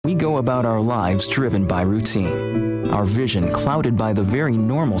we go about our lives driven by routine, our vision clouded by the very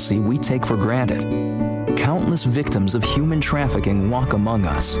normalcy we take for granted. Countless victims of human trafficking walk among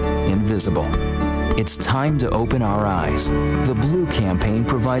us, invisible. It's time to open our eyes. The Blue Campaign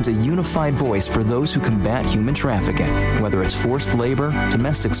provides a unified voice for those who combat human trafficking, whether it's forced labor,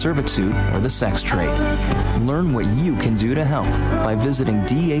 domestic servitude, or the sex trade. Learn what you can do to help by visiting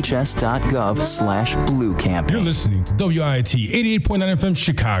dhs.gov/Blue Campaign. You're listening to WIT 88.9 FM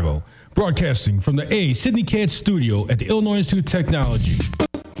Chicago, broadcasting from the A. Sidney Katz studio at the Illinois Institute of Technology.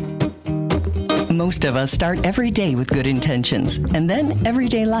 Most of us start every day with good intentions, and then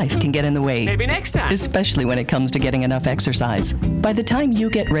everyday life can get in the way. Maybe next time. Especially when it comes to getting enough exercise. By the time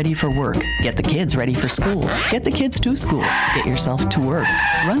you get ready for work, get the kids ready for school, get the kids to school, get yourself to work,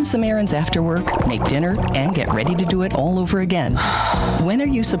 run some errands after work, make dinner, and get ready to do it all over again. When are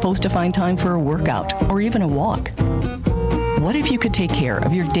you supposed to find time for a workout or even a walk? What if you could take care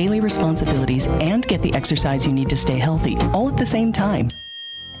of your daily responsibilities and get the exercise you need to stay healthy all at the same time?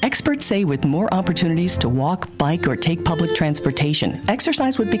 Experts say with more opportunities to walk, bike, or take public transportation,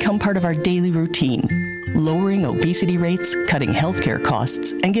 exercise would become part of our daily routine, lowering obesity rates, cutting healthcare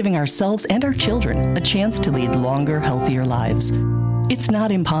costs, and giving ourselves and our children a chance to lead longer, healthier lives. It's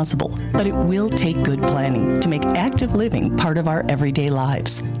not impossible, but it will take good planning to make active living part of our everyday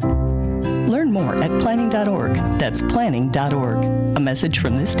lives. Learn more at planning.org. That's planning.org. A message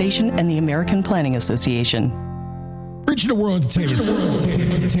from this station and the American Planning Association. Regional World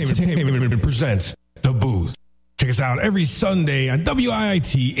Entertainment presents The Booth. Check us out every Sunday on WIT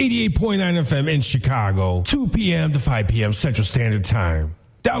 88.9 FM in Chicago, 2 p.m. to 5 p.m. Central Standard Time.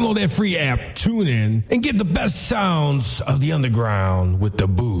 Download that free app, tune in, and get the best sounds of the underground with The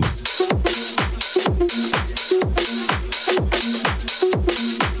Booth.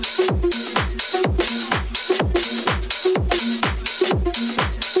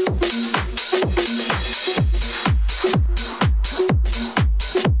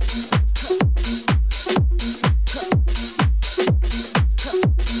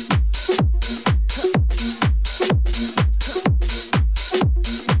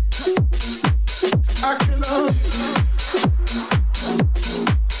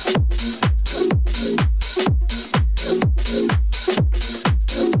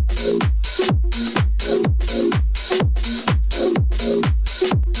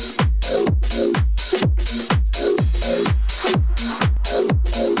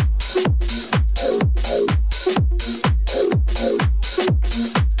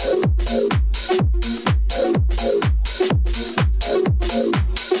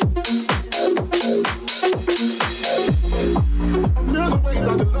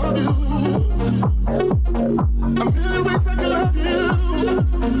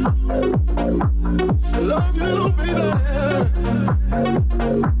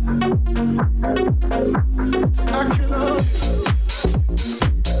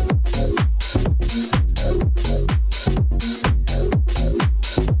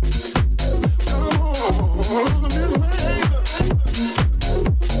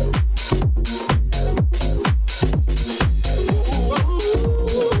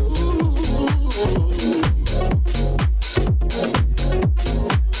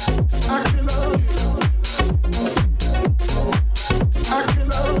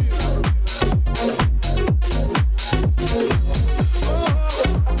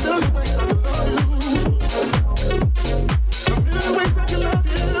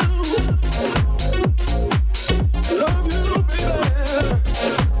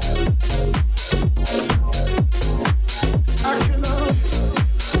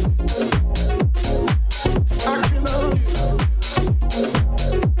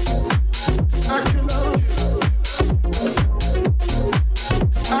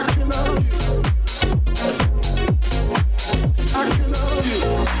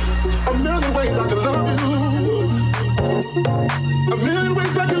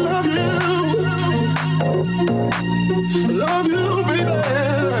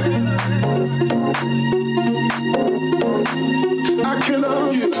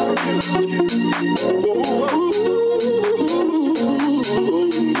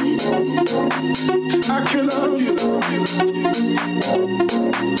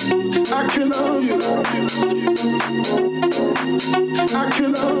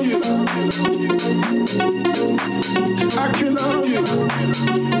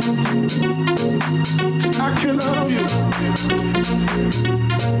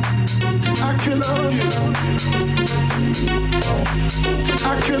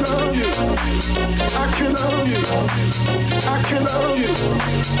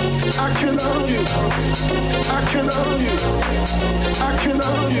 I can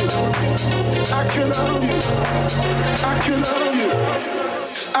love you.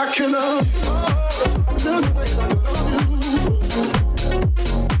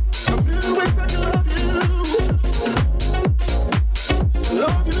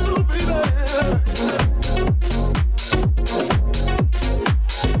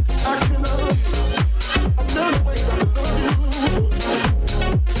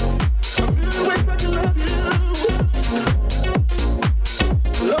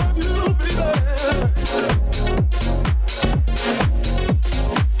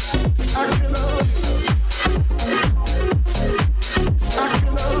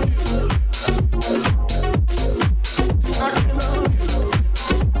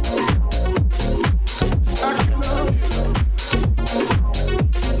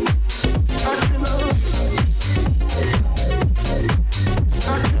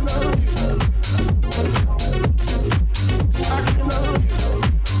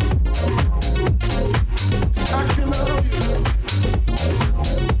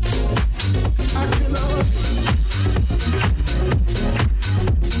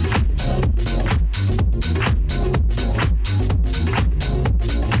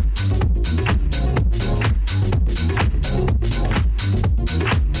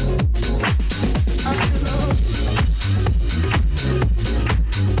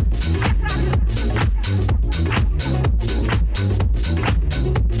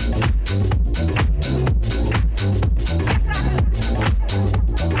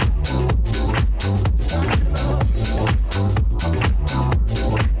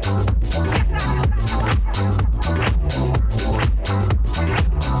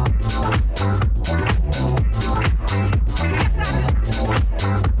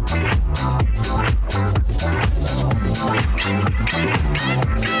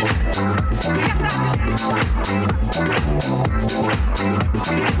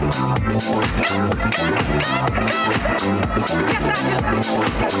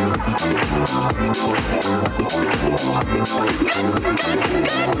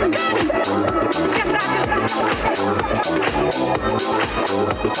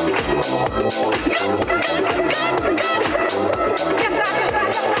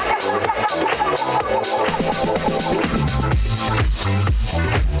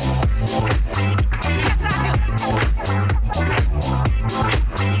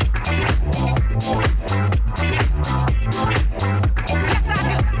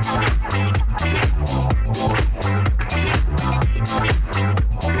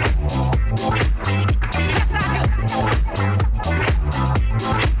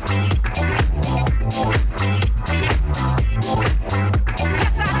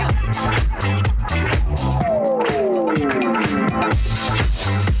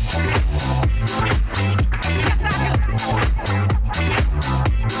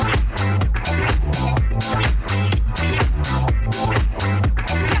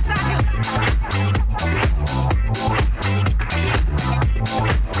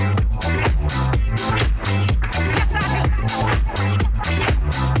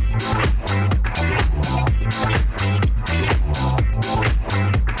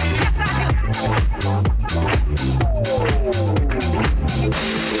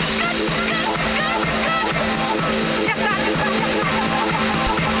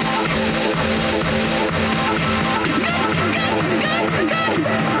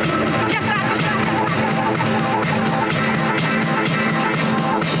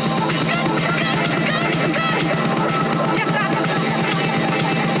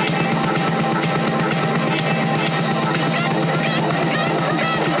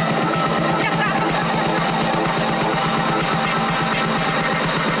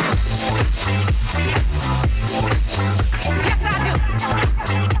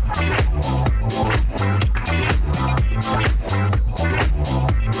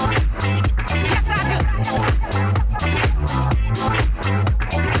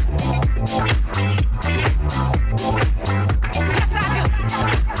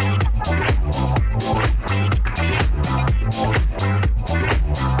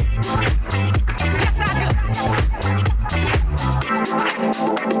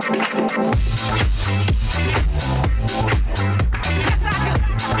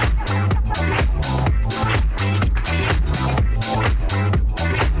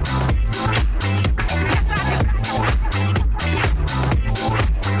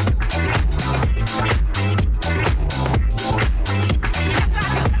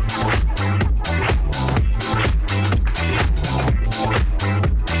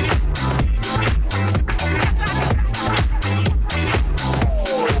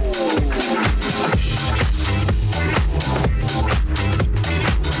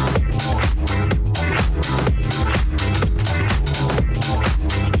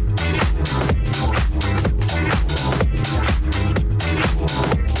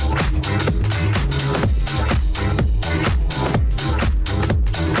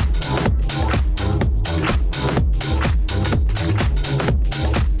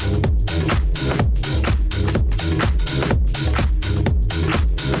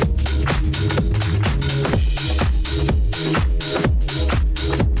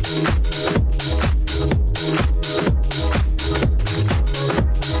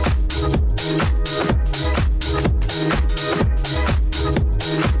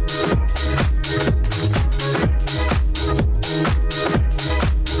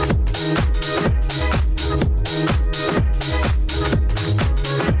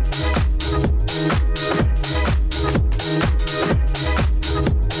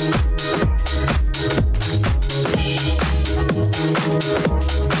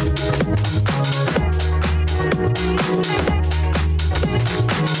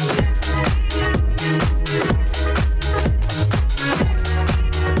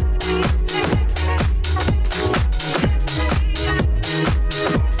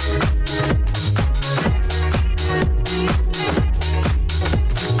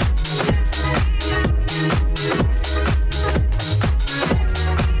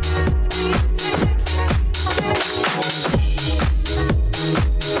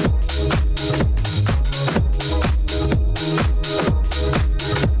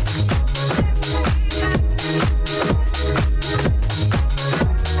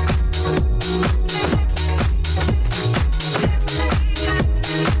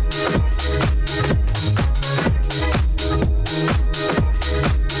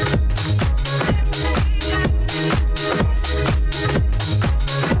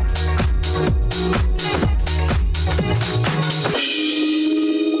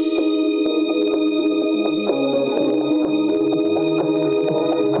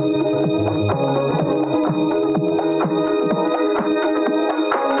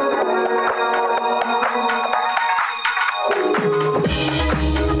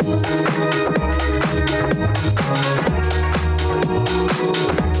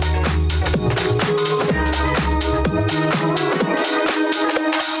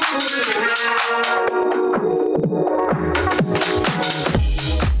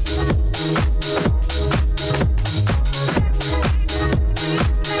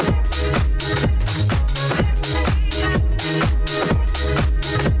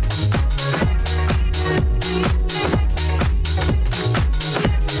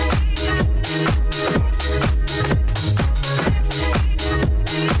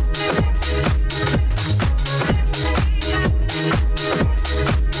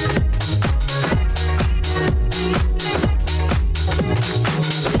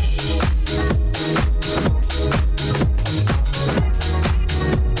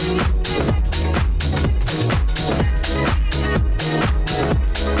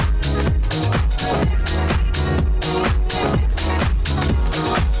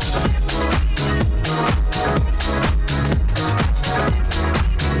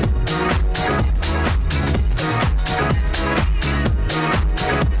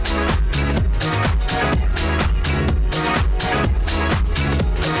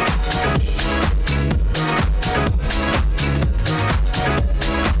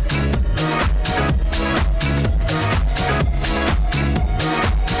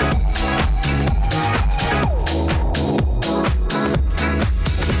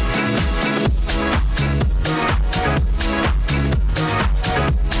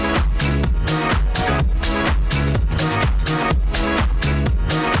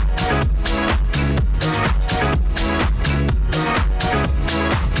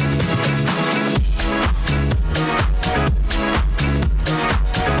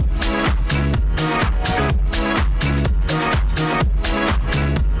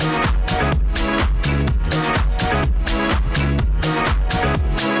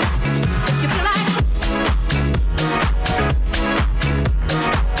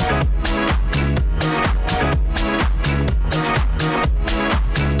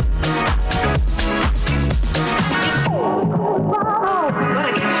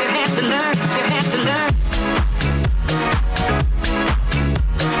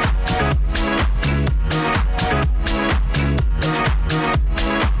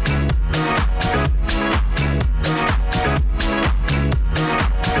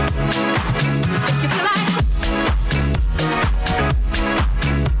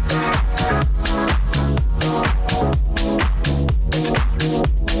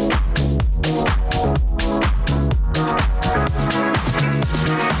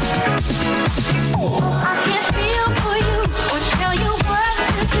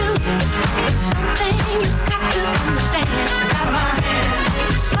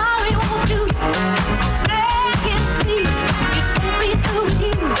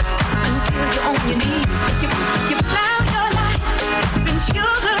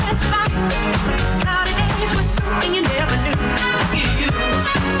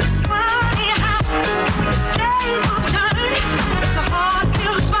 It's a hard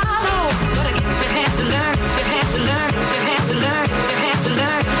pill to swallow, but I guess you have to learn.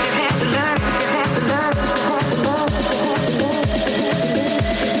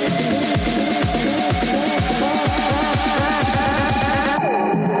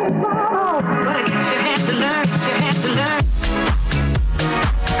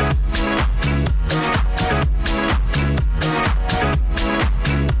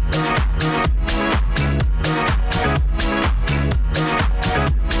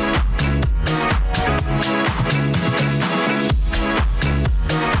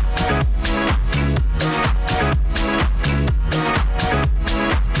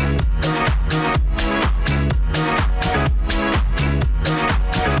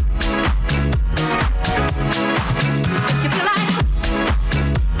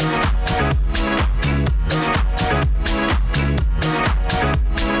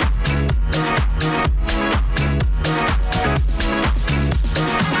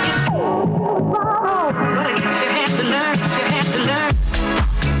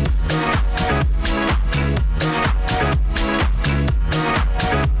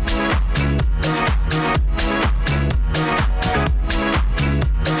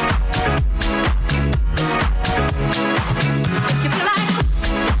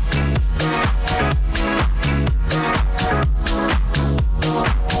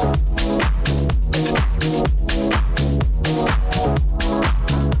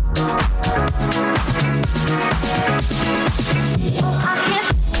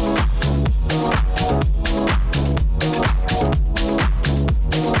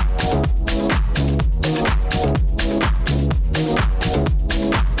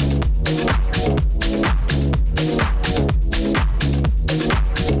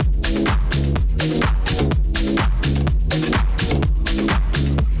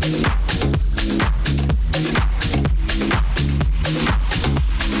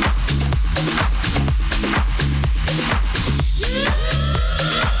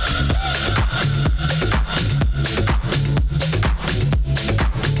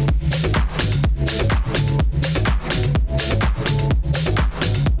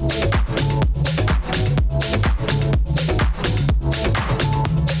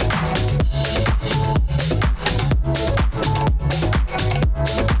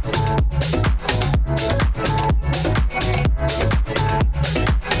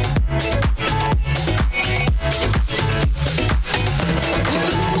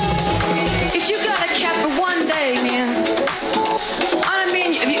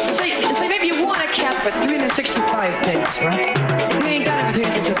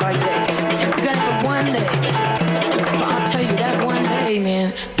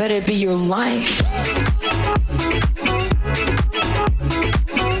 Let it be your life.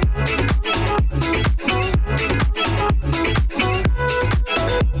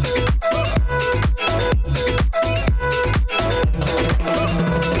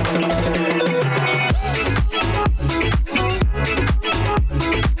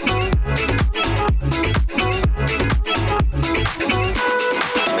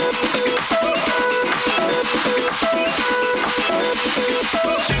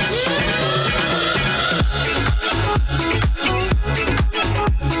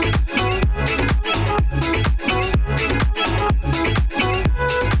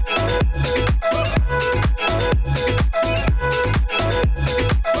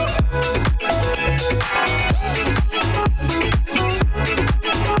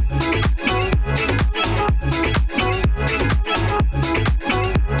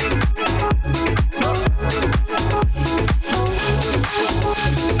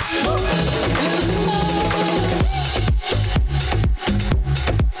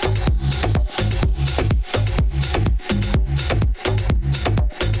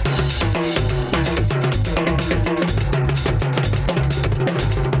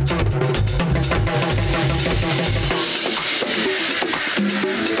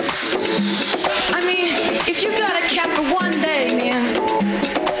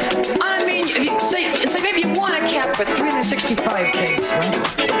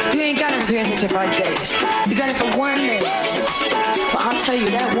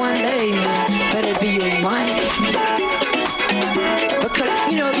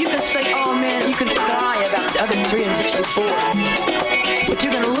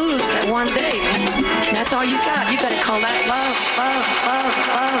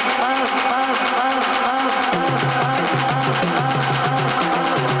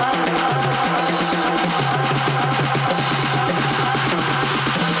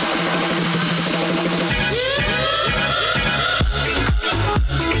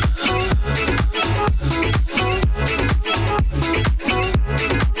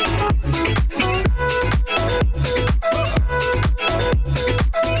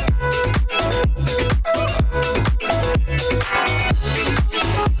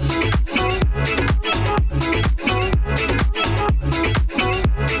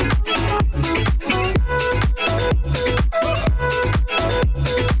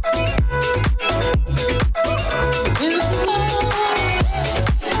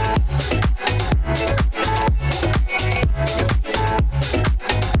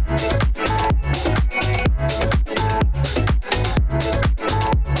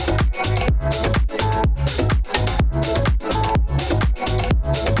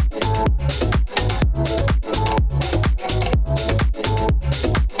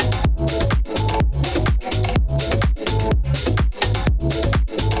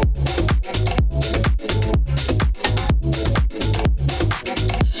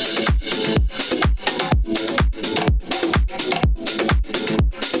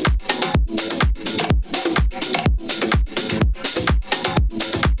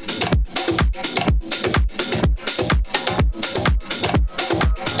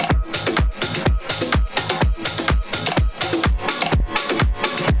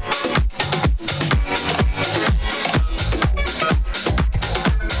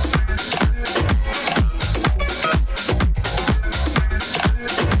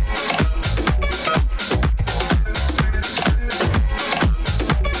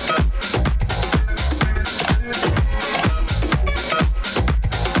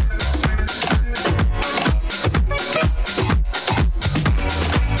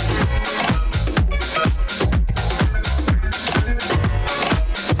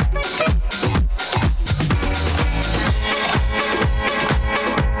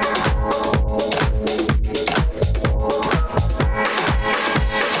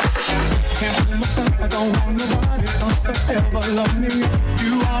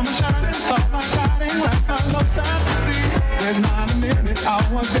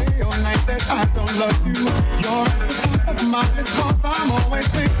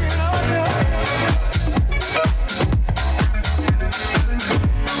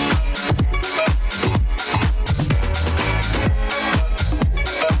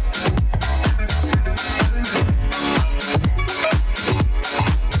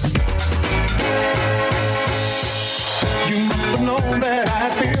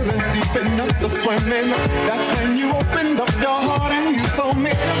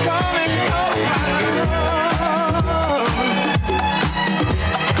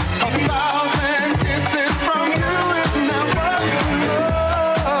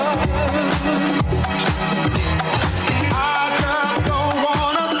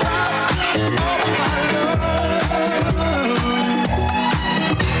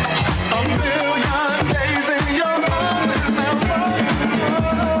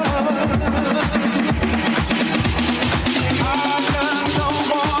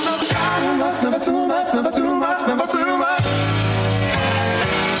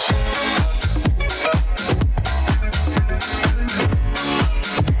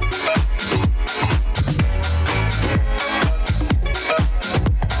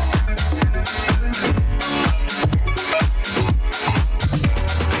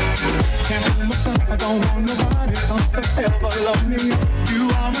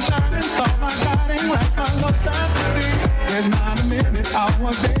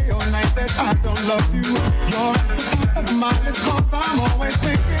 love you. You're at the top of my list 'cause I'm always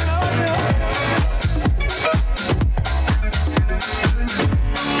thinking of you.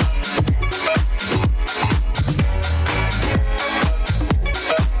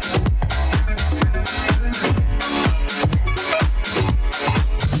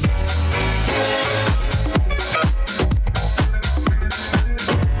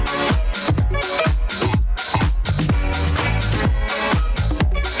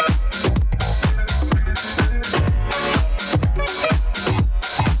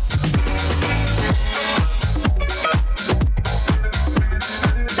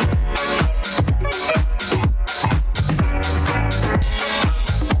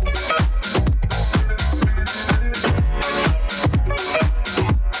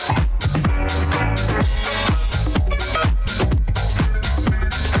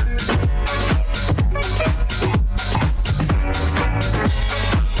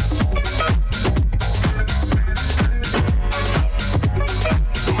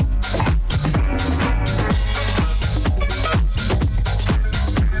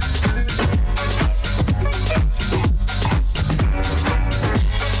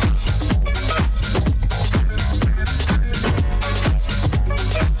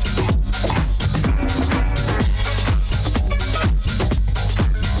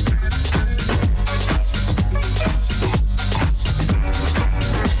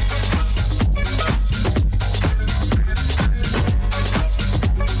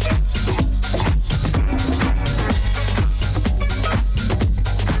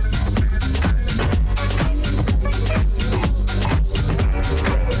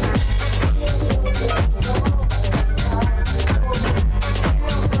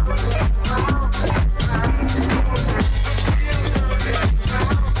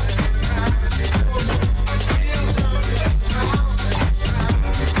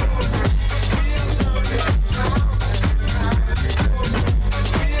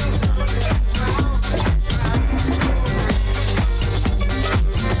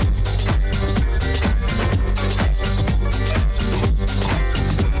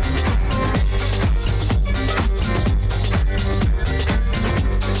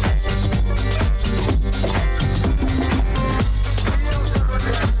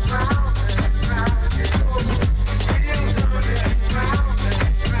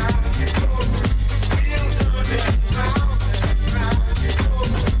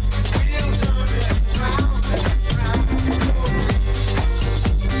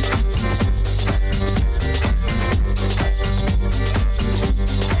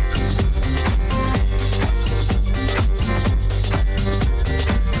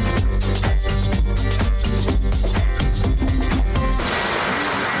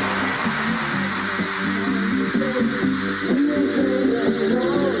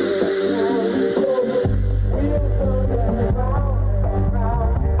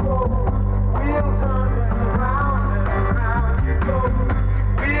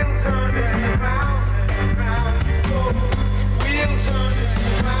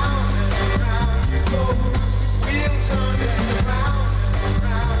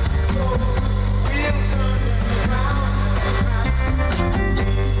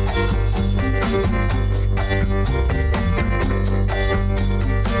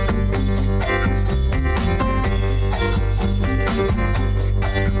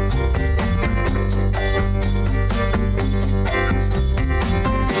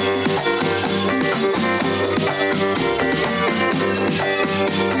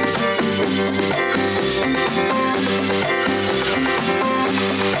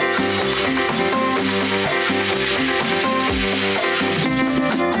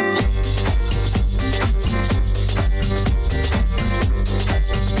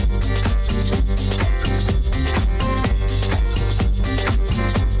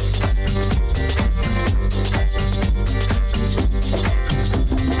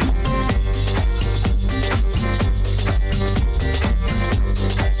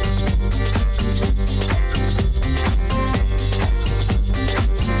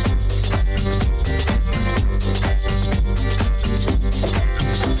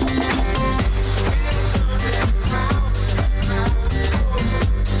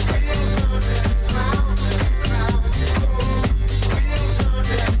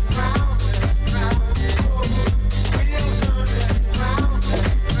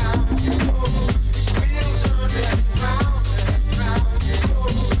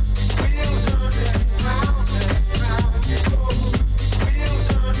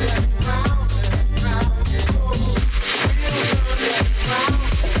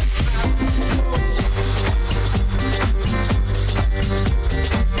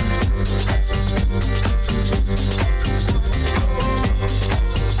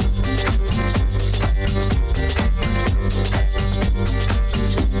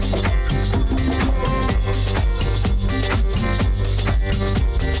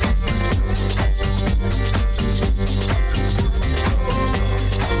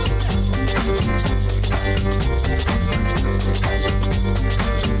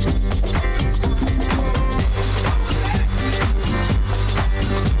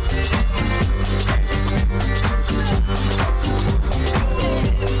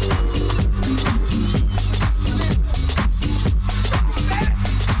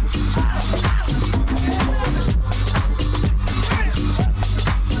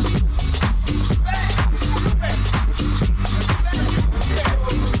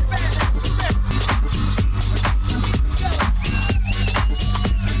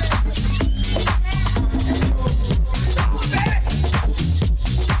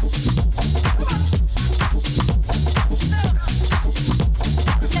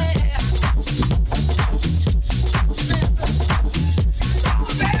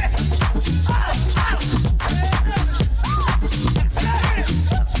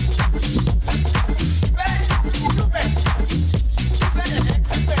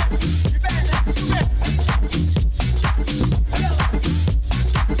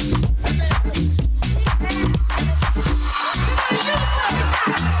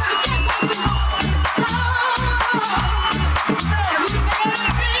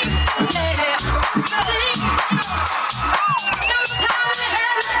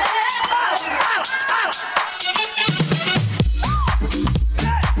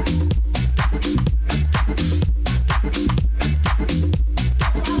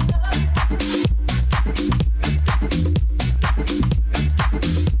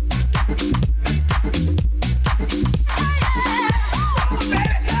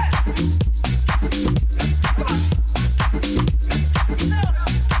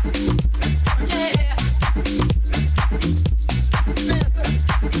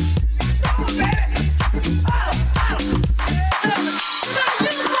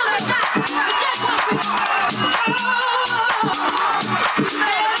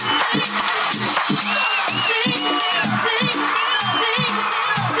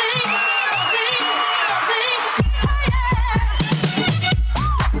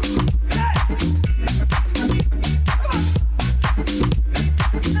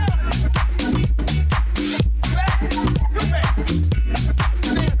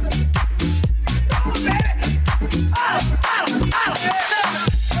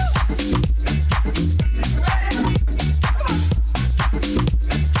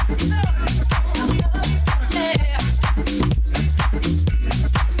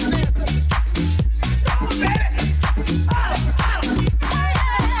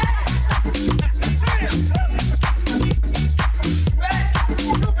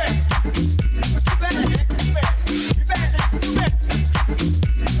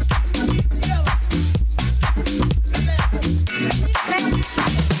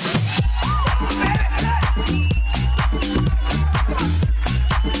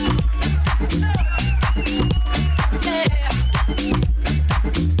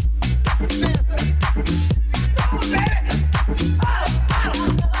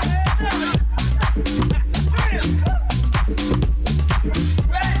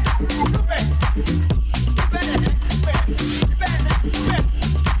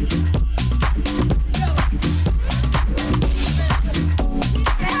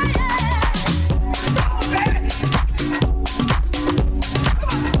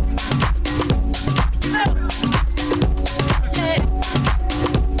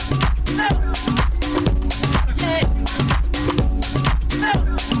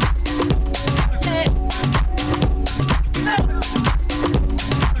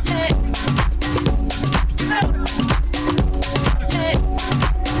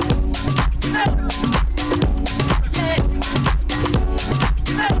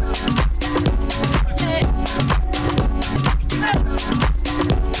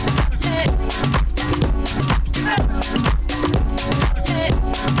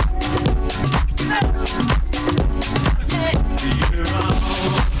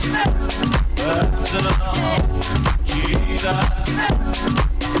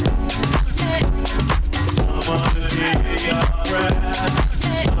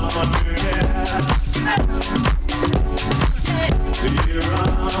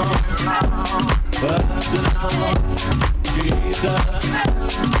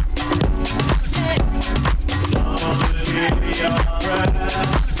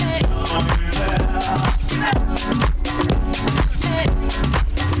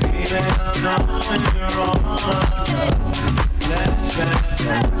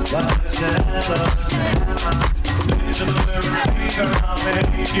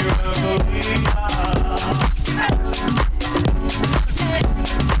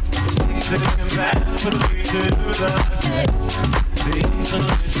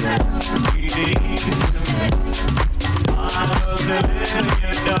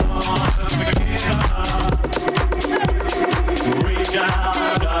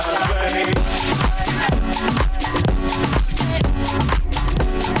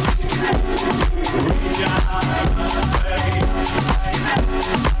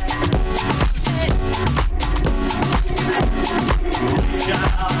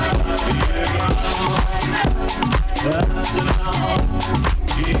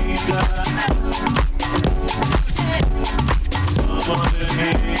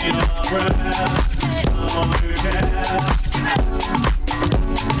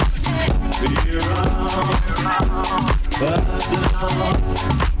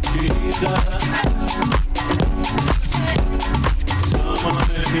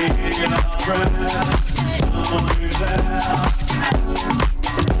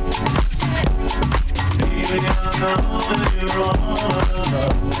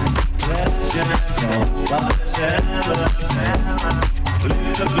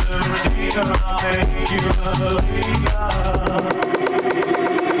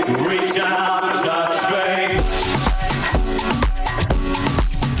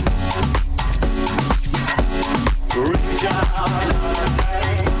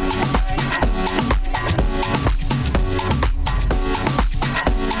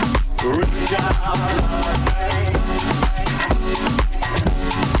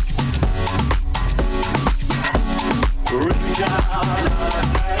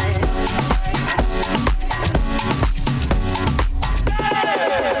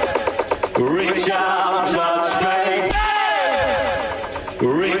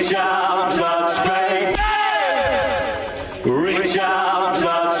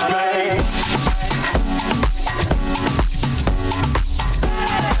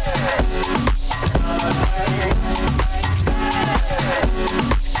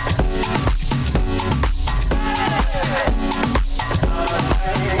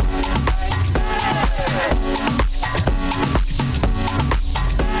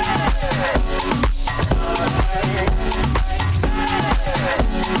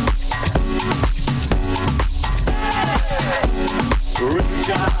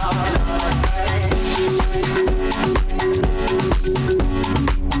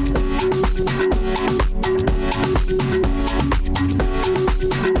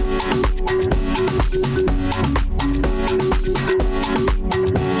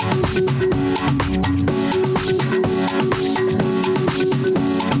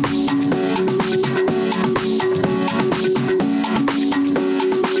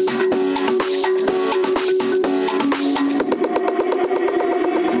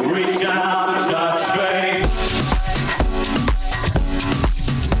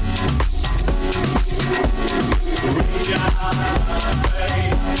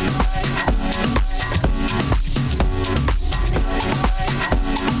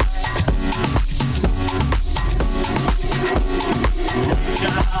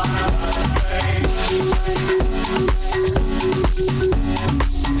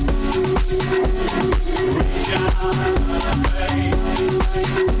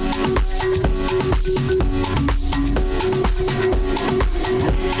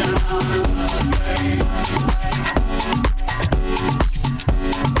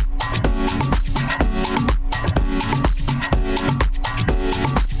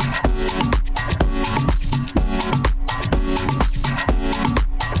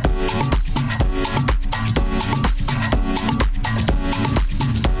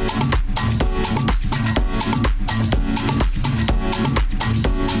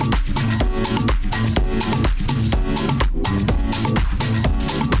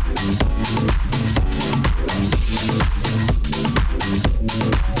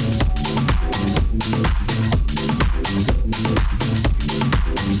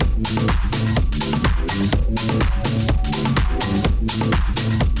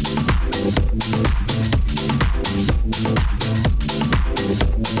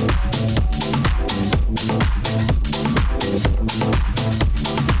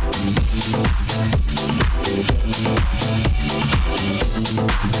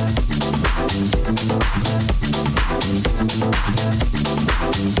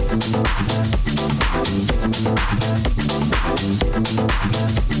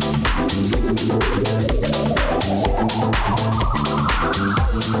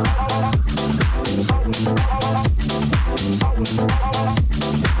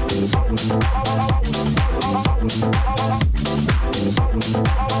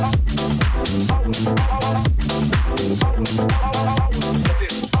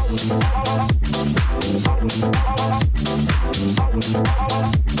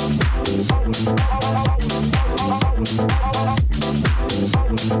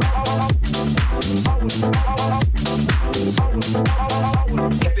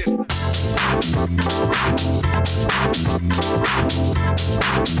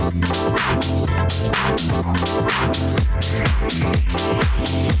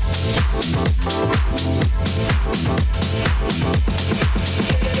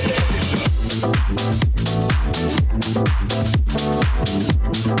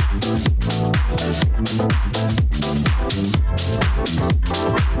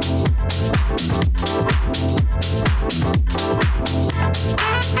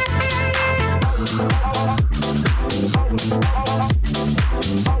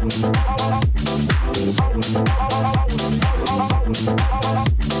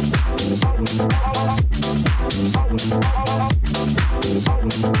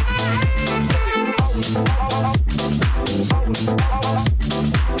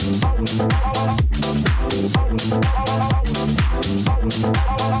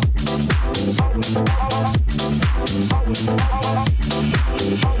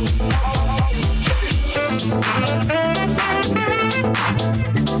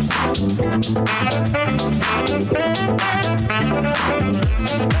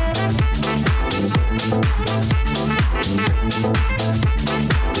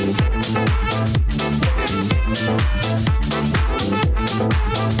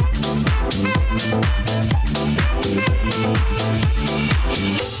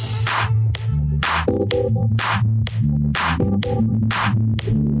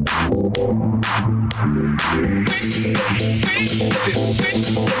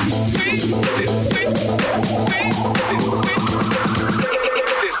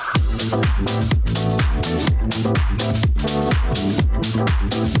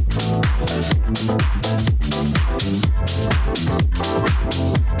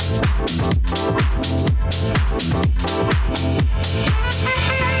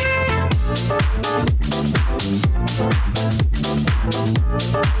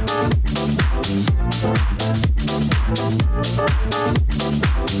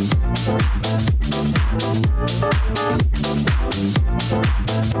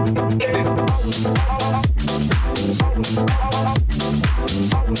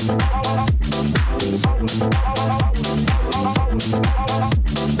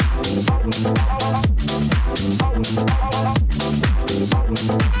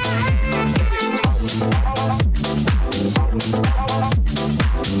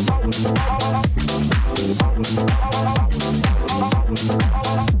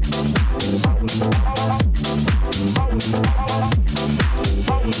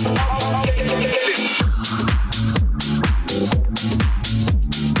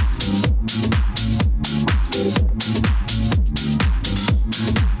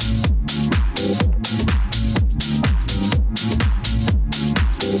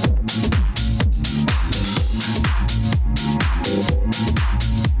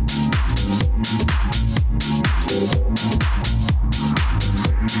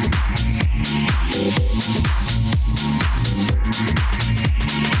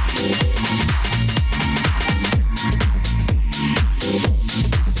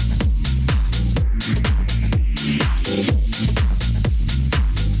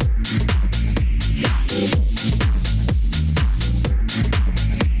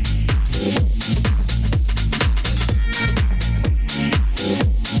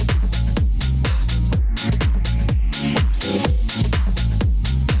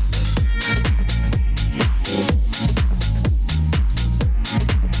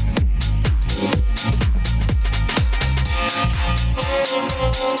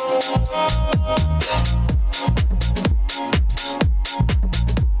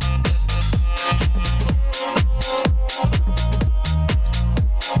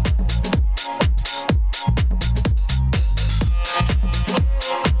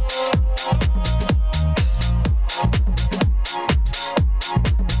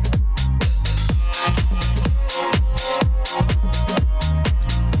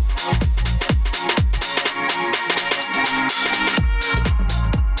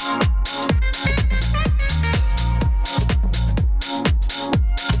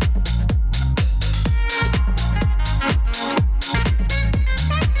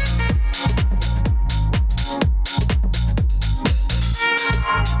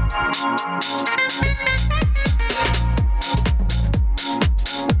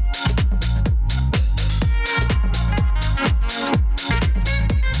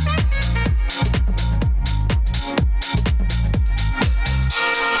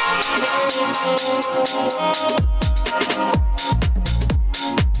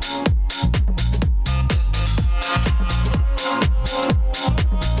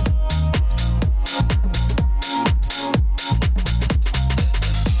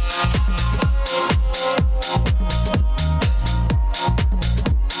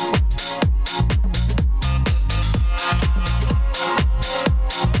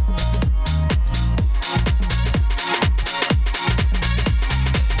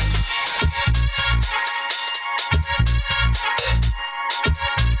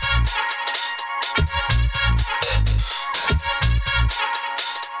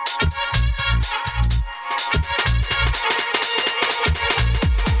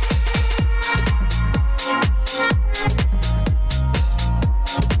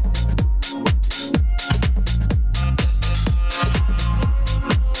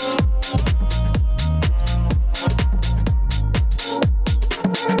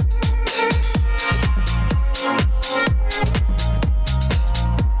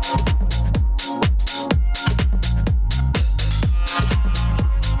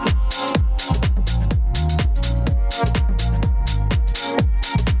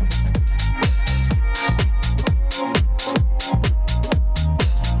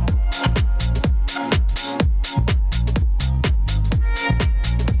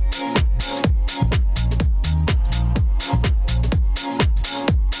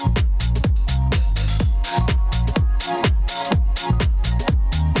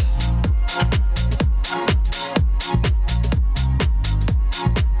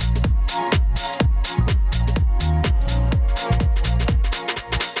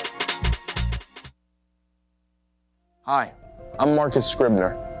 I'm Marcus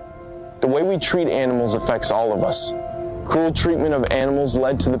Scribner. The way we treat animals affects all of us. Cruel treatment of animals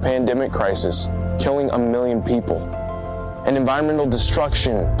led to the pandemic crisis, killing 1 million people. And environmental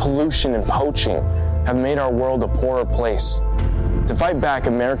destruction, pollution, and poaching have made our world a poorer place. To fight back,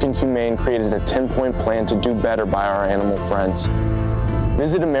 American Humane created a 10-point plan to do better by our animal friends.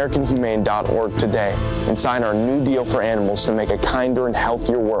 Visit AmericanHumane.org today and sign our new deal for animals to make a kinder and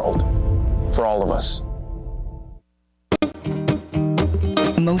healthier world for all of us.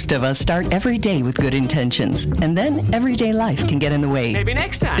 Most of us start every day with good intentions, and then everyday life can get in the way. Maybe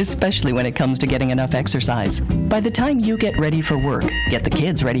next time. Especially when it comes to getting enough exercise. By the time you get ready for work, get the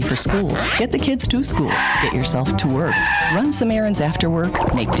kids ready for school, get the kids to school, get yourself to work, run some errands after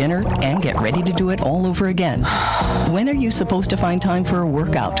work, make dinner, and get ready to do it all over again. When are you supposed to find time for a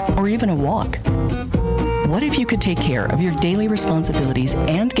workout or even a walk? What if you could take care of your daily responsibilities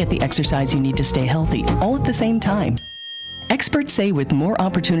and get the exercise you need to stay healthy, all at the same time? Experts say with more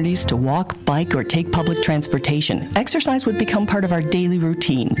opportunities to walk, bike, or take public transportation, exercise would become part of our daily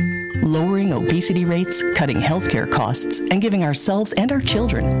routine, lowering obesity rates, cutting healthcare costs, and giving ourselves and our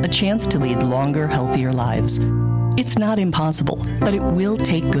children a chance to lead longer, healthier lives. It's not impossible, but it will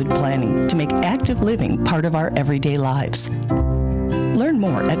take good planning to make active living part of our everyday lives. Learn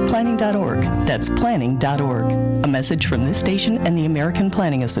more at planning.org. That's planning.org. A message from this station and the American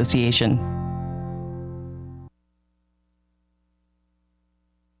Planning Association.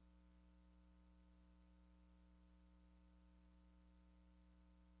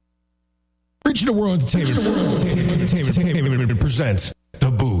 Reaching the World Entertainment presents The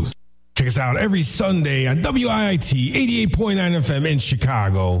Booth. Check us out every Sunday on WIIT 88.9 FM in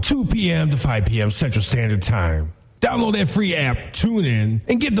Chicago, 2 p.m. to 5 p.m. Central Standard Time. Download that free app, tune in,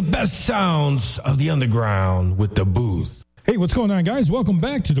 and get the best sounds of the underground with The Booth. Hey, what's going on, guys? Welcome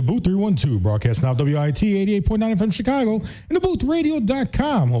back to DaBooth312, broadcast now WIIT 88.9 FM Chicago and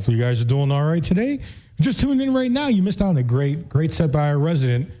DaBoothRadio.com. Hopefully you guys are doing all right today. Just tuning in right now, you missed out on a great set by our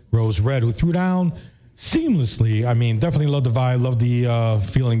resident, Rose Red, who threw down seamlessly. I mean, definitely love the vibe, love the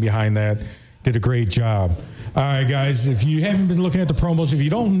feeling behind that. Did a great job. All right, guys, if you haven't been looking at the promos, if you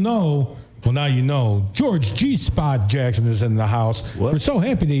don't know, well, now you know. George G-Spot Jackson is in the house. What? We're so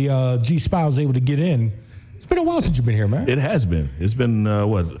happy the G-Spot was able to get in. It's been a while since you've been here, man. It has been. It's been,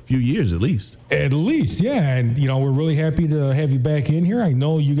 a few years at least. At least, yeah. And, we're really happy to have you back in here. I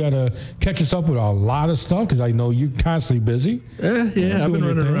know you got to catch us up with a lot of stuff because I know you're constantly busy. Yeah, I've been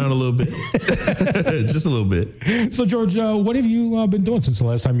running around a little bit. Just a little bit. So, George, what have you been doing since the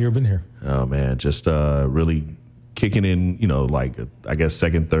last time you've been here? Oh, man, just really kicking in, I guess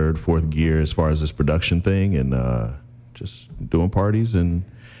second, third, fourth gear as far as this production thing and just doing parties. And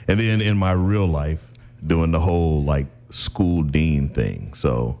then in my real life, doing the whole, school dean thing.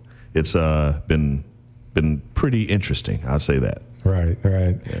 So it's been pretty interesting. I'll say that. Right.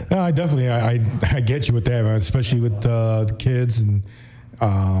 Yeah. No, I definitely I get you with that, man, especially with the kids and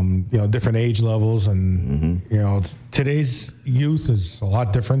different age levels and today's youth is a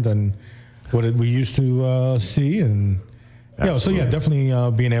lot different than what we used to see and so yeah, definitely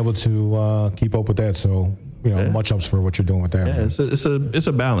being able to keep up with that. So much ups for what you're doing with that. Yeah, it's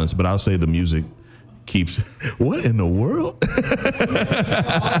a balance, but I'll say the music keeps. What in the world? It's like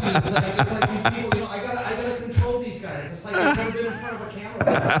these people, I gotta control these guys. It's like I've never been in front of a camera.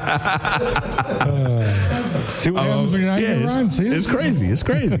 See what happens when you're not here, Ron? See? It's crazy.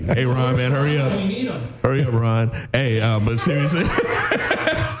 Hey, Ron, man, hurry up. Hurry up, Ron. Hey, but seriously.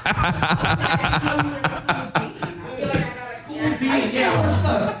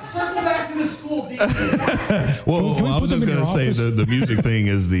 Circle back to the school dean. Well, I was just gonna say the music thing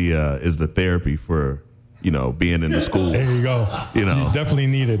is the therapy for being in the school. There you go. You definitely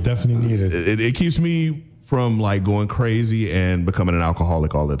need it. It keeps me from going crazy and becoming an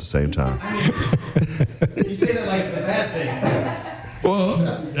alcoholic all at the same time. You say that like it's a bad thing. Well,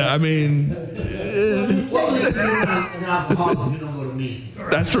 I mean, an alcoholic, you don't go to meetings.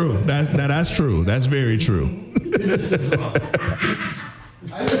 That's true. That's true. That's very true.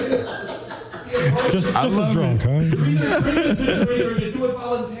 Just a drunk, huh? You do it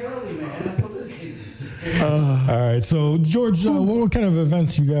voluntarily, man. That's what it is. All right. So, George, what kind of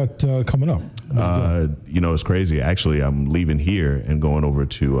events you got coming up? It's crazy. Actually, I'm leaving here and going over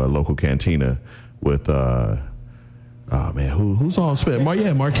to a local cantina with who's all spent?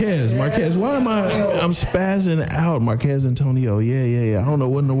 Marquez. Why am I'm spazzing out? Marquez Antonio. Yeah. I don't know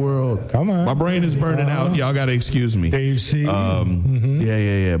what in the world. Come on. My brain is burning out. Y'all got to excuse me. Dave C.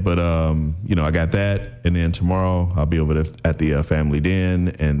 Yeah. But, I got that. And then tomorrow I'll be over at the Family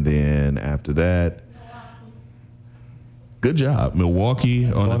Den. And then after that, Good job.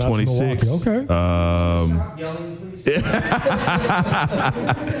 Milwaukee on the 26th. Okay. Stop yelling, please.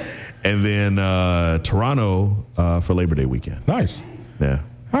 And then Toronto for Labor Day weekend. Nice. Yeah.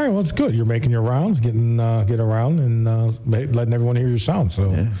 All right, well, it's good. You're making your rounds, get around, and letting everyone hear your sound.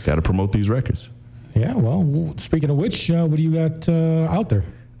 So, Yeah, got to promote these records. Yeah, well, speaking of which, what do you got out there?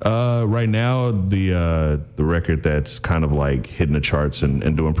 Right now, the record that's kind of like hitting the charts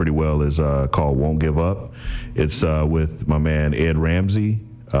and doing pretty well is called Won't Give Up. It's with my man Ed Ramsey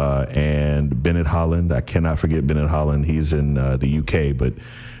and Bennett Holland. I cannot forget Bennett Holland. He's in the UK, but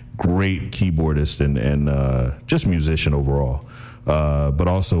great keyboardist and just musician overall. But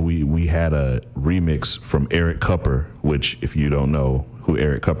also we had a remix from Eric Kupper, which if you don't know who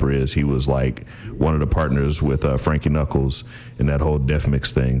Eric Kupper is, he was like one of the partners with Frankie Knuckles in that whole Def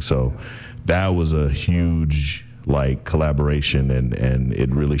Mix thing. So that was a huge like collaboration and it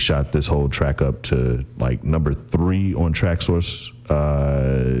really shot this whole track up to like number 3 on TrackSource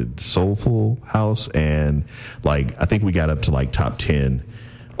Soulful House, and like I think we got up to like top 10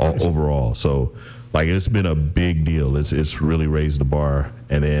 overall. So like it's been a big deal. It's really raised the bar.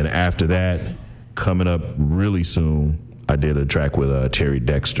 And then after that, coming up really soon, I did a track with Terry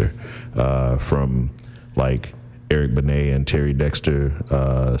Dexter from like Eric Benet and Terry Dexter.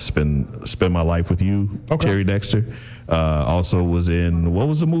 Spend My Life with You. Okay. Terry Dexter also was in, what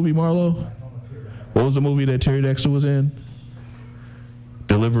was the movie, Marlo? What was the movie that Terry Dexter was in?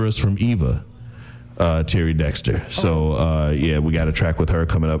 Deliver Us from Eva. Terry Dexter. So yeah, we got a track with her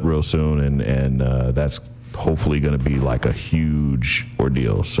coming up real soon, and that's hopefully going to be like a huge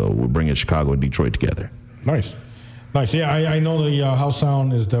ordeal. So we're bringing Chicago and Detroit together. Nice. Yeah, I know the house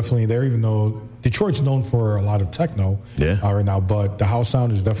sound is definitely there, even though Detroit's known for a lot of techno right now, but the house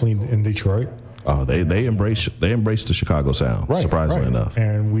sound is definitely in Detroit. Oh, they embrace the Chicago sound, right, surprisingly enough.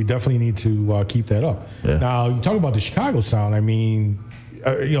 And we definitely need to keep that up. Yeah. Now, you talk about the Chicago sound. I mean,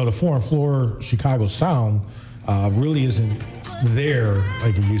 the 4 on floor Chicago sound really isn't there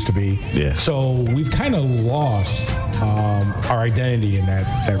like it used to be. Yeah. So we've kind of lost our identity in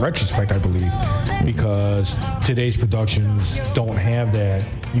that retrospect, I believe, because today's productions don't have that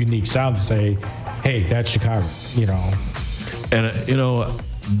unique sound to say, hey, that's Chicago, And,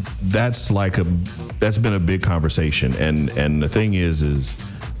 that's been a big conversation. And the thing is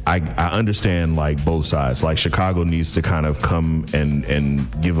I understand like both sides. Like Chicago needs to kind of come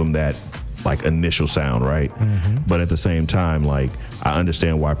and give them that like initial sound, right? Mm-hmm. But at the same time, like I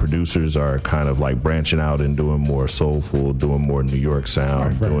understand why producers are kind of like branching out and doing more soulful, doing more New York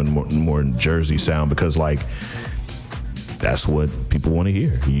sound, doing more Jersey sound, because like that's what people want to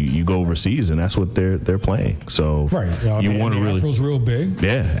hear. You go overseas and that's what they're playing. So you want to really. Afro's real big.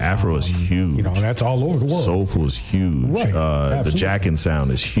 Yeah, Afro is huge. And that's all over the world. Soulful is huge. Right. The Jackin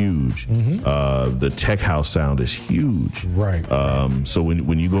sound is huge. Mm-hmm. The tech house sound is huge. Right. So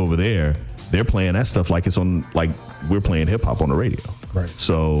when you go over there, they're playing that stuff like it's on, like we're playing hip hop on the radio. Right.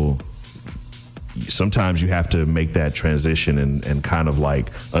 So sometimes you have to make that transition and kind of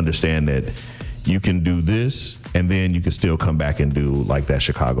like understand that you can do this and then you can still come back and do like that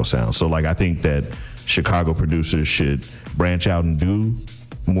Chicago sound. So like I think that Chicago producers should branch out and do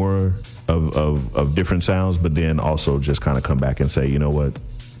more of different sounds, but then also just kind of come back and say, you know what,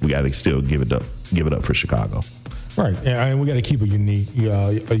 we got to still give it up for Chicago. Right, and we got to keep a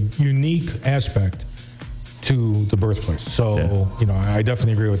unique aspect to the birthplace. So, I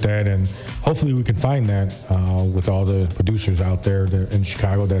definitely agree with that, and hopefully we can find that with all the producers out there in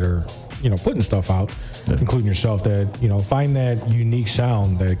Chicago that are, putting stuff out, including yourself, that, find that unique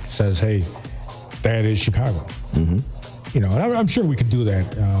sound that says, hey, that is Chicago. Mm-hmm. And I'm sure we could do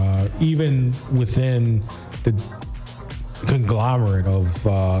that, even within the conglomerate of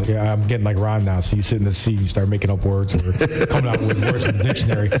I'm getting like Ron now, so you sit in the seat and you start making up words or coming out with words from the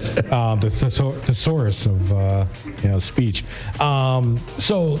dictionary, the thesaurus of speech.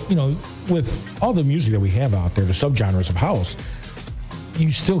 So with all the music that we have out there, the subgenres of house, you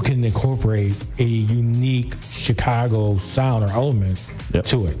still can incorporate a unique Chicago sound or element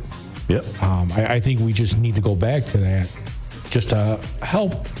to it. Yep. I think we just need to go back to that just to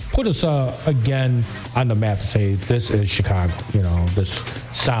help put us again on the map to say this is Chicago. This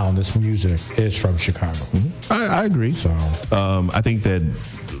sound, this music is from Chicago. Mm-hmm. I agree. So I think that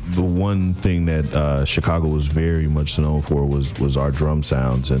the one thing that Chicago was very much known for was our drum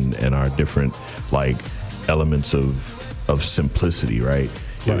sounds and our different like elements of simplicity, right?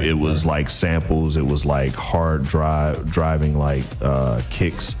 It was like samples. It was like hard driving like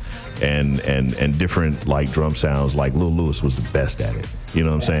kicks. And different like drum sounds. Like Lil Louis was the best at it. You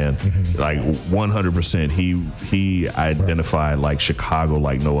know what I'm saying? Mm-hmm. Like 100%. He identified like Chicago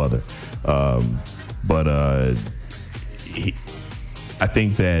like no other. But I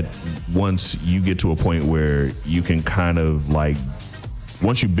think that once you get to a point where you can kind of like,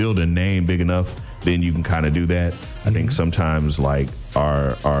 once you build a name big enough, then you can kind of do that. I think sometimes like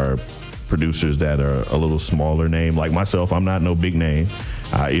our producers that are a little smaller name, like myself, I'm not no big name.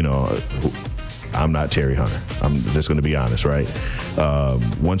 I'm not Terry Hunter. I'm just going to be honest, right?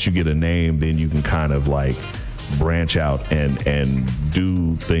 Once you get a name, then you can kind of like branch out and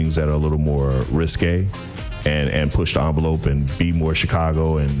do things that are a little more risque and push the envelope and be more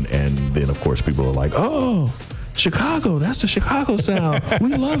Chicago. And then, of course, people are like, oh, Chicago, that's the Chicago sound.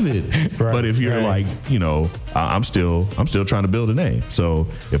 We love it. Right, but if you're like, I'm still trying to build a name. So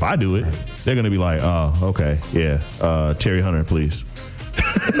if I do it, they're going to be like, oh, okay, yeah, Terry Hunter, please.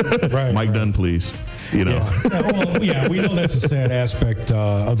 Mike Dunn, please. We know that's a sad aspect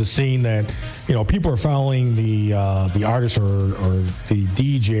of the scene that people are following the artist or the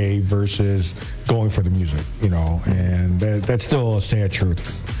DJ versus going for the music, and that's still a sad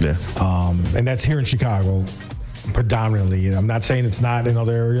truth. Yeah. And that's here in Chicago predominantly. I'm not saying it's not in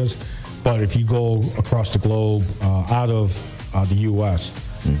other areas, but if you go across the globe out of the U.S.,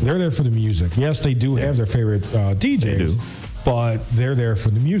 they're there for the music. Yes, they do have their favorite DJs, but they're there for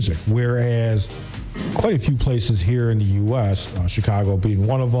the music. Whereas quite a few places here in the U.S., Chicago being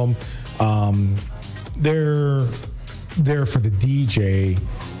one of them, they're there for the DJ.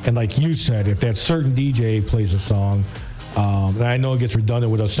 And like you said, if that certain DJ plays a song, and I know it gets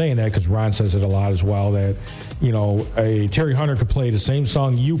redundant with us saying that because Ron says it a lot as well, that, a Terry Hunter could play the same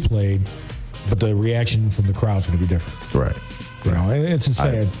song you played, but the reaction from the crowd's going to be different. Right. And it's a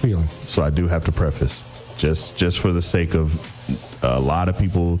sad feeling. So I do have to preface, just for the sake of a lot of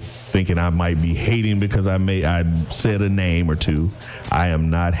people thinking I might be hating because I said a name or two. I am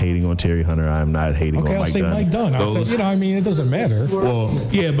not hating on Terry Hunter. I am not hating on Mike Dunn. Okay, I'll say Mike Dunn. I'll say, it doesn't matter. Well,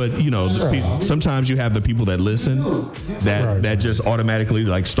 yeah, but sometimes you have the people that listen that just automatically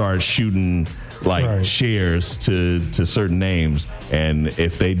like start shooting like shares to certain names, and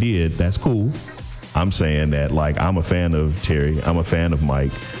if they did, that's cool. I'm saying that like I'm a fan of Terry. I'm a fan of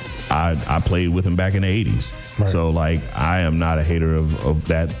Mike. I played with him back in the 80s. Right. So, like, I am not a hater of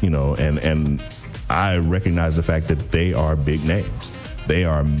that, and I recognize the fact that they are big names. They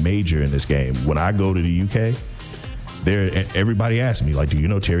are major in this game. When I go to the UK, everybody asks me, like, do you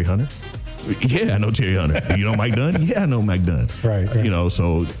know Terry Hunter? Yeah, I know Terry Hunter. Do you know Mike Dunn? Yeah, I know Mike Dunn. Right.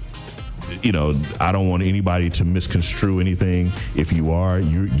 So... I don't want anybody to misconstrue anything. If you are,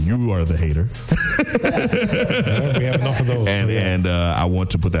 you are the hater. We have enough of those. And I want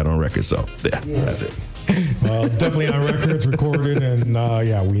to put that on record. So that's it. Well, it's definitely on record. It's recorded,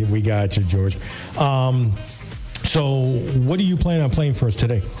 and we got you, George. So, what do you plan on playing for us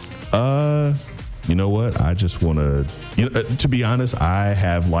today? You know what? I just want to. To be honest,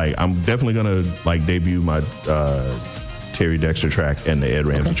 I'm definitely gonna debut my. Terry Dexter track and the Ed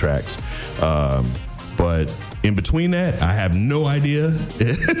Ramsey tracks. But in between that, I have no idea.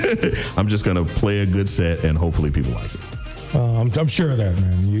 I'm just going to play a good set and hopefully people like it. I'm sure of that,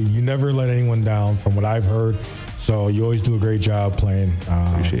 man. You never let anyone down from what I've heard. So you always do a great job playing.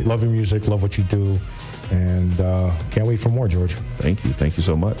 Appreciate it. Love your music, love what you do. And can't wait for more, George. Thank you. Thank you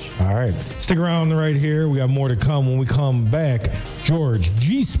so much. All right. Stick around right here. We got more to come. When we come back, George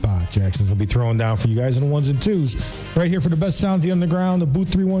G-Spot Jackson's will be throwing down for you guys in the ones and twos. Right here for the best sounds of the underground, the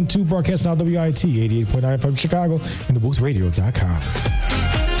Booth 312, broadcasting out WIT 88.9 FM Chicago and DaBooth312.com.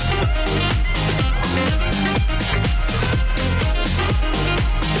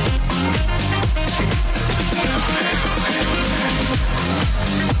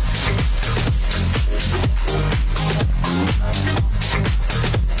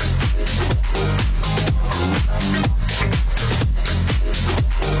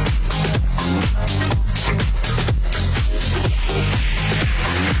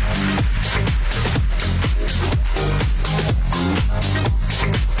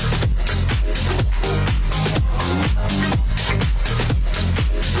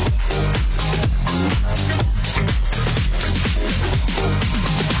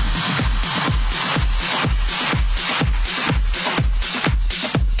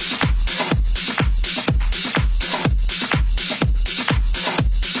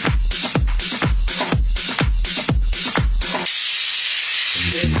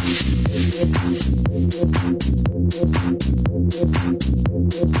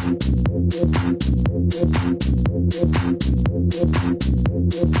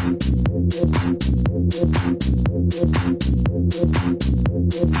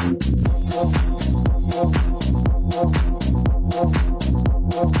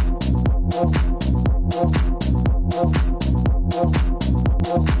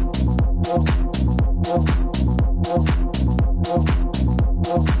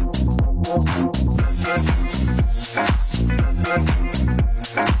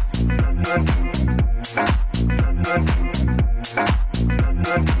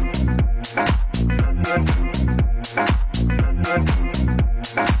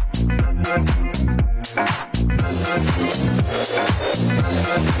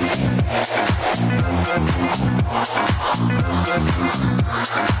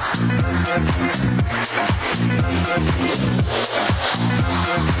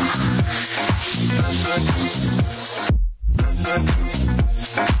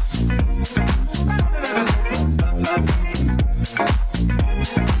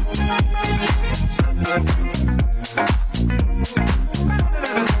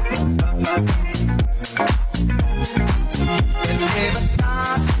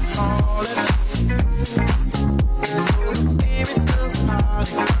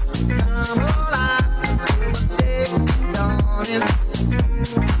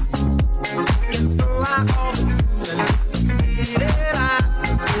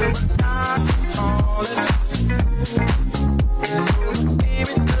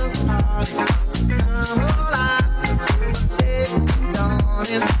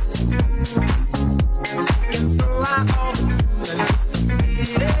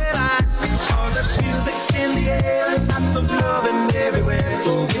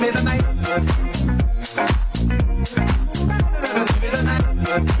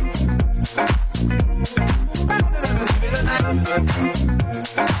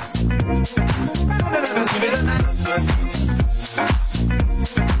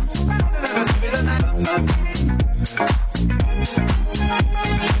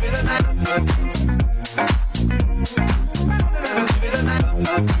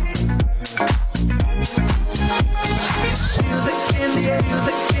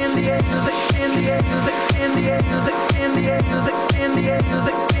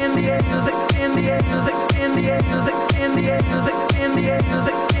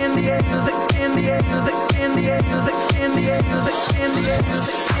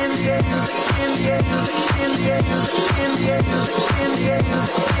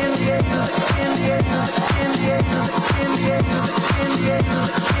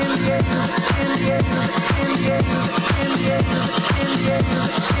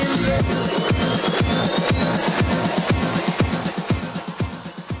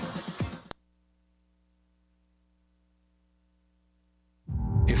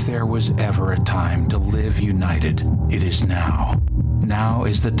 If there was ever a time to live united, it is now. Now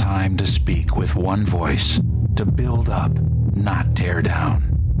is the time to speak with one voice, to build up, not tear down.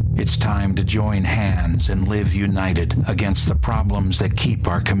 It's time to join hands and live united against the problems that keep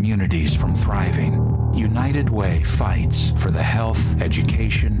our communities from thriving. United Way fights for the health,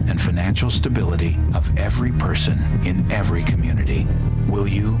 education, and financial stability of every person in every community. Will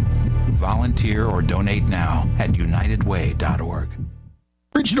you? Volunteer or donate now at unitedway.org.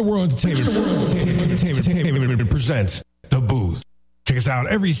 Reaching the World Entertainment presents The Booth. Check us out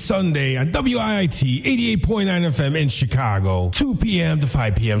every Sunday on WIIT 88.9 FM in Chicago, 2 p.m. to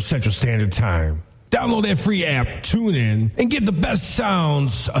 5 p.m. Central Standard Time. Download that free app, tune in, and get the best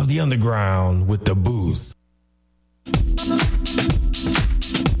sounds of the underground with The Booth.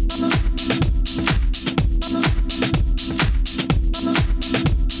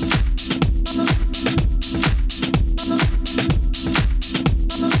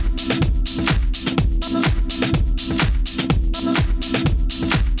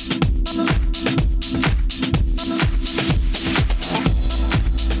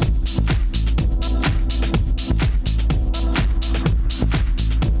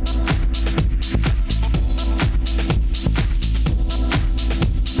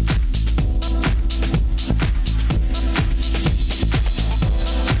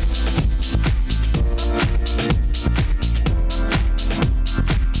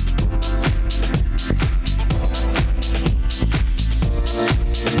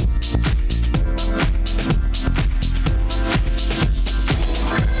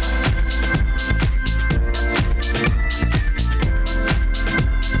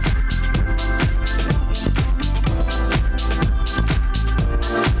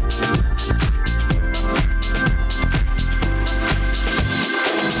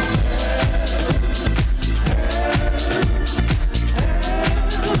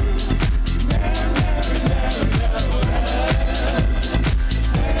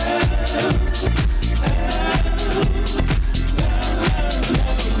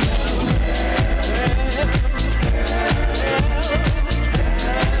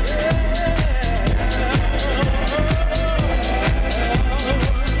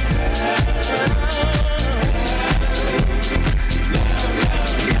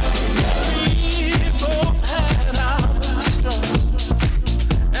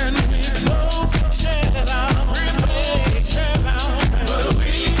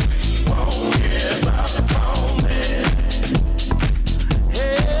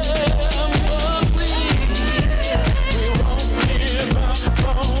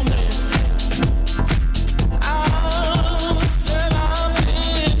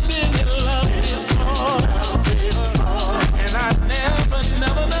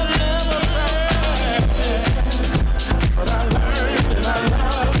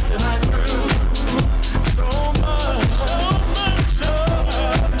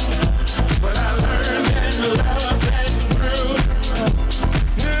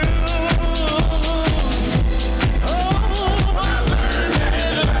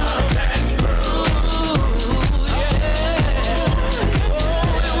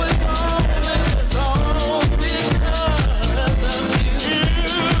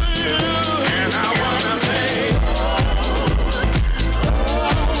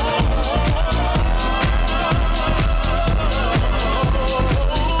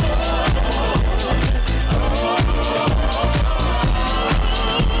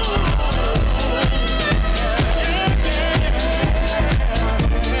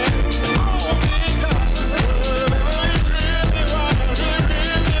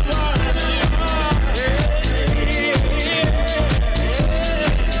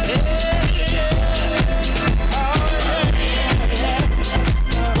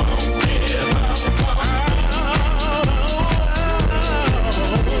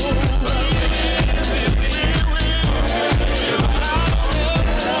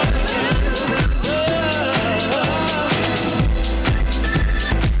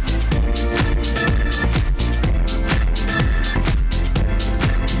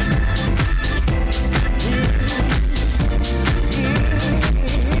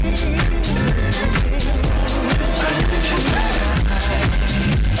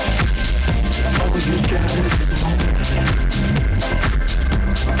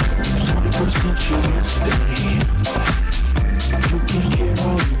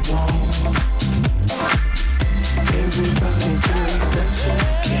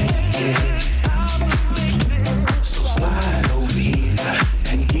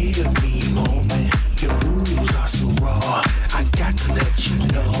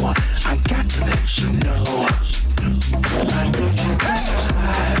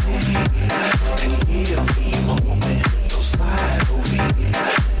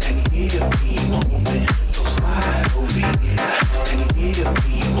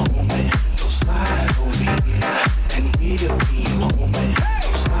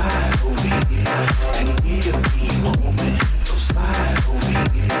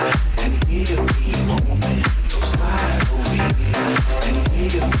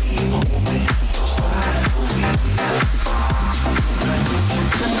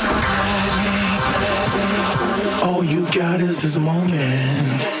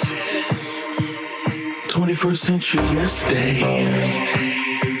 hand. 21st century yesterday.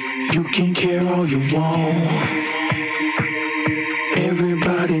 You can care all you want.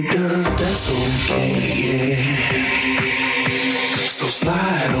 Everybody does, that's okay, yeah. So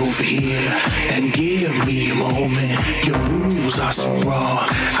slide over here and give me a moment. Your moves are so raw.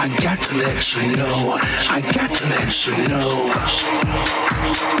 I got to let you know. I got to let you know.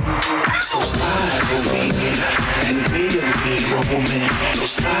 So slide over here and give me a moment. So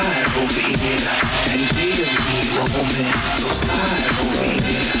slide over here and give me a moment. So slide over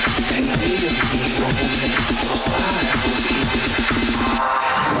here and give me a moment. So slide over here.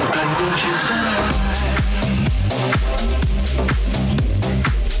 I need you tonight.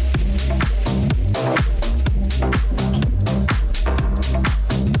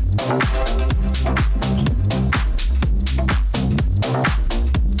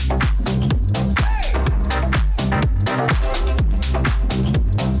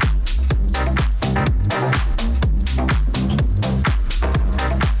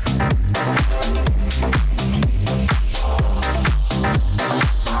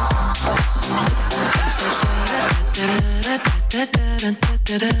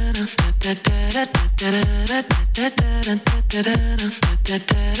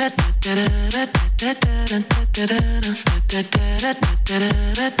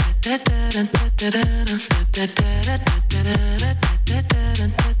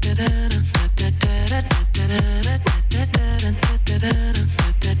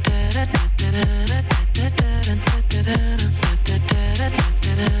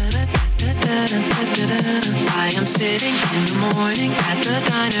 I am sitting in the morning at the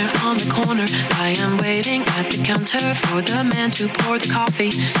diner on the corner. I am waiting at the counter for the man to pour the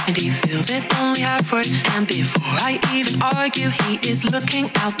coffee, and he fills it only halfway. And before I even argue, he is looking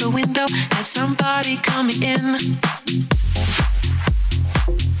out the window at somebody coming in.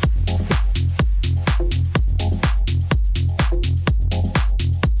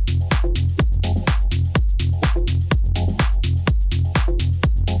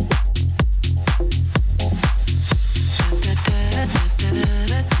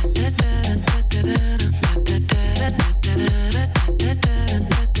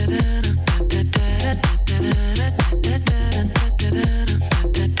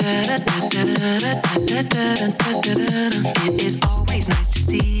 It is always nice to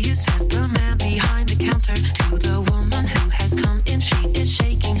see you, says the man behind the counter to the woman who has come in. She is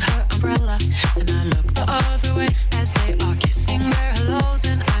shaking her umbrella, and I look the other way as they are kissing their hellos,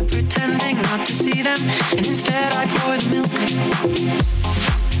 and I'm pretending not to see them, and instead I pour the milk.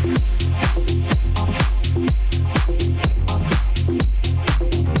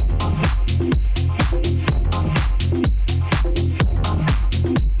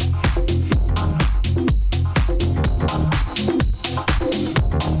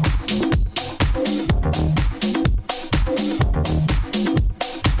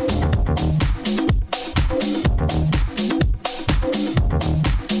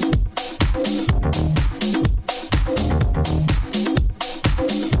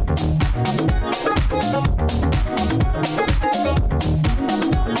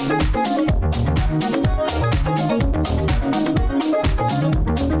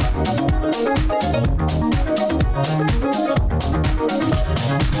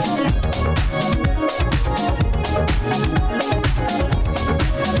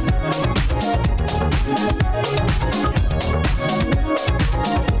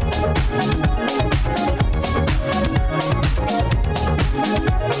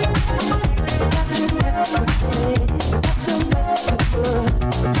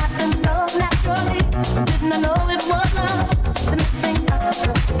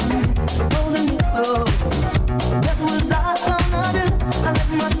 What was I gonna do? I let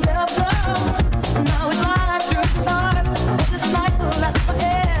myself go.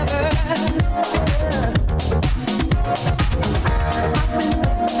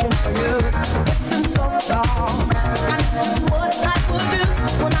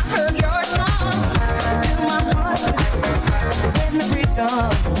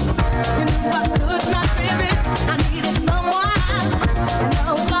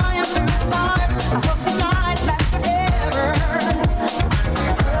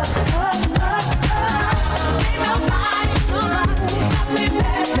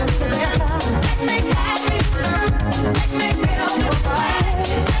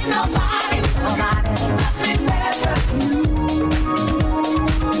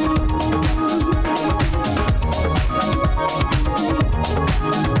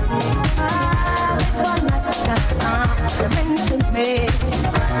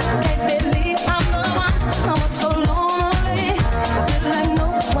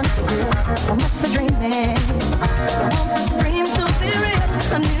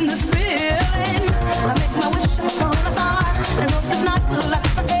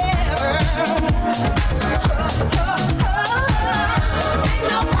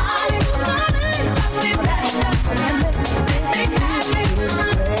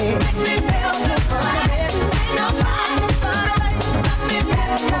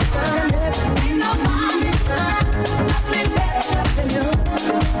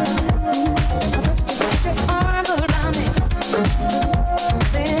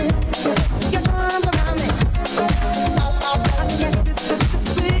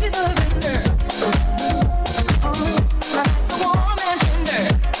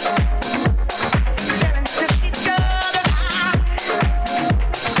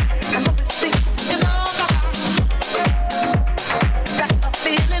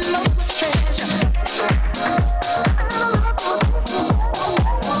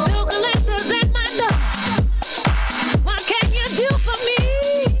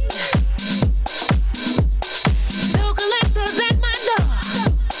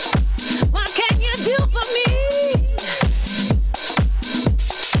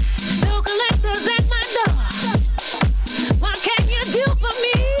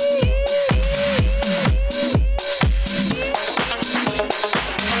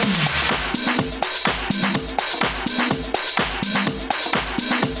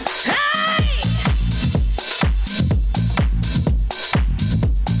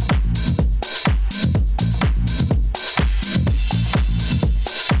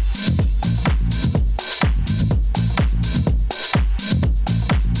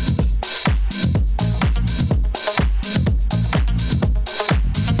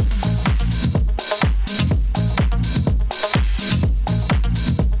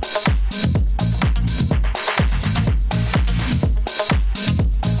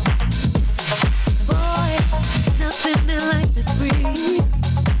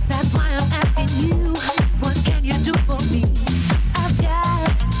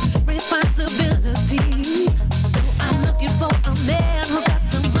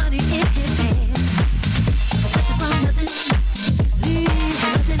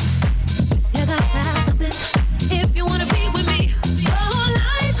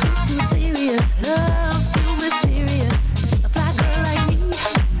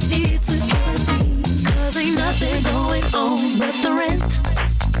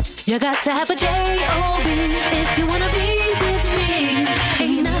 You got to have a J-O-B if you wanna be with me.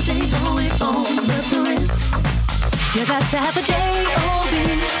 Ain't nothing going on the print. You got to have a J-O-B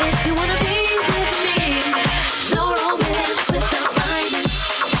if you wanna be with me. No romance without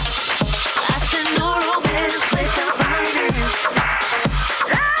finance. I said no romance without finance.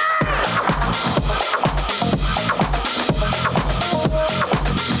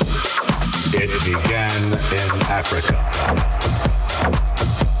 It began in Africa.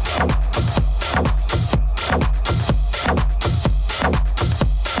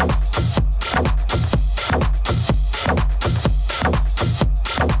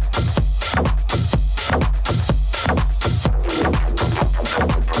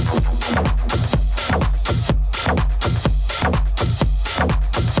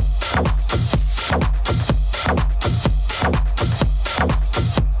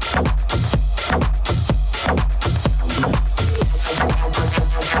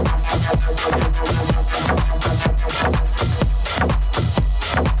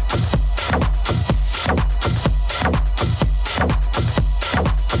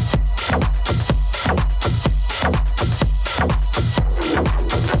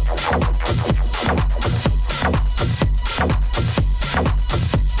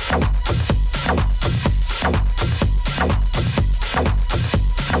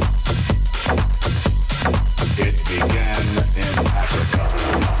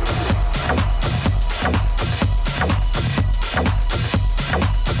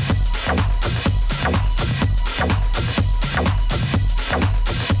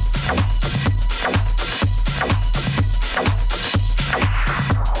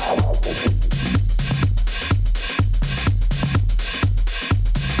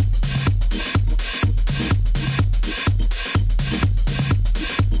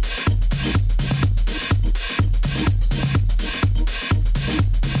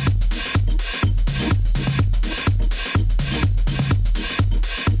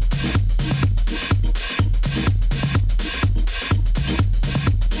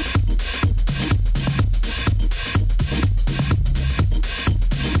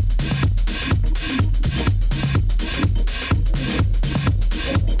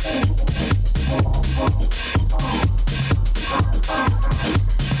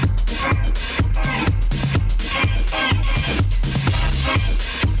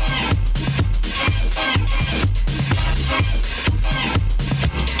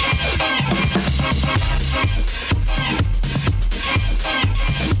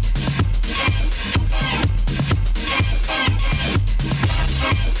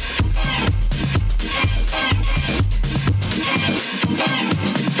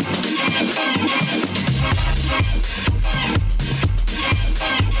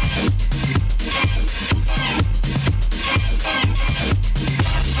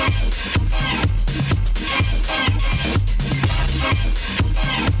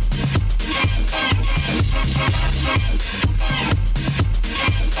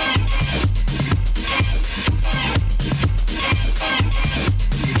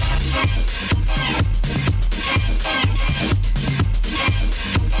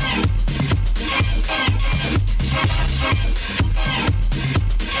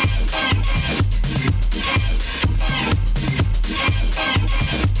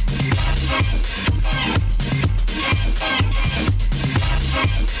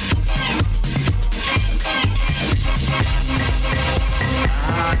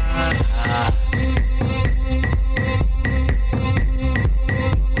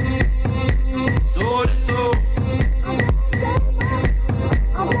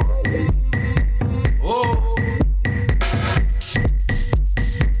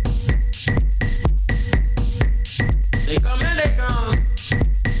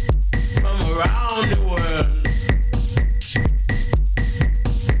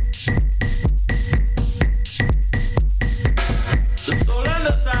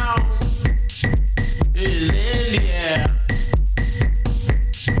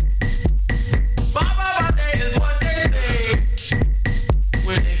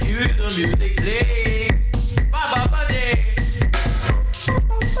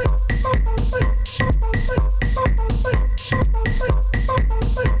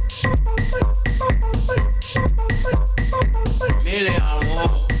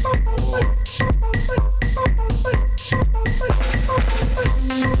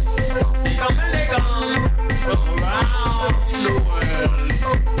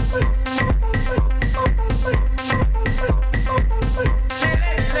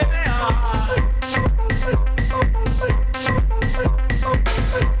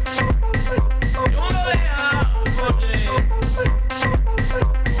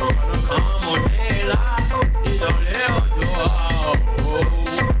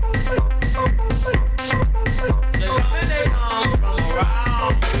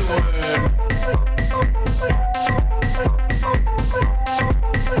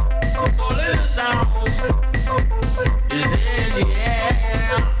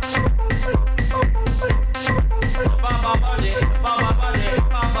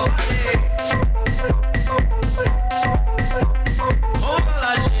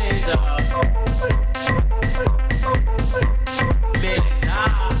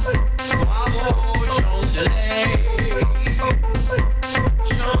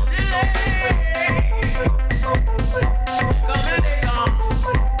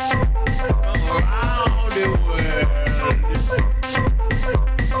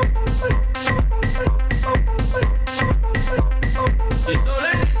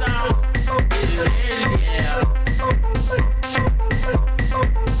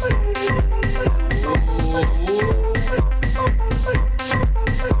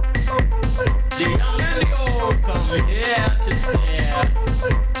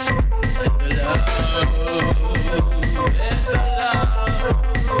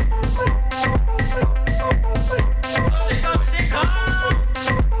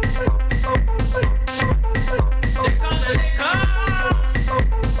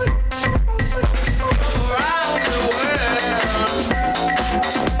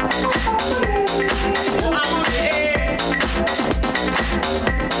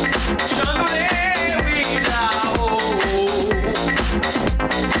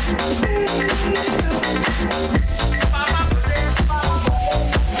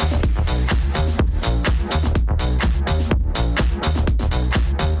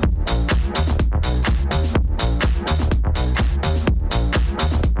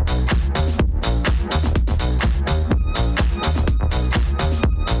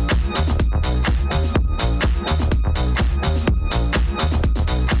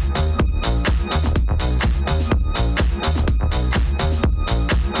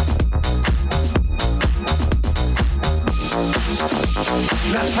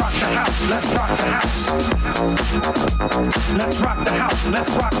 Let's rock the house. Let's rock the house. Let's rock the house. Let's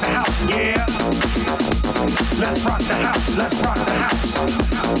rock the house. Yeah. Let's rock the house. Let's rock the house.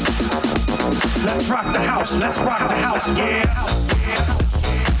 Let's rock the house. Let's rock the house. Yeah.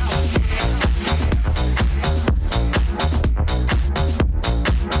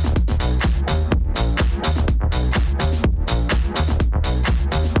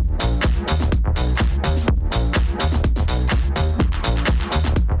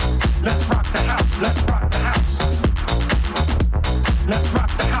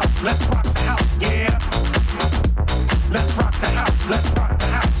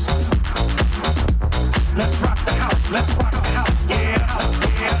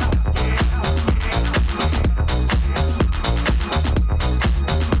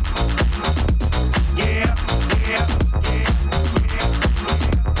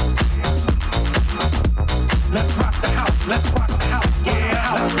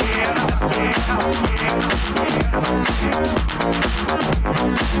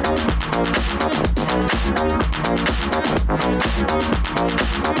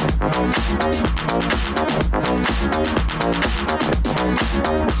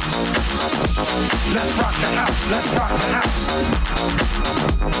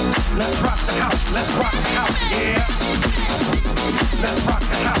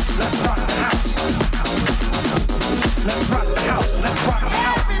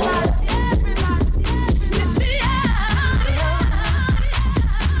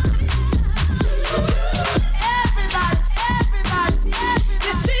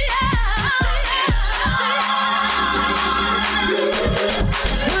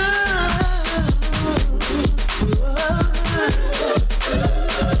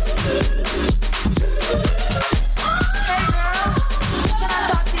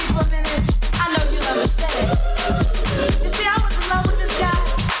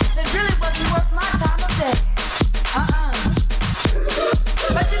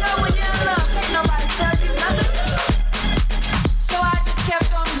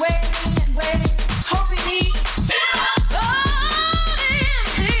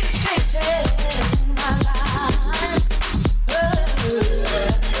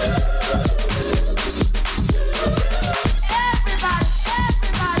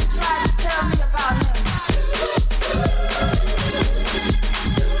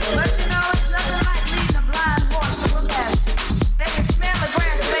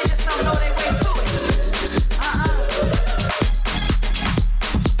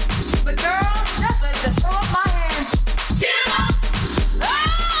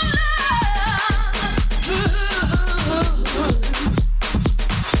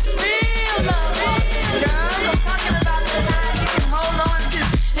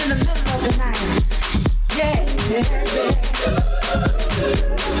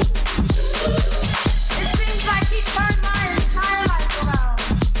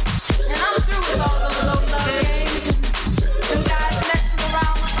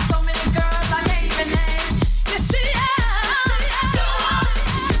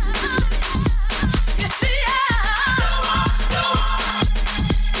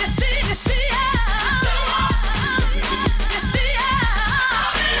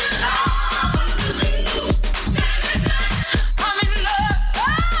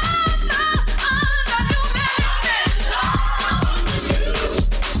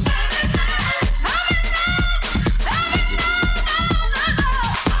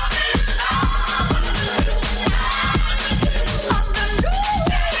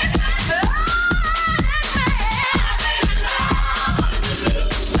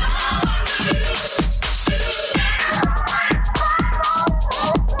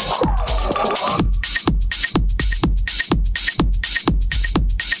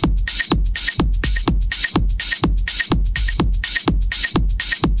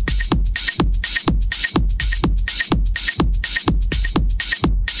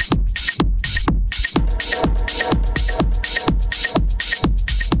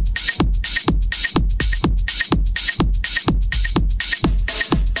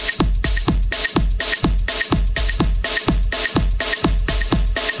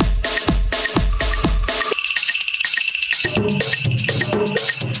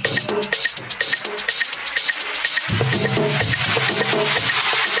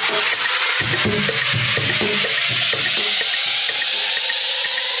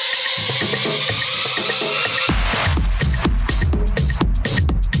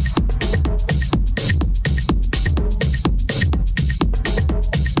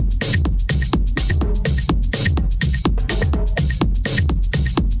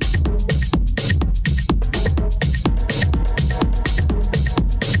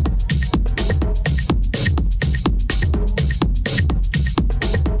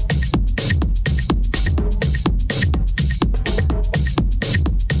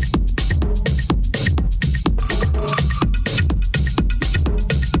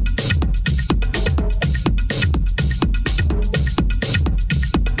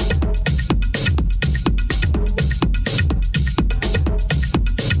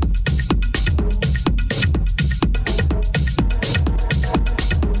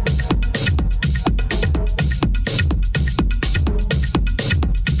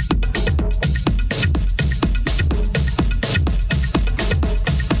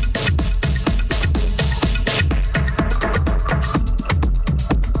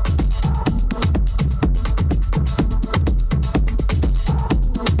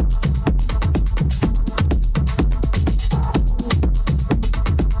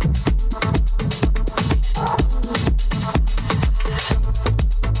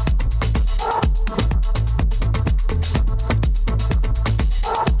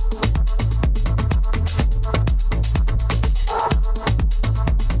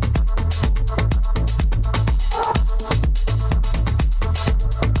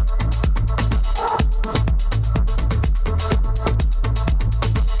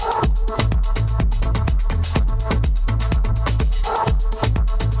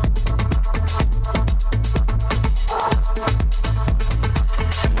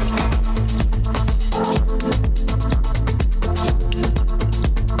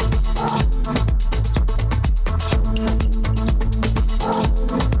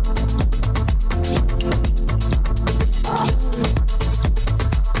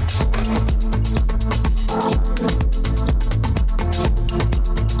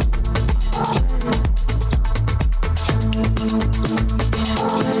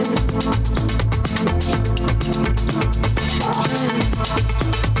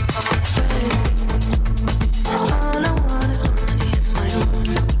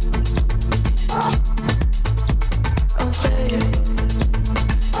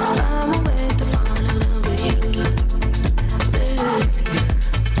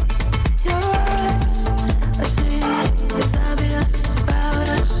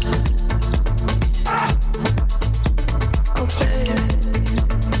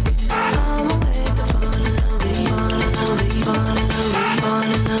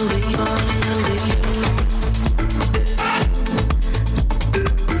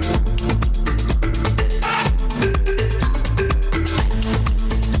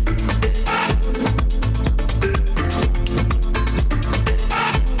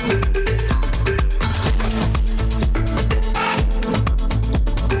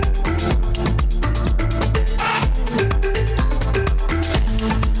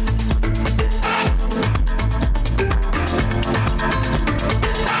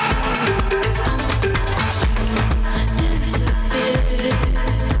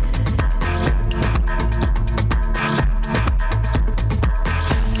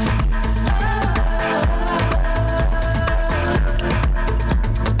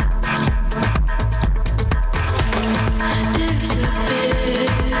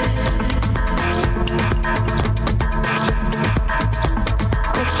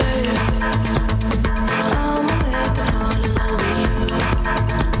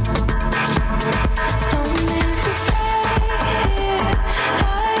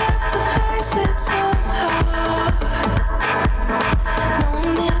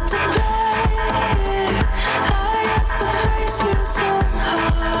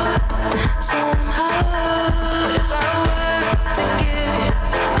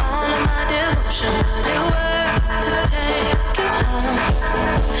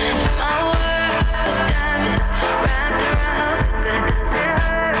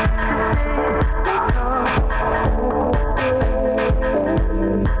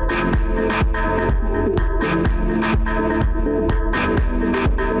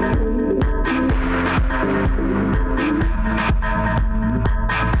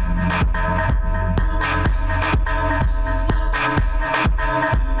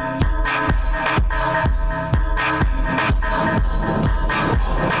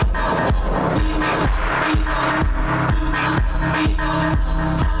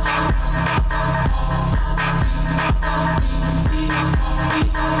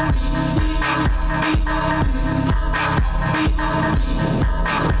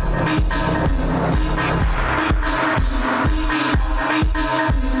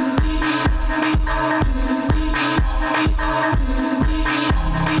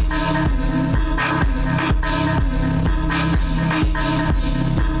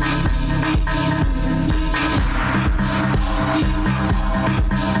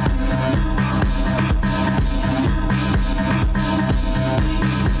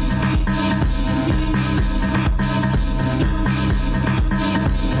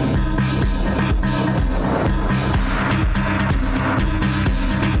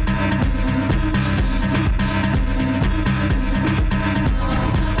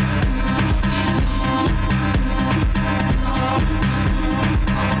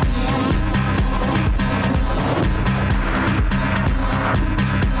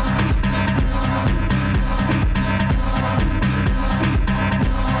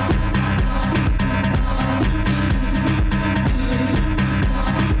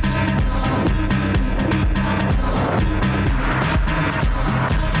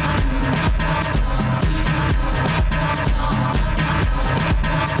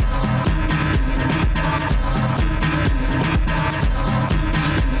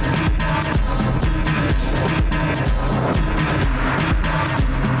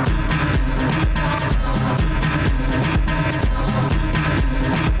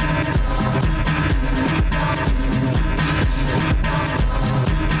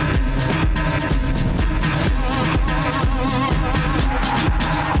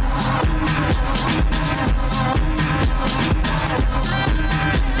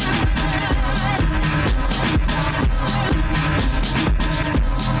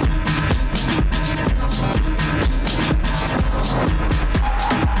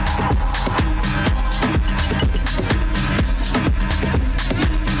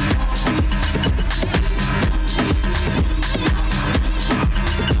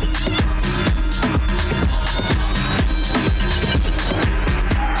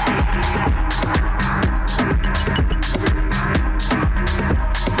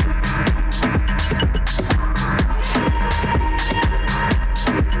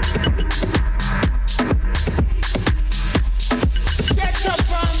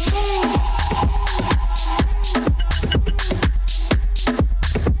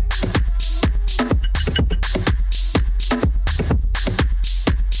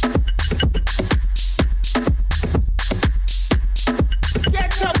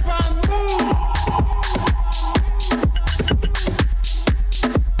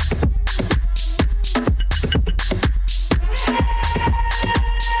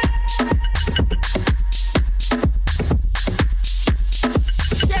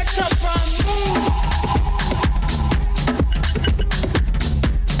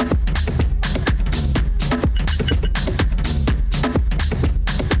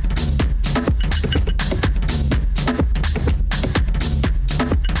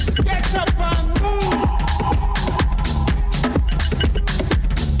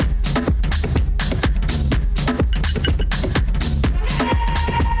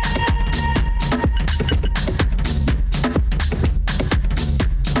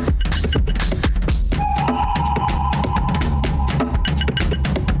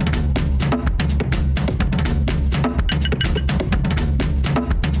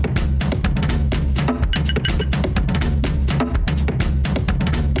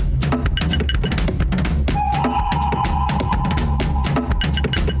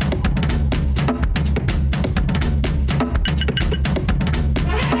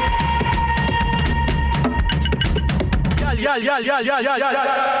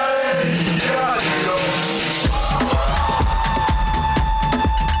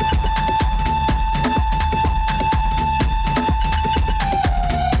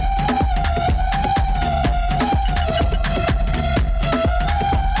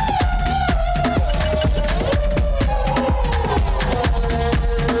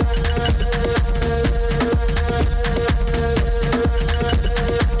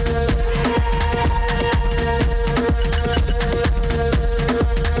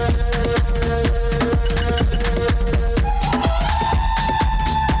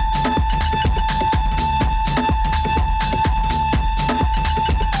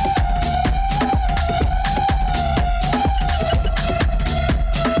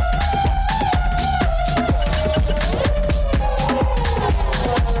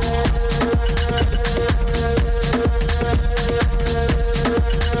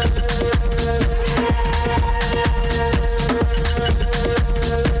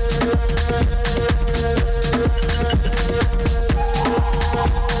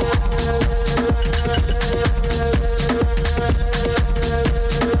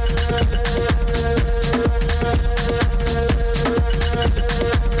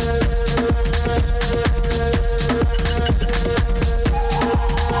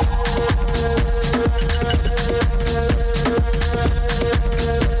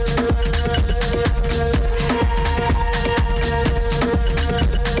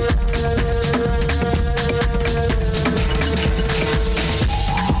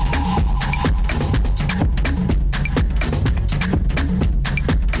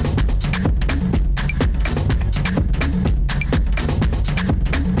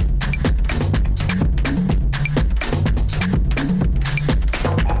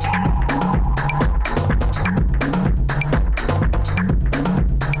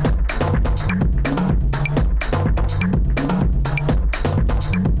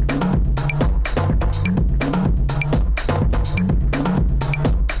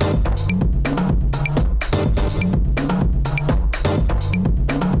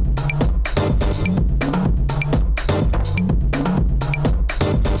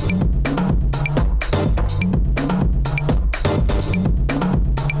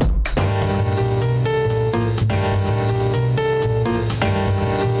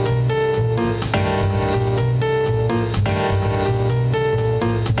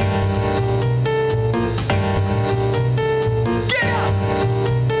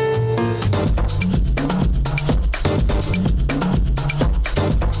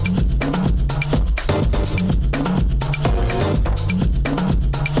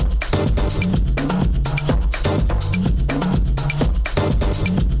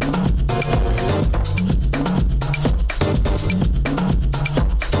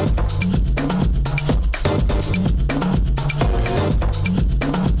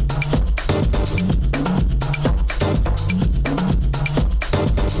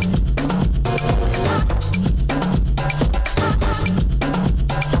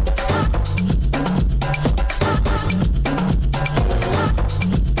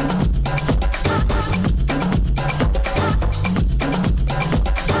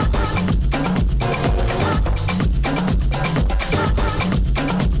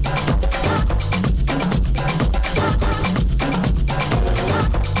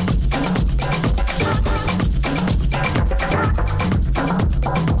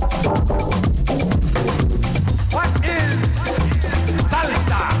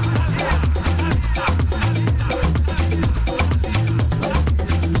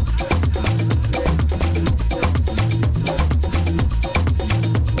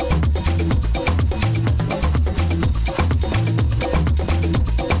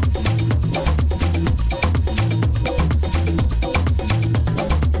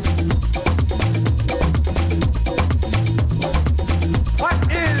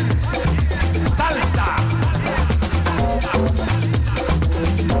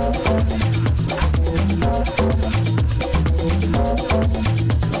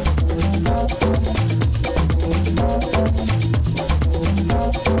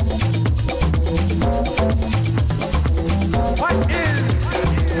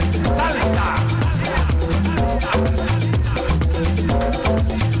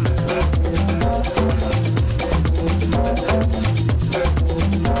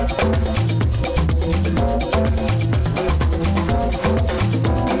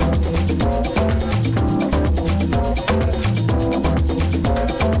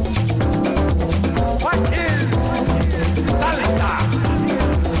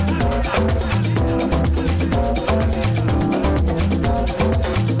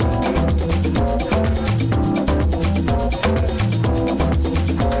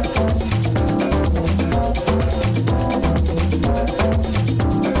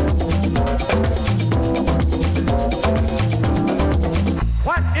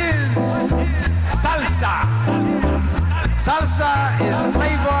 is salsa. Salsa is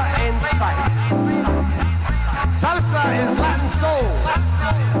flavor and spice. Salsa is Latin soul.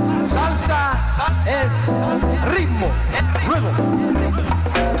 Salsa is ritmo, rhythm.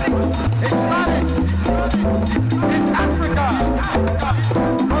 It started in Africa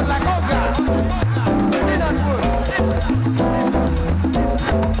con la conga, spinach wood,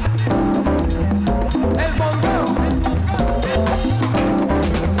 el bongo.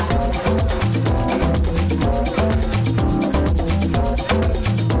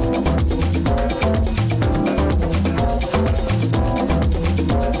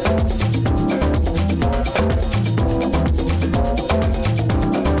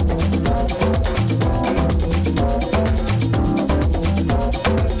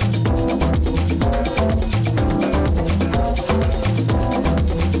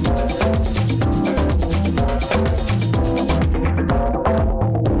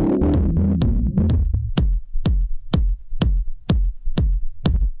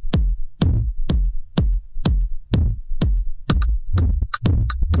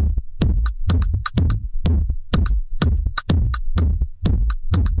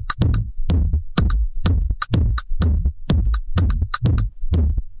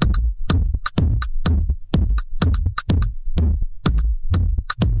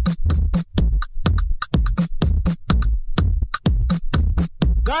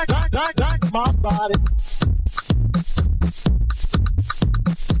 My body. My body. My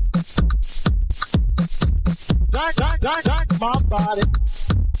body. My body. My body. My body.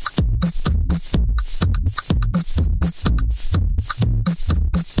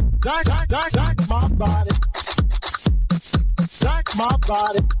 My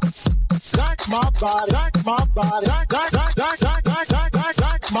body.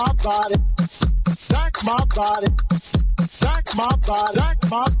 My body. My body, my body,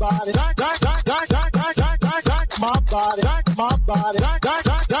 my body, my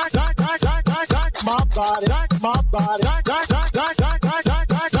body, my body,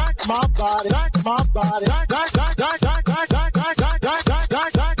 my body,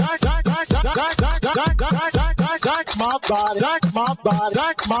 my body, my body.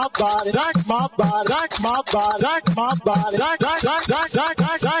 My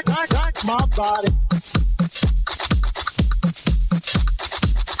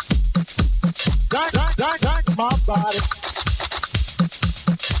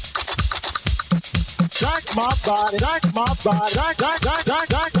body, my body, my body,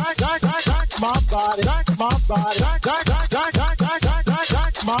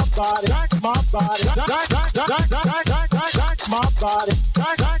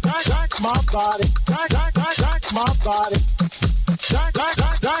 body,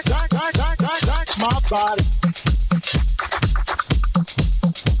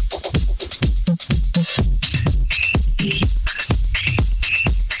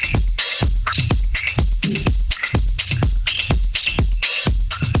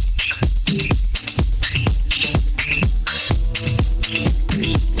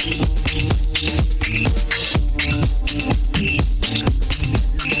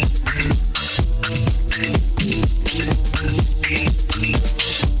 my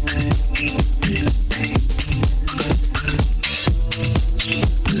body, my body, my body. My body, my body,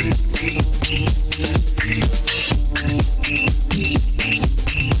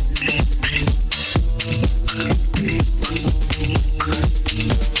 my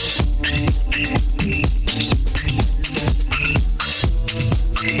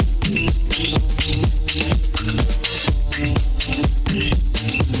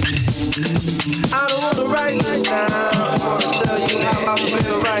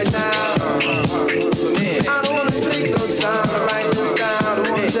body, my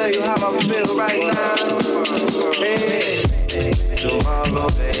body, my body, my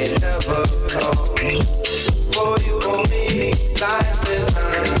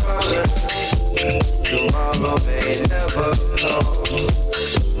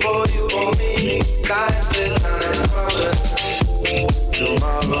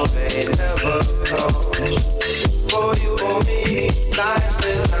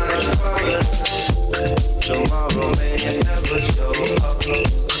body,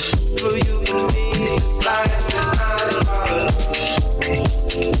 my body,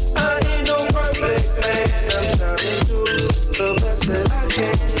 my body, my body, my body, my body.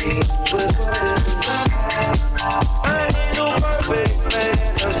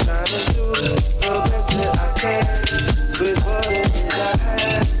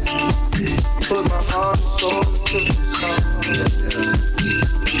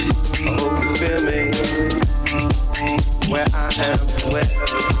 Where I am, where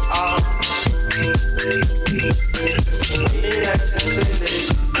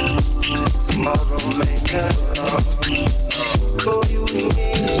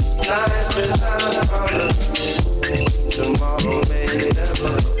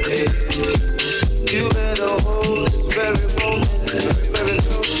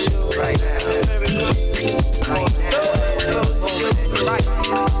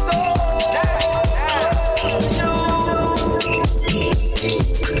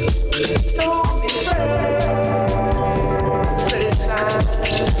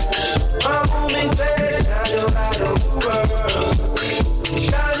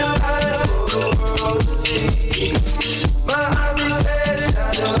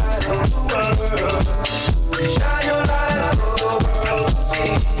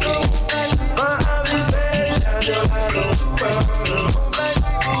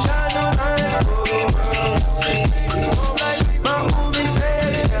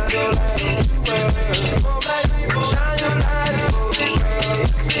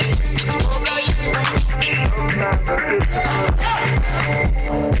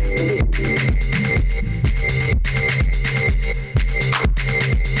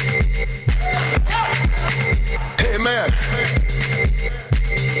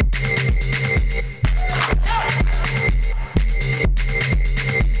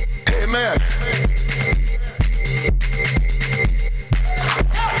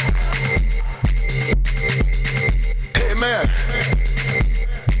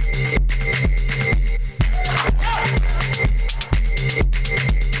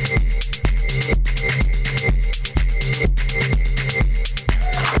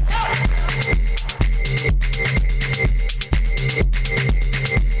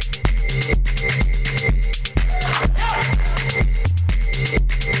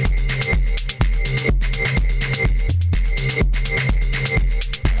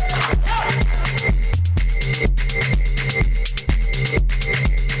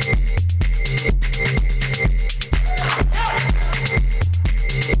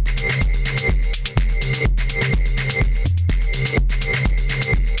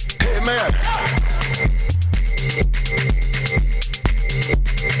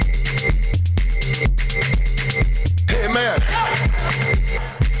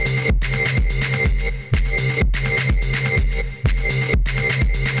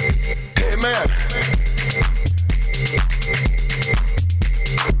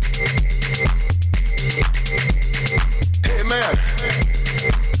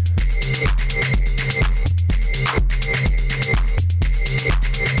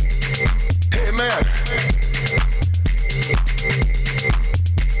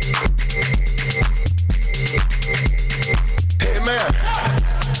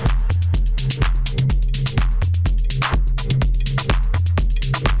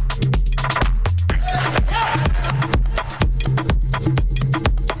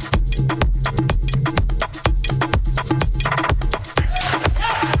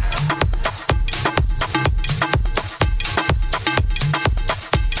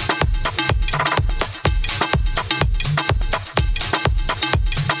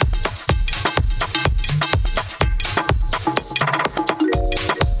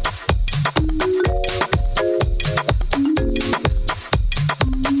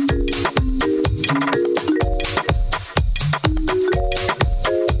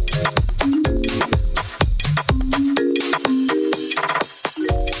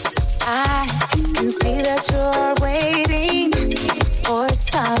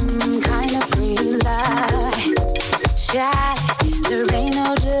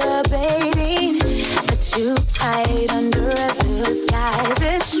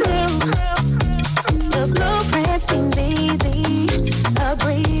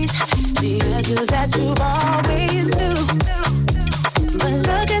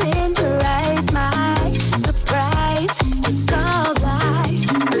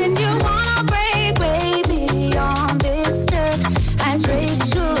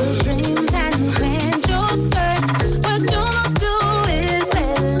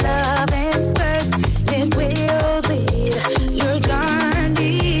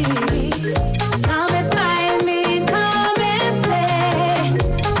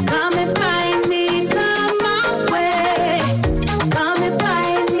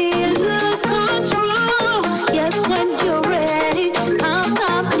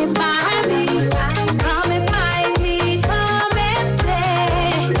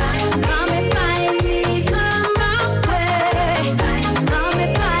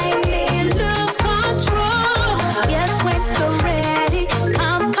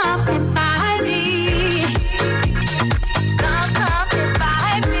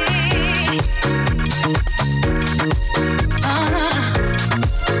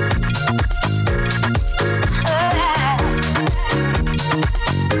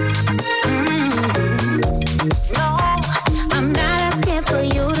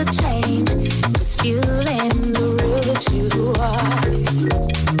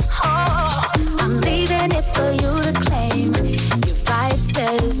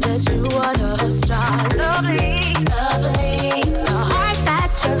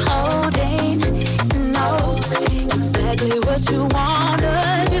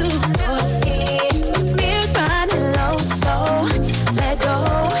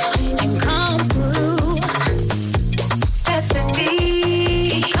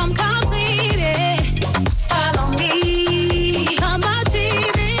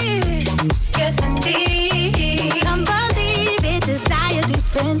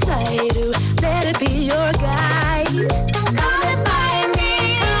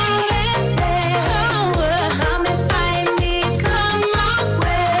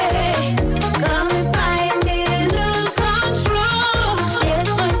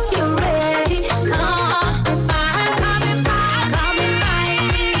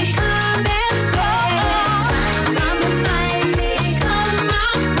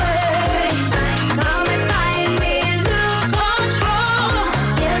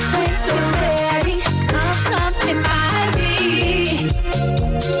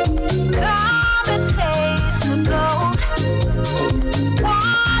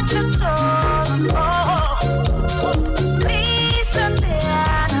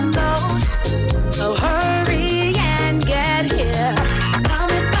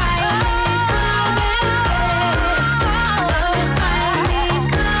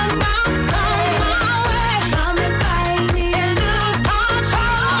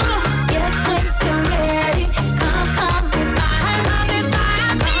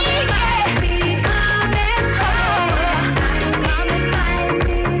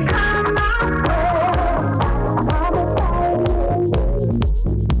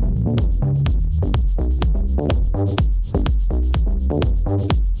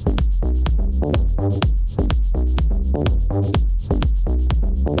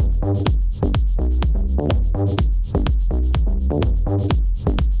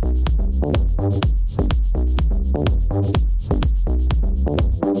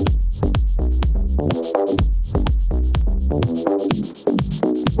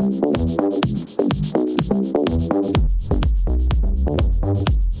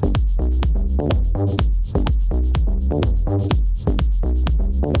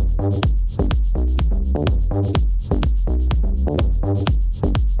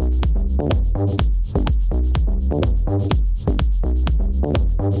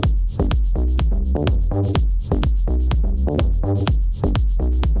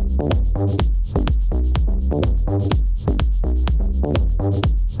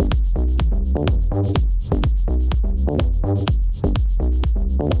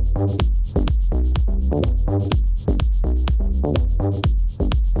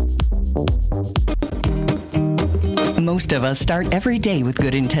Most of us start every day with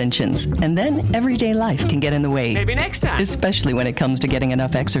good intentions, and then everyday life can get in the way. Maybe next time. Especially when it comes to getting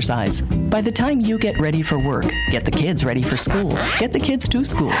enough exercise. By the time you get ready for work, get the kids ready for school, get the kids to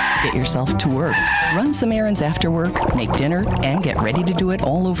school, get yourself to work, run some errands after work, make dinner, and get ready to do it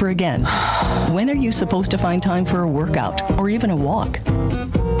all over again. When are you supposed to find time for a workout or even a walk?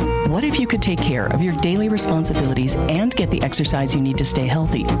 What if you could take care of your daily responsibilities and get the exercise you need to stay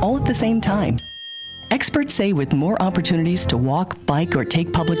healthy all at the same time? Experts say with more opportunities to walk, bike, or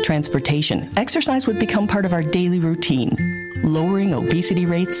take public transportation, exercise would become part of our daily routine, lowering obesity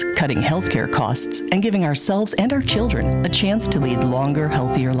rates, cutting healthcare costs, and giving ourselves and our children a chance to lead longer,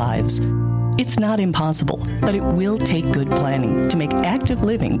 healthier lives. It's not impossible, but it will take good planning to make active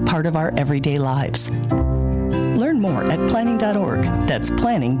living part of our everyday lives. Learn more at planning.org. That's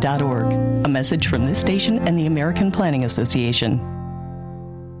planning.org. A message from this station and the American Planning Association.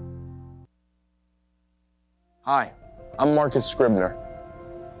 Hi, I'm Marcus Scribner.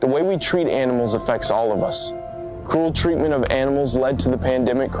 The way we treat animals affects all of us. Cruel treatment of animals led to the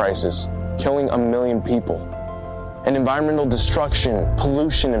pandemic crisis, killing 1 million people. And environmental destruction,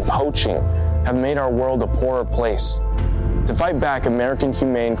 pollution, and poaching have made our world a poorer place. To fight back, American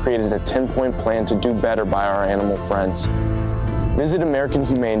Humane created a 10-point plan to do better by our animal friends. Visit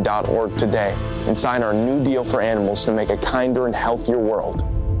AmericanHumane.org today and sign our new deal for animals to make a kinder and healthier world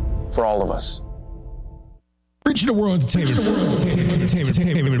for all of us. Reaching the World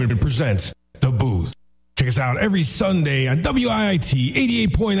Entertainment presents The Booth. Check us out every Sunday on WIIT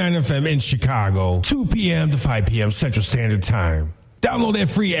 88.9 FM in Chicago, 2 p.m. to 5 p.m. Central Standard Time. Download that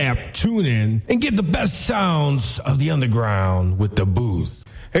free app, tune in, and get the best sounds of the underground with The Booth.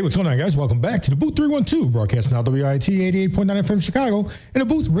 Hey, what's going on, guys? Welcome back to the Booth 312, broadcasting out WIIT 88.9 FM Chicago and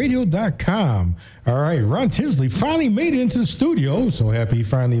DaBooth312.com. All right, Ron Tinsley finally made it into the studio. So happy he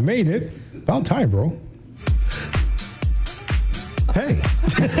finally made it. About time, bro. Hey.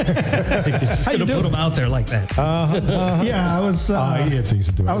 Just going to put him out there like that. Yeah, I was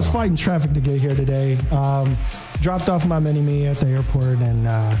I was fighting traffic to get here today. Dropped off my mini-me at the airport, and,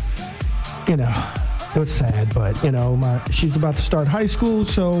 it was sad, but, she's about to start high school,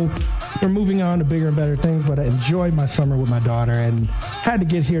 so we're moving on to bigger and better things, but I enjoyed my summer with my daughter and had to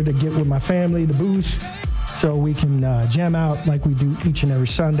get here to get with my family, the Booth, so we can jam out like we do each and every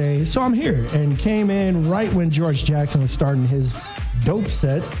Sunday. So I'm here and came in right when George Jackson was starting his dope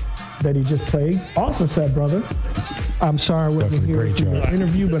set that he just played. Awesome set, brother. I'm sorry I wasn't here for the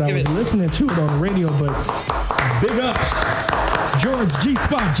interview, but I was listening to it on the radio. But big ups, George G.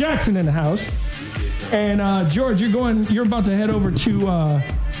 Spot Jackson in the house. And George, you're about to head over to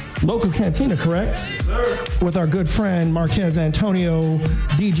local cantina, correct? Yes, sir. With our good friend Marquez Antonio,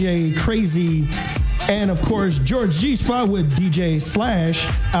 DJ Crazy, and of course George G. Spot with DJ Slash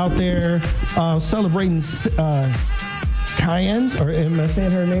out there celebrating Cayenne's, or am I saying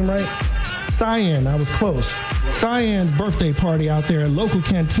her name right? Cyan, I was close. Cyan's birthday party out there at local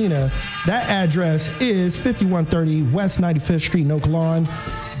cantina. That address is 5130 West 95th Street in Oak Lawn.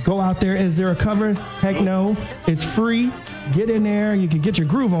 Go out there. Is there a cover? Heck no. It's free. Get in there. You can get your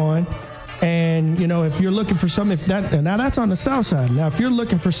groove on. And, if you're looking for something, now that's on the south side. Now, if you're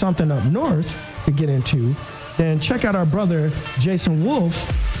looking for something up north to get into, then check out our brother, Jason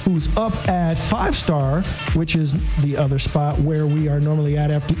Wolf, who's up at 5 Star, which is the other spot where we are normally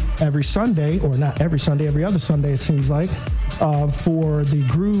at every Sunday, or not every Sunday, every other Sunday, it seems like, for the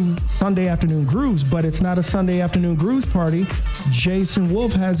Groove Sunday Afternoon Grooves. But it's not a Sunday Afternoon Grooves party. Jason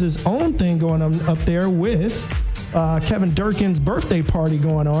Wolf has his own thing going on up there with Kevin Durkin's birthday party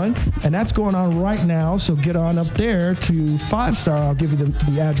going on, and that's going on right now. So get on up there to 5 Star. I'll give you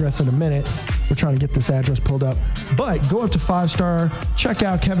the address in a minute. We're trying to get this address pulled up. But go up to 5 Star, check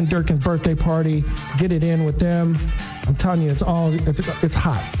out Kevin Durkin's birthday party, get it in with them. I'm telling you, it's hot. It's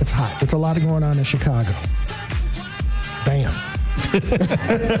hot. It's a lot going on in Chicago. Bam.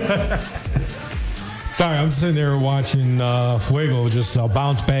 Sorry, I'm sitting there watching Fuego just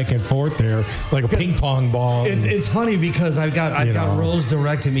bounce back and forth there like a ping pong ball. It's funny because I've got Rose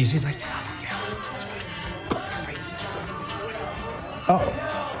directing me. She's like, oh,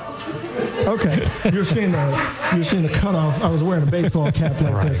 okay. You're seeing the cutoff. I was wearing a baseball cap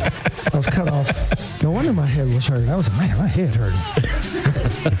like this. I was cut off. No wonder my head was hurting. I was like, man, my head hurting.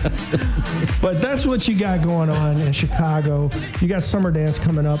 But that's what you got going on in Chicago. You got Summer Dance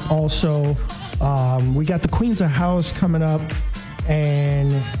coming up also. We got the Queens of House coming up,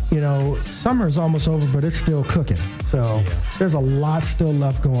 and summer's almost over, but it's still cooking. So there's a lot still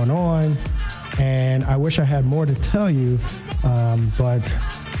left going on, and I wish I had more to tell you, but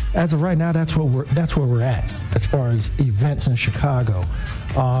as of right now, that's where we're at as far as events in Chicago.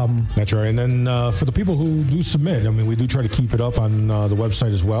 That's right. And then for the people who do submit, we do try to keep it up on the website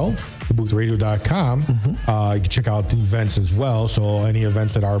as well, DaBooth312.com. You can check out the events as well. So any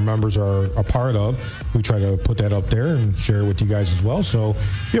events that our members are a part of, we try to put that up there and share it with you guys as well. So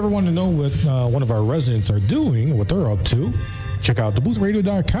if you ever want to know what one of our residents are doing, what they're up to, check out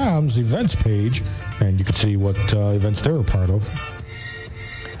DaBooth312.com's events page, and you can see what events they're a part of.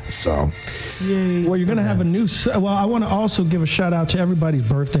 So, well, you're going to have a new. Well, I want to also give a shout out to everybody's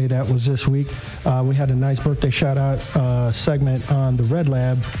birthday that was this week. We had a nice birthday shout out segment on the Red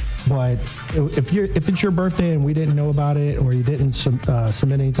Lab. But if it's your birthday and we didn't know about it, or you didn't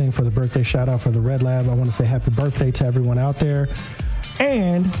submit anything for the birthday shout out for the Red Lab, I want to say happy birthday to everyone out there.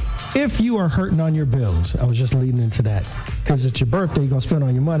 And if you are hurting on your bills, I was just leading into that, because it's your birthday, you're going to spend all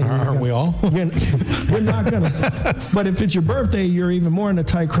your money. Aren't we all? You're not going to. But if it's your birthday, you're even more in a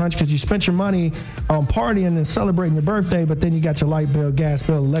tight crunch, because you spent your money on partying and celebrating your birthday, but then you got your light bill, gas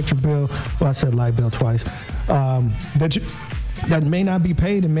bill, electric bill. Well, I said light bill twice. That may not be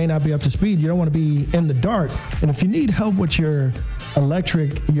paid and may not be up to speed. You don't want to be in the dark. And if you need help with your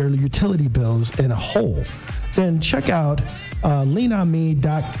your utility bills in a hole, then check out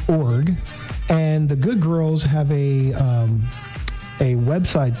leanonme.org. And the Good Girls have a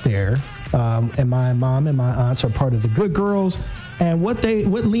website there. And my mom and my aunts are part of the Good Girls. And what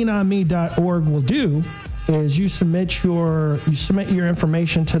leanonme.org will do is you submit your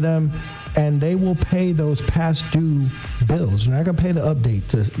information to them, and they will pay those past due bills. They're not going to pay the update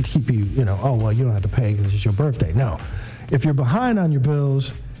to keep you, you don't have to pay because it's your birthday. No. If you're behind on your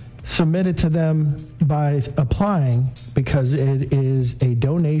bills, submit it to them by applying, because it is a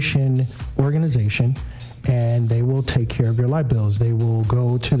donation organization, and they will take care of your light bills. They will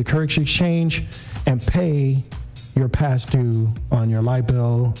go to the currency exchange and pay your past due on your light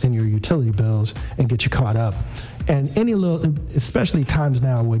bill and your utility bills and get you caught up. And especially times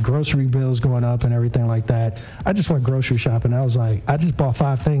now with grocery bills going up and everything like that, I just went grocery shopping. I was like, I just bought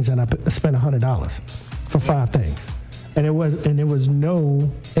 5 things and I spent $100 for 5 things. And it was no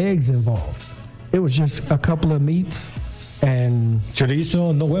eggs involved. It was just a couple of meats and chorizo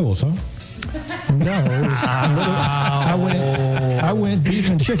and no huevos, huh? No, it was I went beef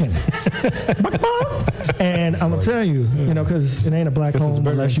and chicken. And I'm gonna tell you, because it ain't a black home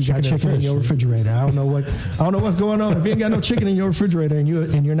unless you got chicken in your refrigerator. I don't know what's going on. If you ain't got no chicken in your refrigerator and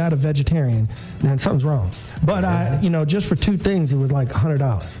you're not a vegetarian, then something's wrong. But just for 2 things, it was like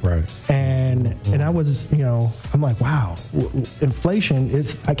 $100. Right. And I was, I'm like, wow, inflation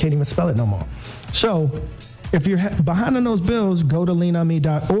I can't even spell it no more. So if you're behind on those bills, go to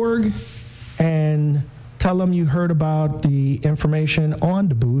leanonme.org and tell them you heard about the information on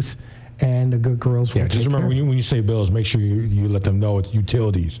the booth, and the Good Girls will just remember when you say bills, make sure you let them know it's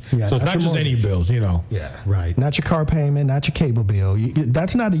utilities. Yeah, so it's not just any bills, Yeah, right. Not your car payment, not your cable bill.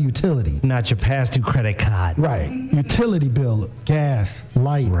 That's not a utility. Not your past-due credit card. Right. Utility bill, gas,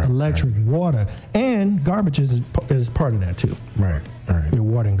 light, electric, water, and garbage is part of that too. Right. Your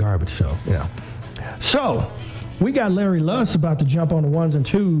water and garbage, so, So, we got Larry Luss about to jump on the 1s and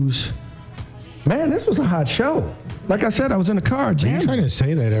 2s. Man, this was a hot show. Like I said, I was in the car jamming. Are you trying to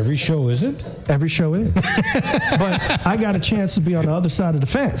say that every show isn't? Every show is. But I got a chance to be on the other side of the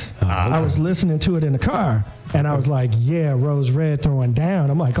fence. Okay. I was listening to it in the car, and I was like, yeah, Rose Red throwing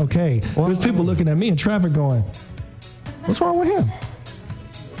down. I'm like, okay. There's people looking at me in traffic going, what's wrong with him?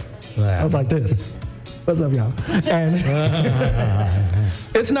 I was like this. What's up, y'all? And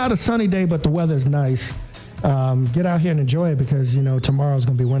it's not a sunny day, but the weather's nice. Get out here and enjoy it, because tomorrow's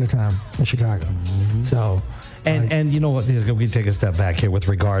gonna be wintertime in Chicago. Mm-hmm. So And you know what? We take a step back here with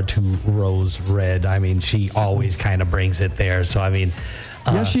regard to Rose Red. I mean, she always kind of brings it there. So I mean,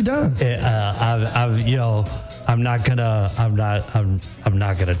 yes, she does. I'm not gonna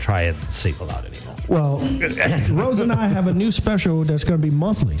try and single out anymore. Well, Rose and I have a new special that's going to be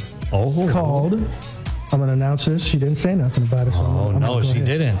monthly. Called. I'm going to announce this. She didn't say nothing about it. So no, she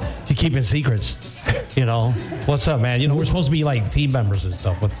didn't. She's keeping secrets. What's up, man? We're supposed to be like team members and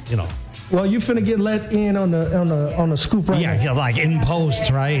stuff. But Well, you finna get let in on the scoop right now. Yeah, like in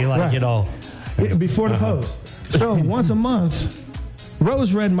post, right? Like before the post. So once a month,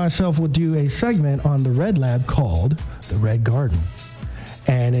 Rose Red and myself will do a segment on the Red Lab called The Red Garden.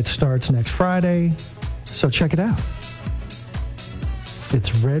 And it starts next Friday, so check it out.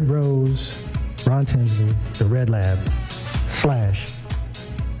 It's Red Rose, Ron Tinsley, The Red Lab, /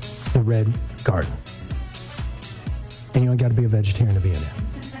 The Red Garden. And you don't got to be a vegetarian to be in there.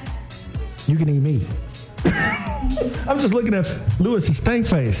 You can eat meat. I'm just looking at Lewis's stank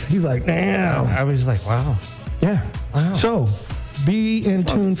face. He's like, damn. I was like, wow. Yeah. Wow. So be in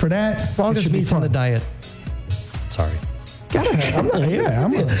tune for that. As long as meat's on the diet. Sorry. I'm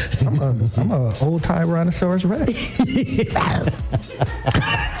a old Tyrannosaurus Rex.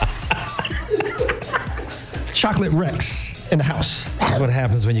 Chocolate Rex in the house. That's what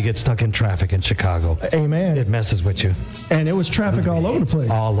happens when you get stuck in traffic in Chicago. Amen. It messes with you. And it was traffic all over the place.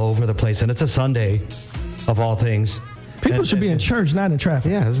 All over the place. And it's a Sunday, of all things. People should be in church, not in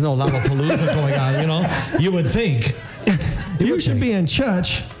traffic. Yeah, there's no Lollapalooza going on, You would think. You should be in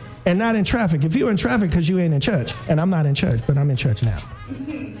church and not in traffic. If you're in traffic because you ain't in church, and I'm not in church, but I'm in church now.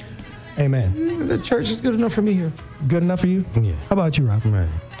 Amen. The church is good enough for me here. Good enough for you? Yeah. How about you, Rob? Right.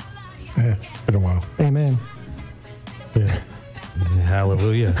 Yeah, been a while. Amen. Yeah.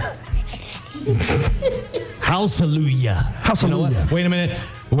 Hallelujah. Hallelujah. Hallelujah. Wait a minute.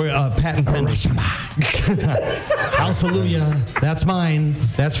 We're patent pending. Hallelujah. That's mine.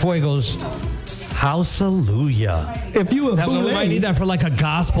 That's Fuego's. Hallelujah. If you we might need that for like a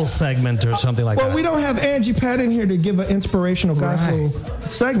gospel segment or something like that. Well, we don't have Angie Pat in here to give an inspirational gospel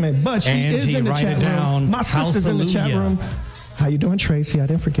segment, but she is in the chat room. My sister's in the chat room. How you doing, Tracy? I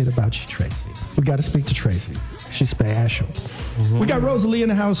didn't forget about you, Tracy. We got to speak to Tracy. She's special. Mm-hmm. We got Rosalie in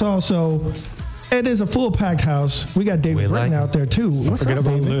the house also. It is a full-packed house. We got David Britton out there, too. What's up,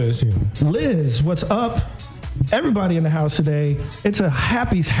 David? Liz. Yeah. Liz, what's up? Everybody in the house today. It's a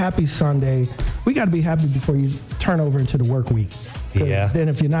happy Sunday. We got to be happy before you turn over into the work week. Yeah. Then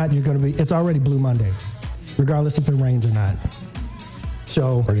if you're not, it's already Blue Monday, regardless if it rains or not.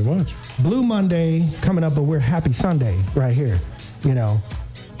 So pretty much. Blue Monday coming up, but we're happy Sunday right here.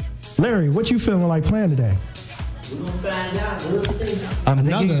 Larry, what you feeling like playing today? We're going to find out. We'll see. I'm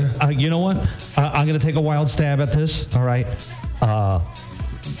thinking, you know what? I'm going to take a wild stab at this. All right.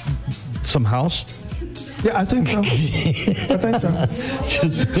 Some house. Yeah, I think so.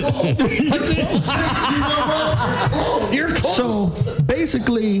 You're close. So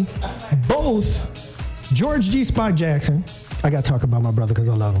basically, both George G. Spike Jackson, I got to talk about my brother because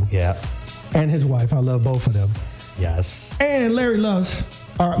I love him. Yeah. And his wife, I love both of them. Yes. And Larry Loves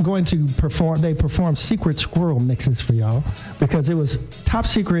are going to perform. They performed Secret Squirrel mixes for y'all because it was top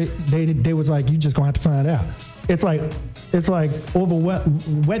secret. They was like, you just gonna have to find out. It's like over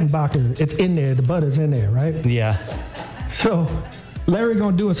Wettenbacher. It's in there. The butter's in there, right? Yeah. So Larry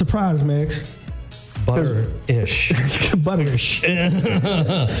gonna do a surprise mix. Butter-ish. Butter-ish.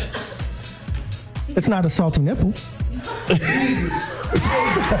 It's not a salty nipple.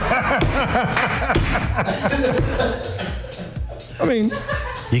 I mean,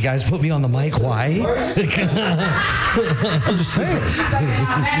 you guys put me on the mic. Why? I'm just saying.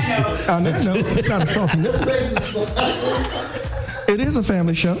 On that note, it's not a salty nipple. It is a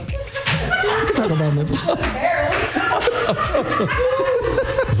family show. We can talk about nipples.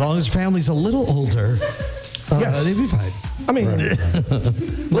 As long as family's a little older, they'd be fine. I mean,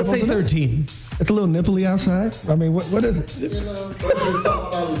 let's say 13. It's a little nipply outside. I mean, what is it? You know, what you're talking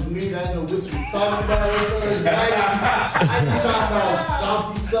about is meat. I know what you're talking about. I you talking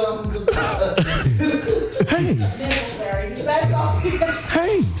about salty something.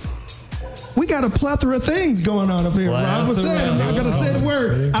 Hey, we got a plethora of things going on up here. Rob was saying, I'm not gonna say the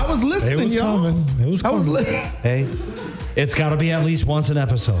word. I was listening, y'all. It was coming. I was listening. Hey. It's got to be at least once an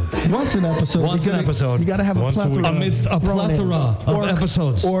episode. Once an episode. You got to have a plethora. Amidst a plethora of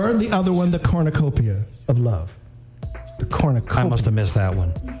episodes. Or the other one, the cornucopia of love. The cornucopia. I must have missed that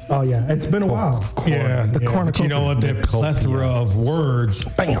one. Oh, yeah. It's been a while. The cornucopia. But you know what? The plethora of words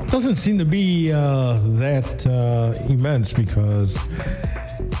doesn't seem to be that immense because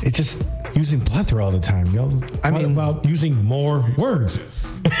it just... using plethora all the time, yo. What about using more words?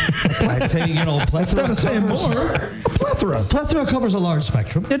 I'd say, plethora. Instead of saying more, a plethora. Plethora covers a large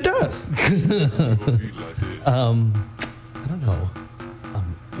spectrum. It does. I don't know.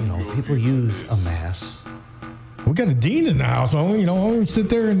 People use a mass. We got a dean in the house. I want to sit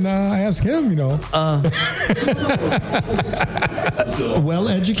there and ask him,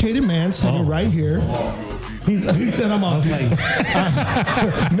 Well-educated man sitting right here. He said I'm off. No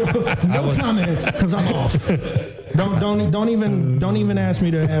comment because I'm off. Don't even ask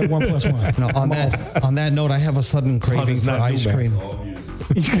me to add 1 + 1. No, on that note, I have a sudden craving for ice cream.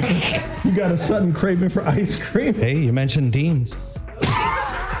 You got a sudden craving for ice cream? Hey, you mentioned Dean's.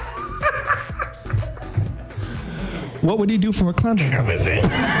 What would he do for a Klondike? What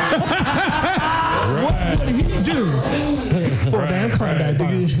would he do for a damn Klondike?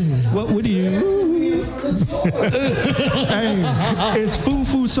 What would he do? Hey, it's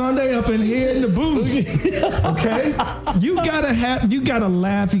Foo Sunday up in here in the booth. Okay, you gotta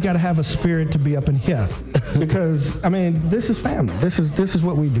laugh. You gotta have a spirit to be up in here, because this is family. This is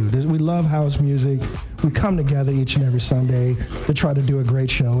what we do. We love house music. We come together each and every Sunday to try to do a great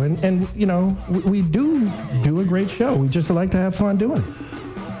show, and we do a great show. We just like to have fun doing it.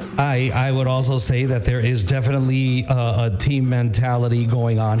 I would also say that there is definitely a team mentality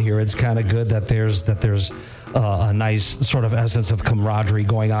going on here. It's kind of good that there's a nice sort of essence of camaraderie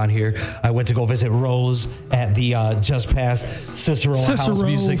going on here. I went to go visit Rose at the just past Cicero House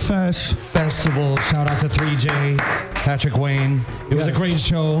Music Festival. Shout out to 3J, Patrick Wayne. It was a great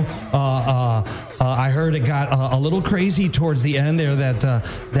show. I heard it got a little crazy towards the end there,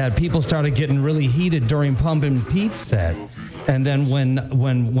 that people started getting really heated during Pumpin' Pete's set. And then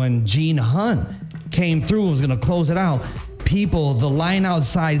when Gene Hunt came through and was going to close it out, the line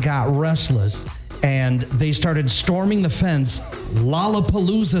outside got restless, and they started storming the fence,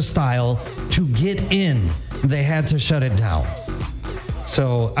 Lollapalooza style, to get in. They had to shut it down.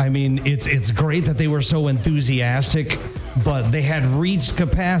 So, it's great that they were so enthusiastic, but they had reached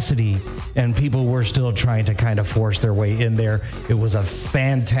capacity, and people were still trying to kind of force their way in there. It was a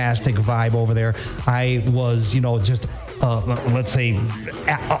fantastic vibe over there. I was, let's say,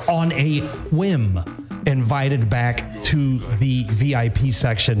 on a whim, invited back to the VIP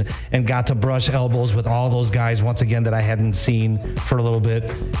section and got to brush elbows with all those guys once again that I hadn't seen for a little bit.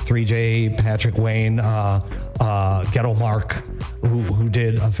 3J, Patrick Wayne, Ghetto Mark, who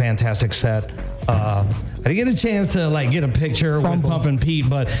did a fantastic set. I didn't get a chance to get a picture with Pumpin' Pete,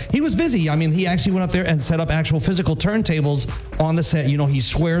 but he was busy. He actually went up there and set up actual physical turntables on the set. He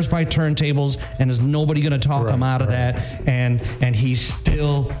swears by turntables, and there's nobody going to talk him out of that. And he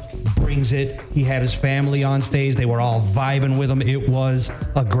still brings it. He had his family on stage. They were all vibing with him. It was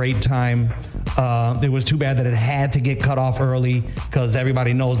a great time. It was too bad that it had to get cut off early, because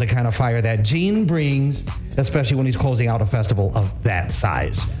everybody knows the kind of fire that Gene brings, especially when he's closing out a festival of that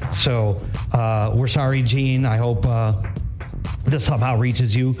size. So we're sorry, Gene. I hope this somehow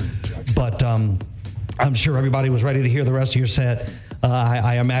reaches you. But I'm sure everybody was ready to hear the rest of your set.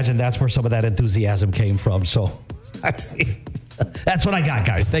 I imagine that's where some of that enthusiasm came from. So that's what I got,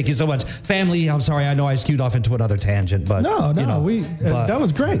 guys. Thank you so much. Family, I'm sorry. I know I skewed off into another tangent, but no, that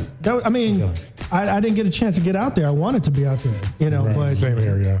was great. I didn't get a chance to get out there. I wanted to be out there, but same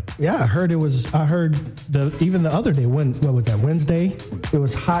here, yeah. I heard even the other day, what was that, Wednesday? It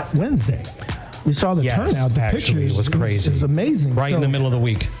was Hot Wednesday. You saw the turnout, the pictures. It was crazy. It was amazing. Right in the middle of the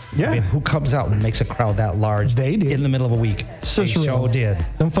week. Yeah. Who comes out and makes a crowd that large? They did. In the middle of a week. Cicero. They sure did.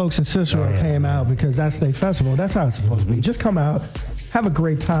 Them folks in Cicero came out because that's their festival. That's how it's supposed to be. Just come out, have a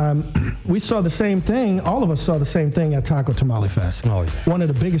great time. We saw the same thing. All of us saw the same thing at Taco Tamale Fest. Oh, yeah. One of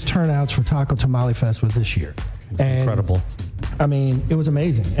the biggest turnouts for Taco Tamale Fest was this year. Incredible. It was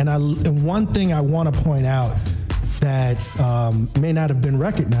amazing. And one thing I want to point out that may not have been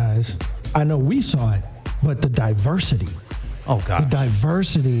recognized, I know we saw it, but the diversity. Oh, God. The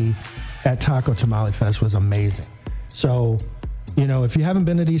diversity at Taco Tamale Fest was amazing. So, if you haven't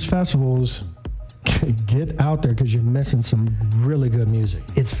been to these festivals, get out there because you're missing some really good music.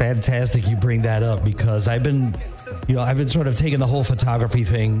 It's fantastic you bring that up, because I've been sort of taking the whole photography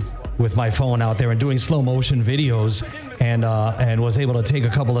thing with my phone out there and doing slow motion videos, and was able to take a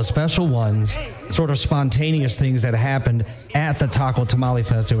couple of special ones, sort of spontaneous things that happened at the Taco Tamale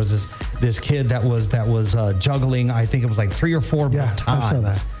Fest. There was this kid that was juggling, I think it was like 3 or 4 batons. I saw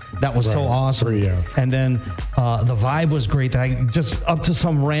that. That was so awesome. 3, yeah. And then the vibe was great. That I just up to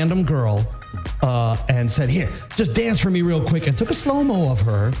some random girl and said, "Here, just dance for me real quick," and took a slow-mo of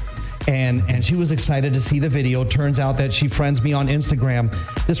her. and she was excited to see the video. Turns out that she friends me on Instagram.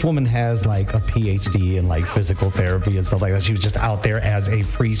 This woman has like a PhD in like physical therapy and stuff like that. She was just out there as a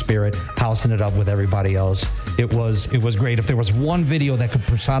free spirit, housing it up with everybody else. It was great. If there was one video that could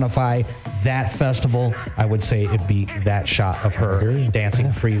personify that festival, I would say it'd be that shot of her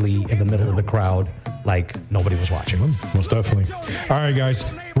dancing freely in the middle of the crowd like nobody was watching. Most definitely. All right, guys,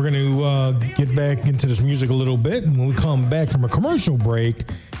 we're going to get back into this music a little bit. And when we come back from a commercial break,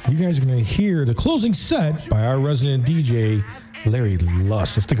 you guys are going to hear the closing set by our resident DJ, Larry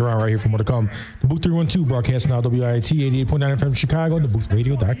Luss. So stick around right here for more to come. The Booth 312 broadcast now, WIT 88.9 FM Chicago, and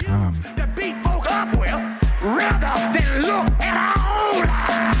DaBooth312.com. To beat folk up with, rather than look at our own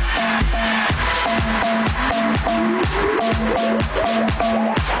lives.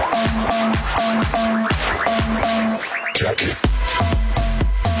 Check it.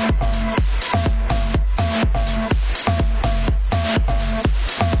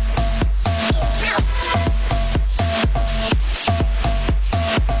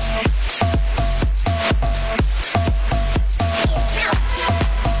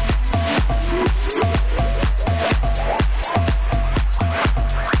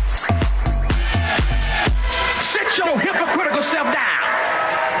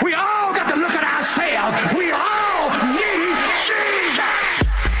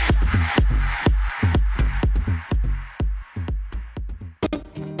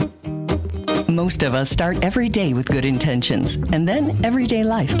 Most of us start every day with good intentions, and then everyday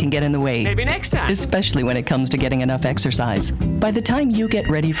life can get in the way. Maybe next time. Especially when it comes to getting enough exercise. By the time you get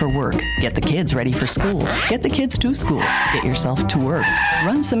ready for work, get the kids ready for school, get the kids to school, get yourself to work,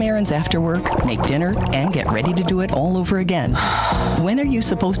 run some errands after work, make dinner, and get ready to do it all over again. When are you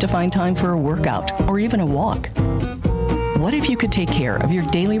supposed to find time for a workout or even a walk? What if you could take care of your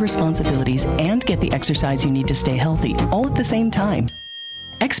daily responsibilities and get the exercise you need to stay healthy all at the same time?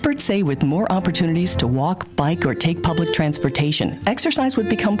 Experts say with more opportunities to walk, bike, or take public transportation, exercise would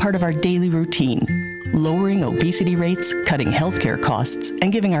become part of our daily routine, lowering obesity rates, cutting healthcare costs,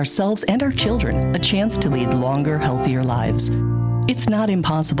 and giving ourselves and our children a chance to lead longer, healthier lives. It's not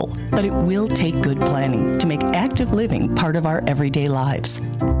impossible, but it will take good planning to make active living part of our everyday lives.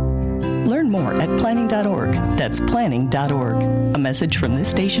 Learn more at planning.org. That's planning.org. A message from this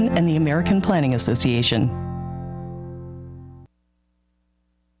station and the American Planning Association.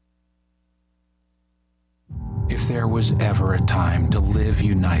 If there was ever a time to live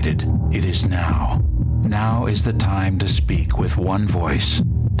united, it is now. Now is the time to speak with one voice,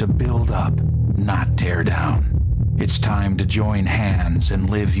 to build up, not tear down. It's time to join hands and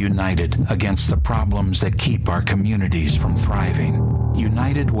live united against the problems that keep our communities from thriving.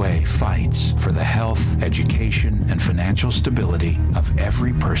 United Way fights for the health, education, and financial stability of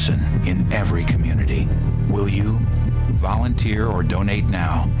every person in every community. Will you? Volunteer or donate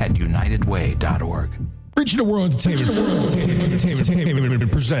now at unitedway.org. Reaching the World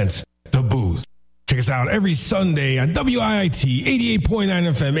Entertainment presents The Booth. Check us out every Sunday on WIT 88.9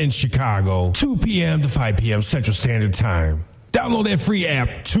 FM in Chicago, 2 p.m. to 5 p.m. Central Standard Time. Download that free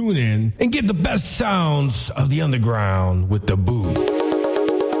app, tune in, and get the best sounds of the underground with The Booth.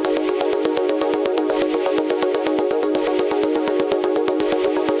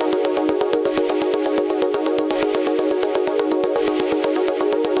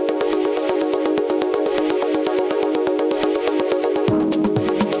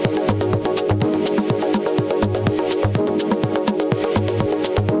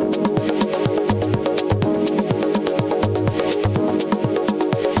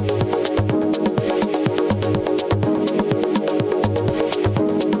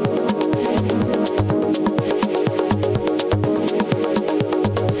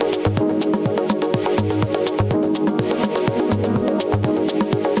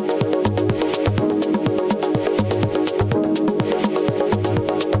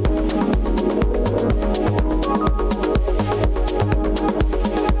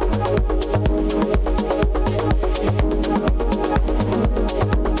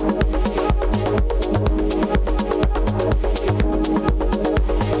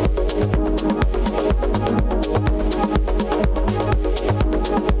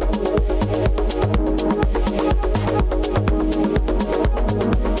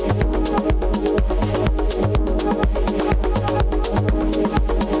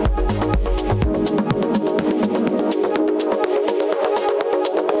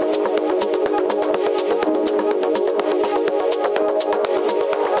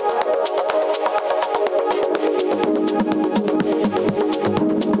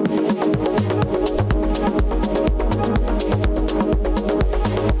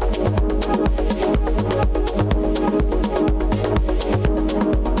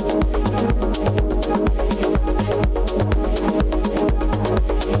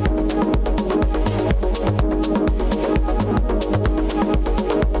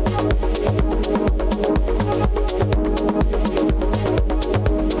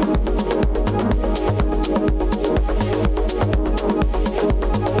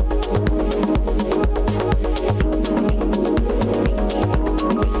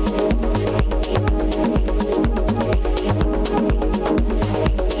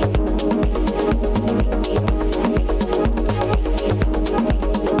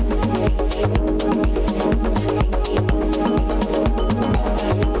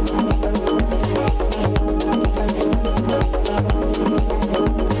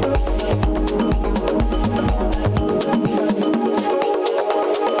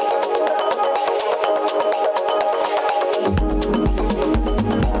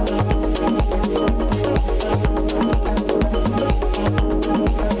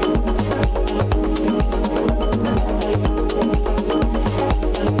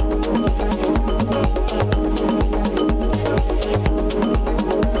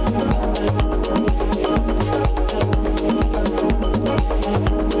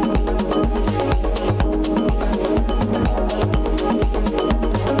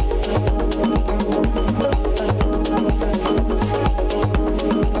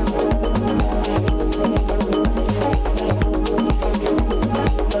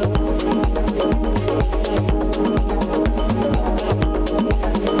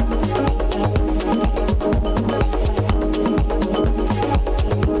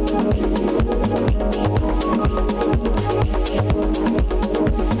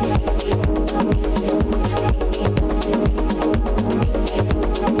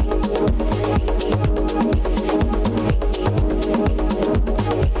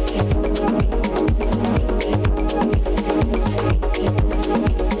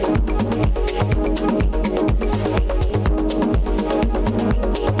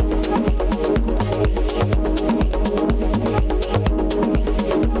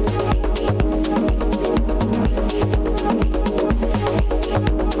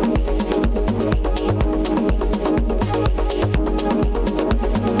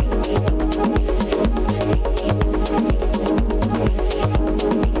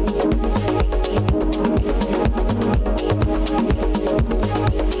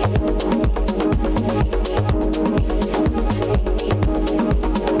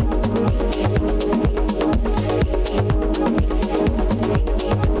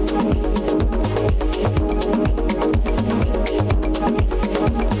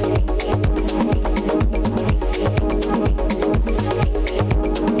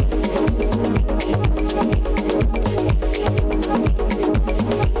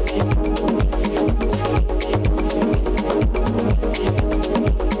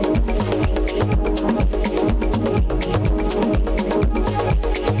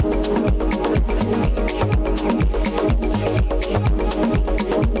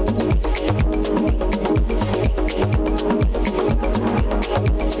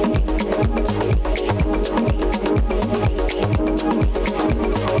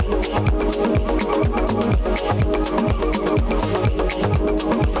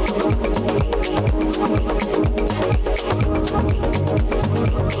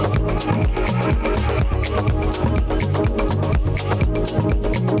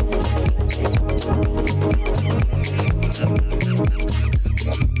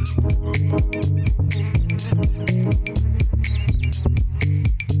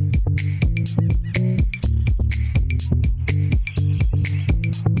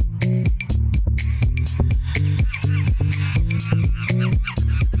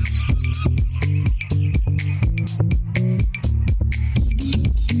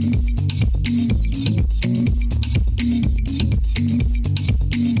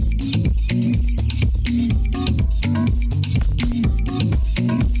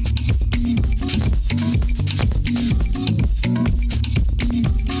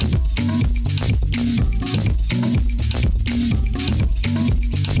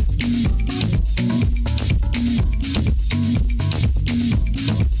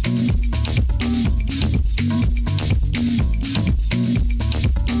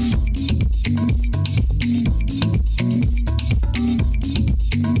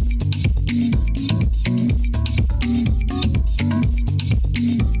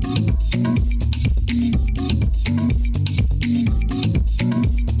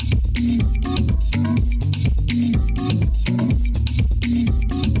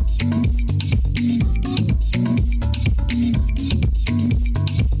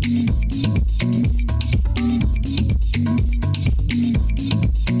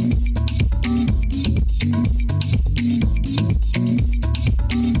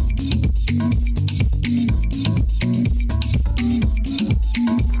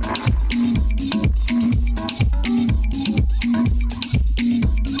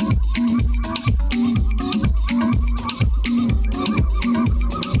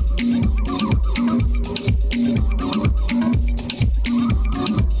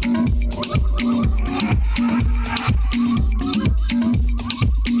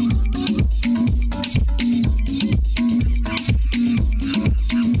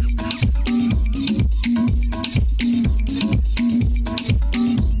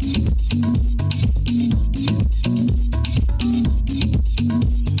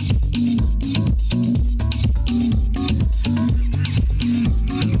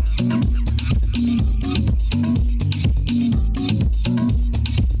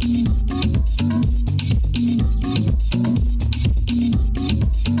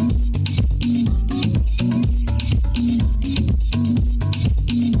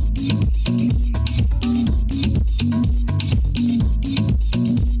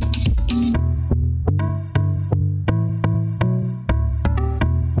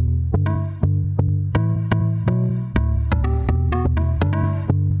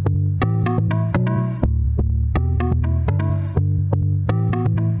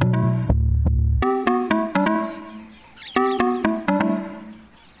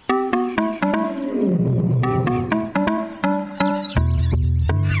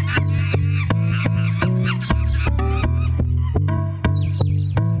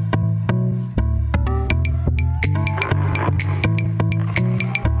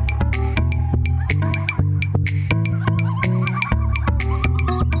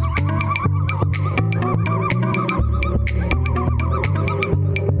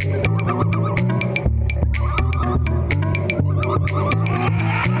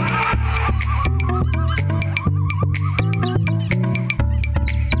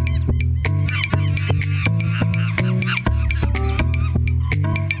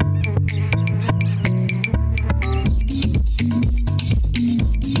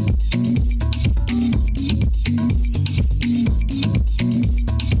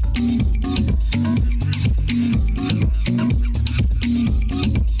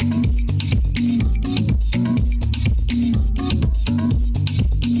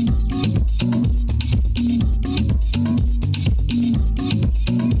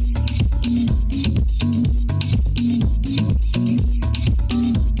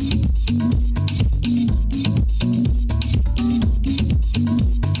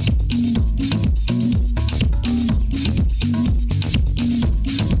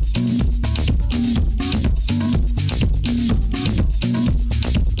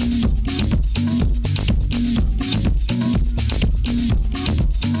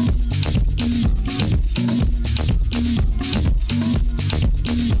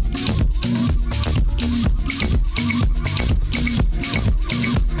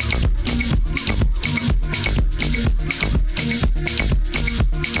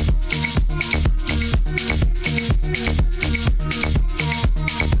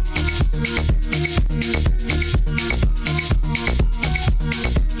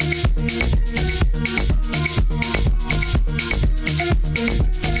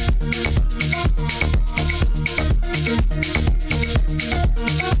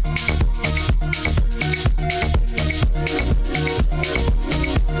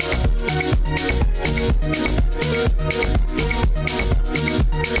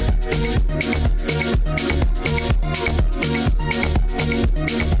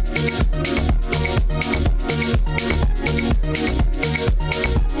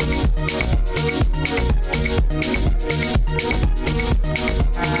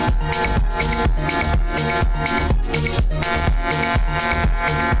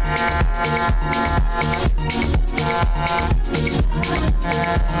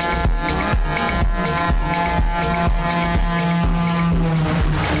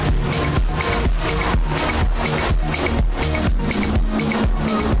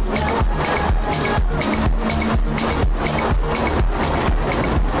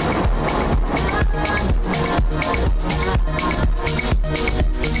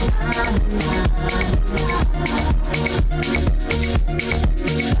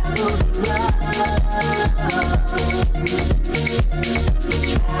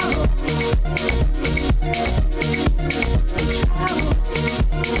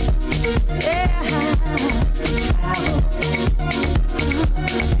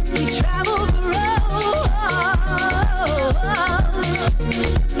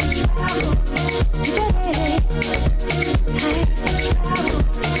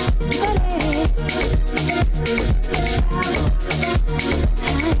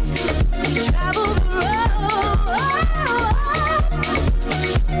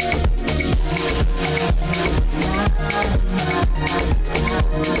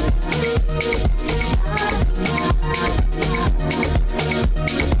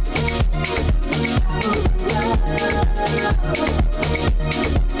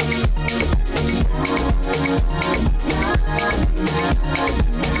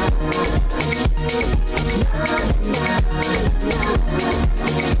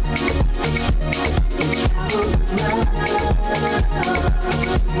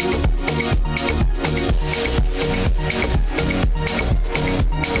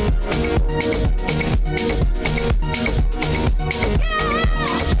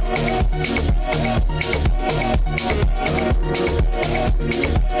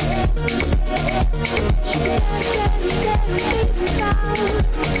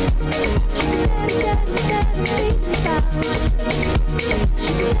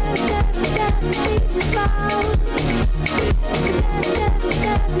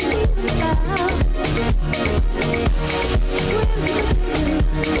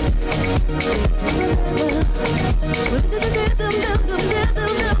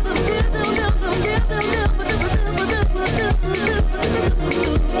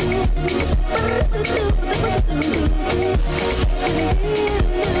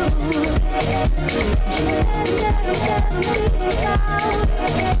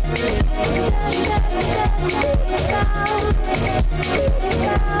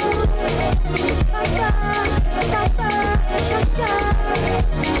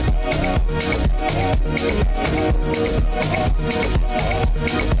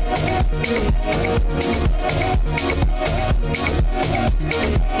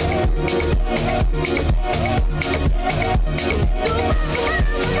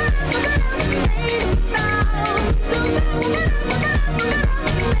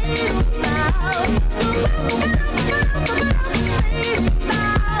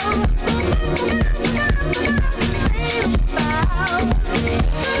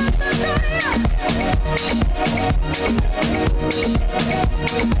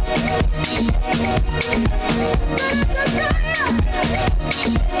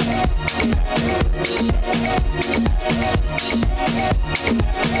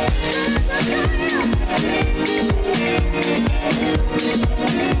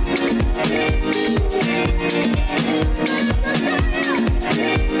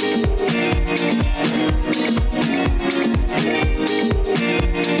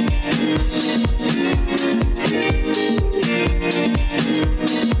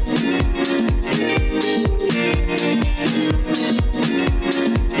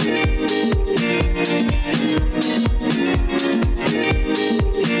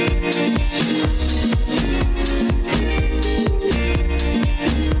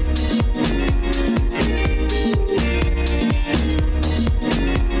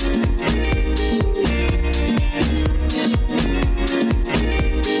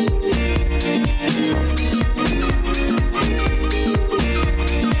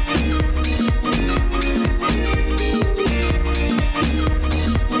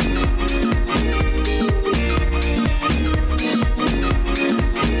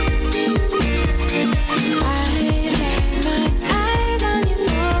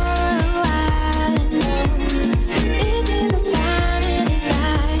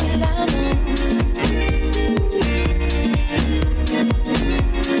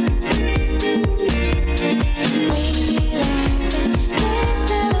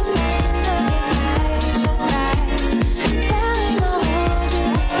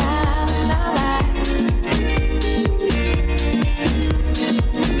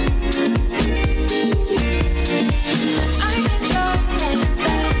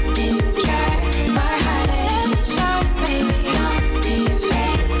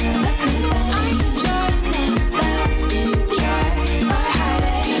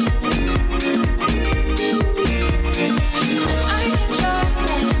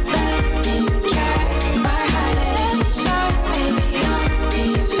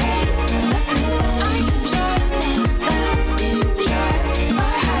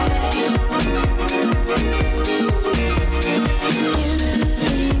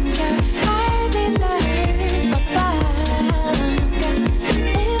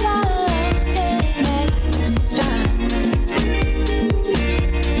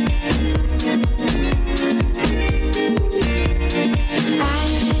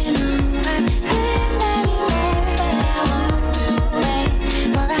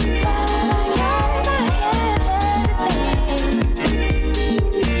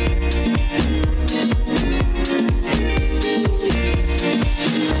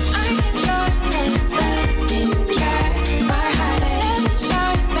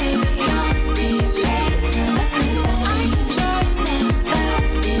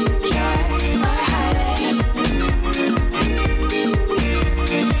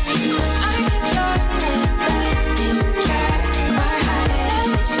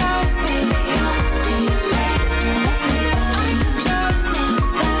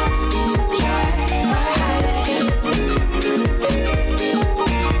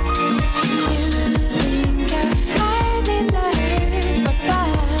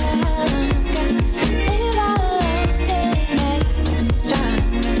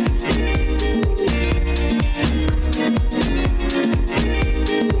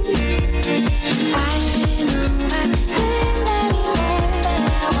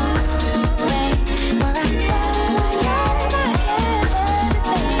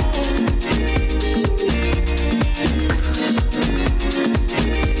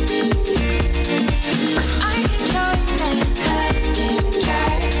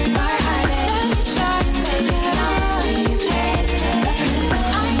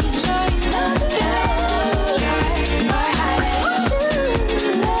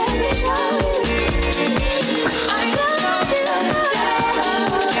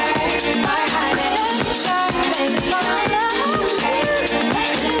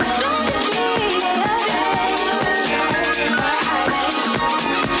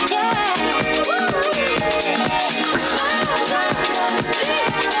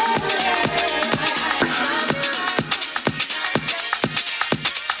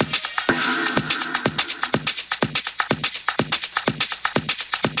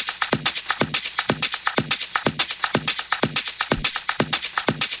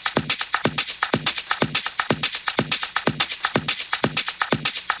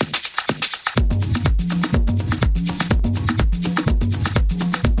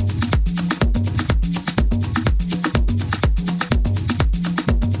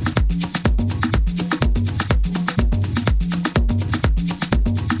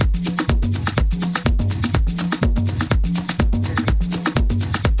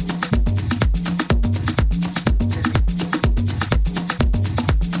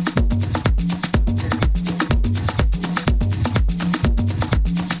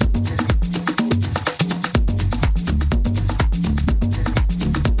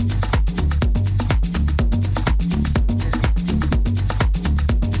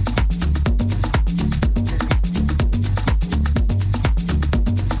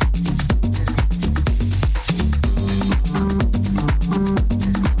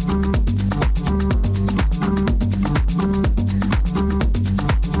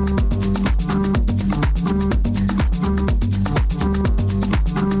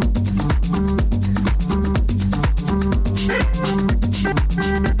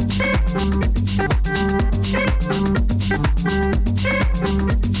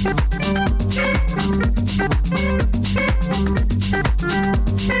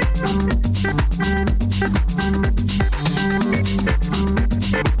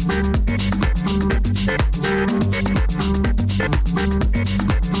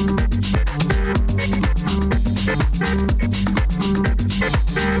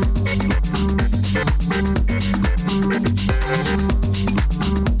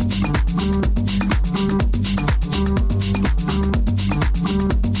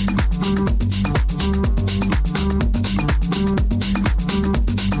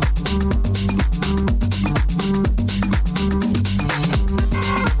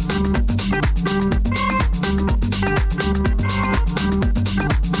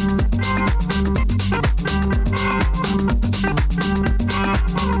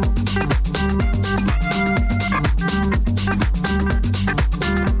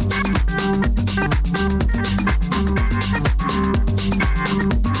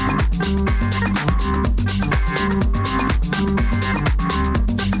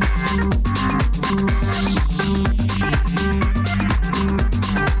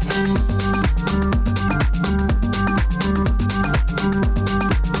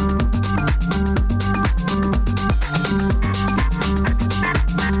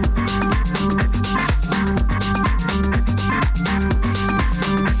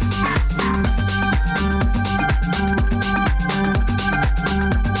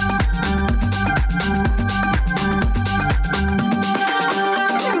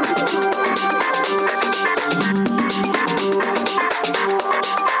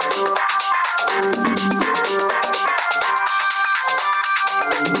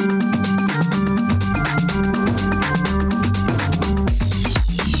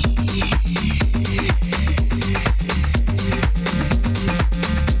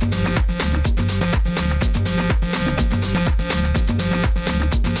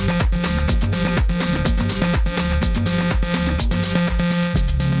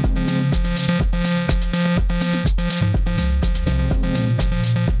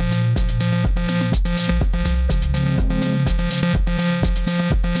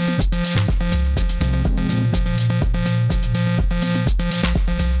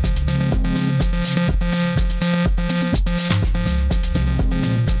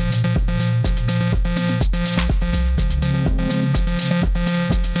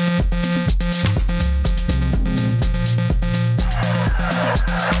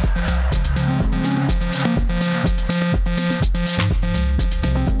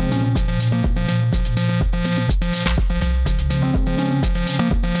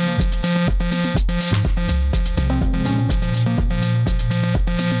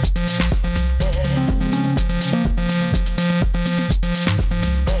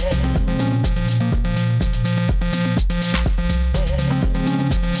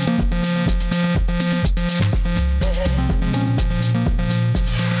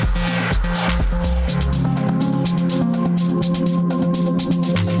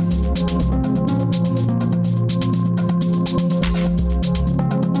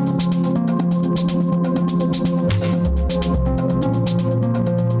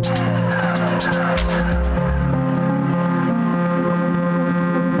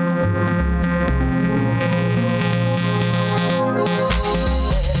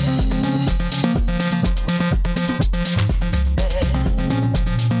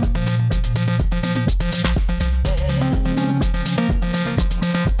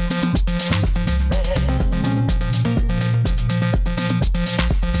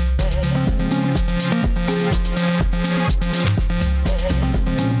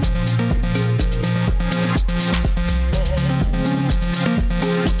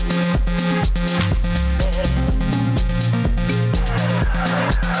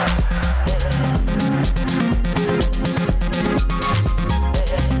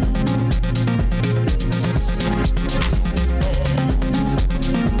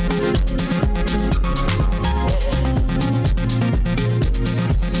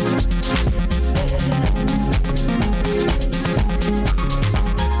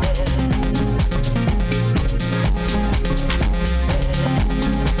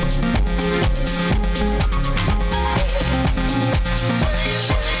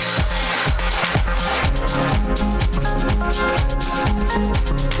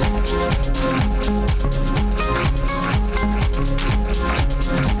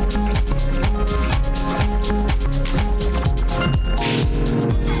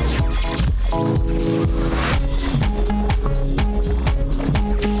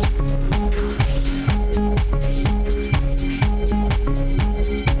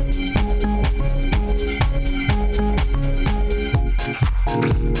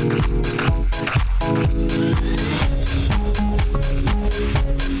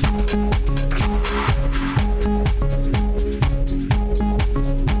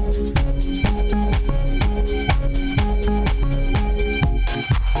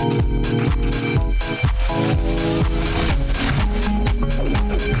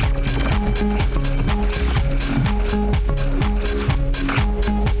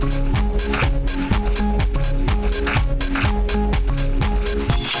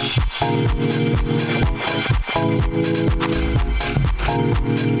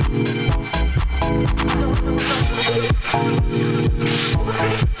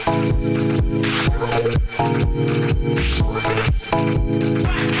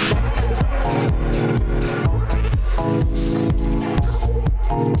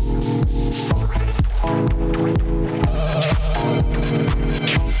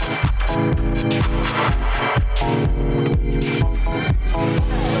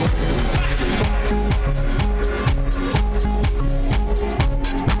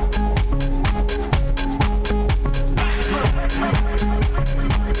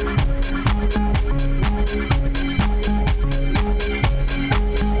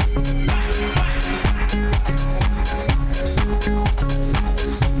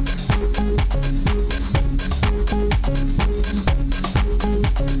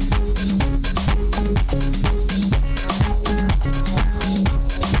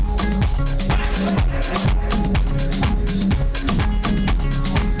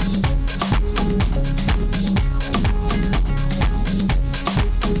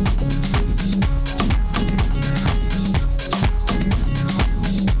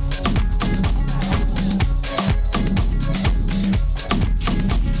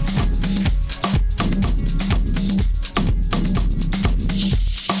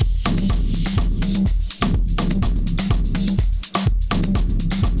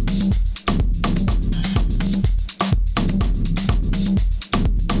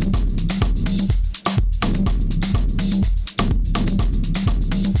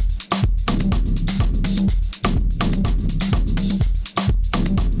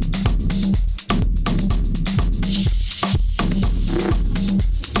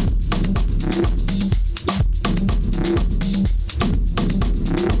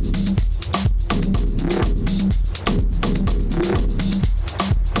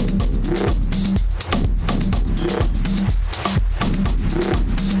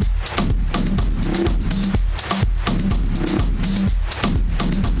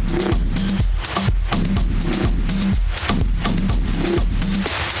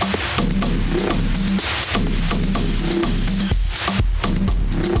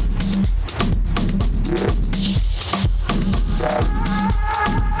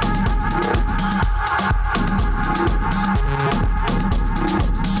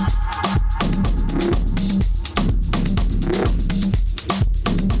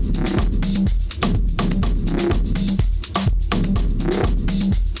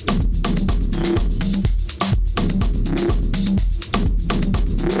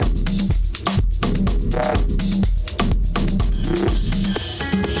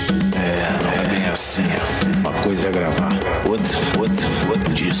 assim, uma coisa é gravar,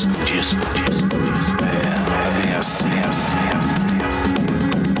 outro disco. É bem assim.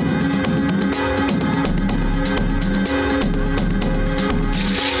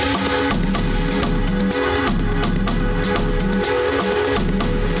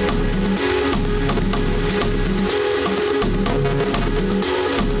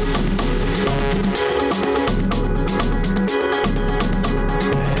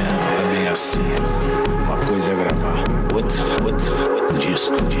 Uma coisa é gravar, outro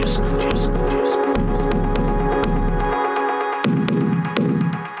disco.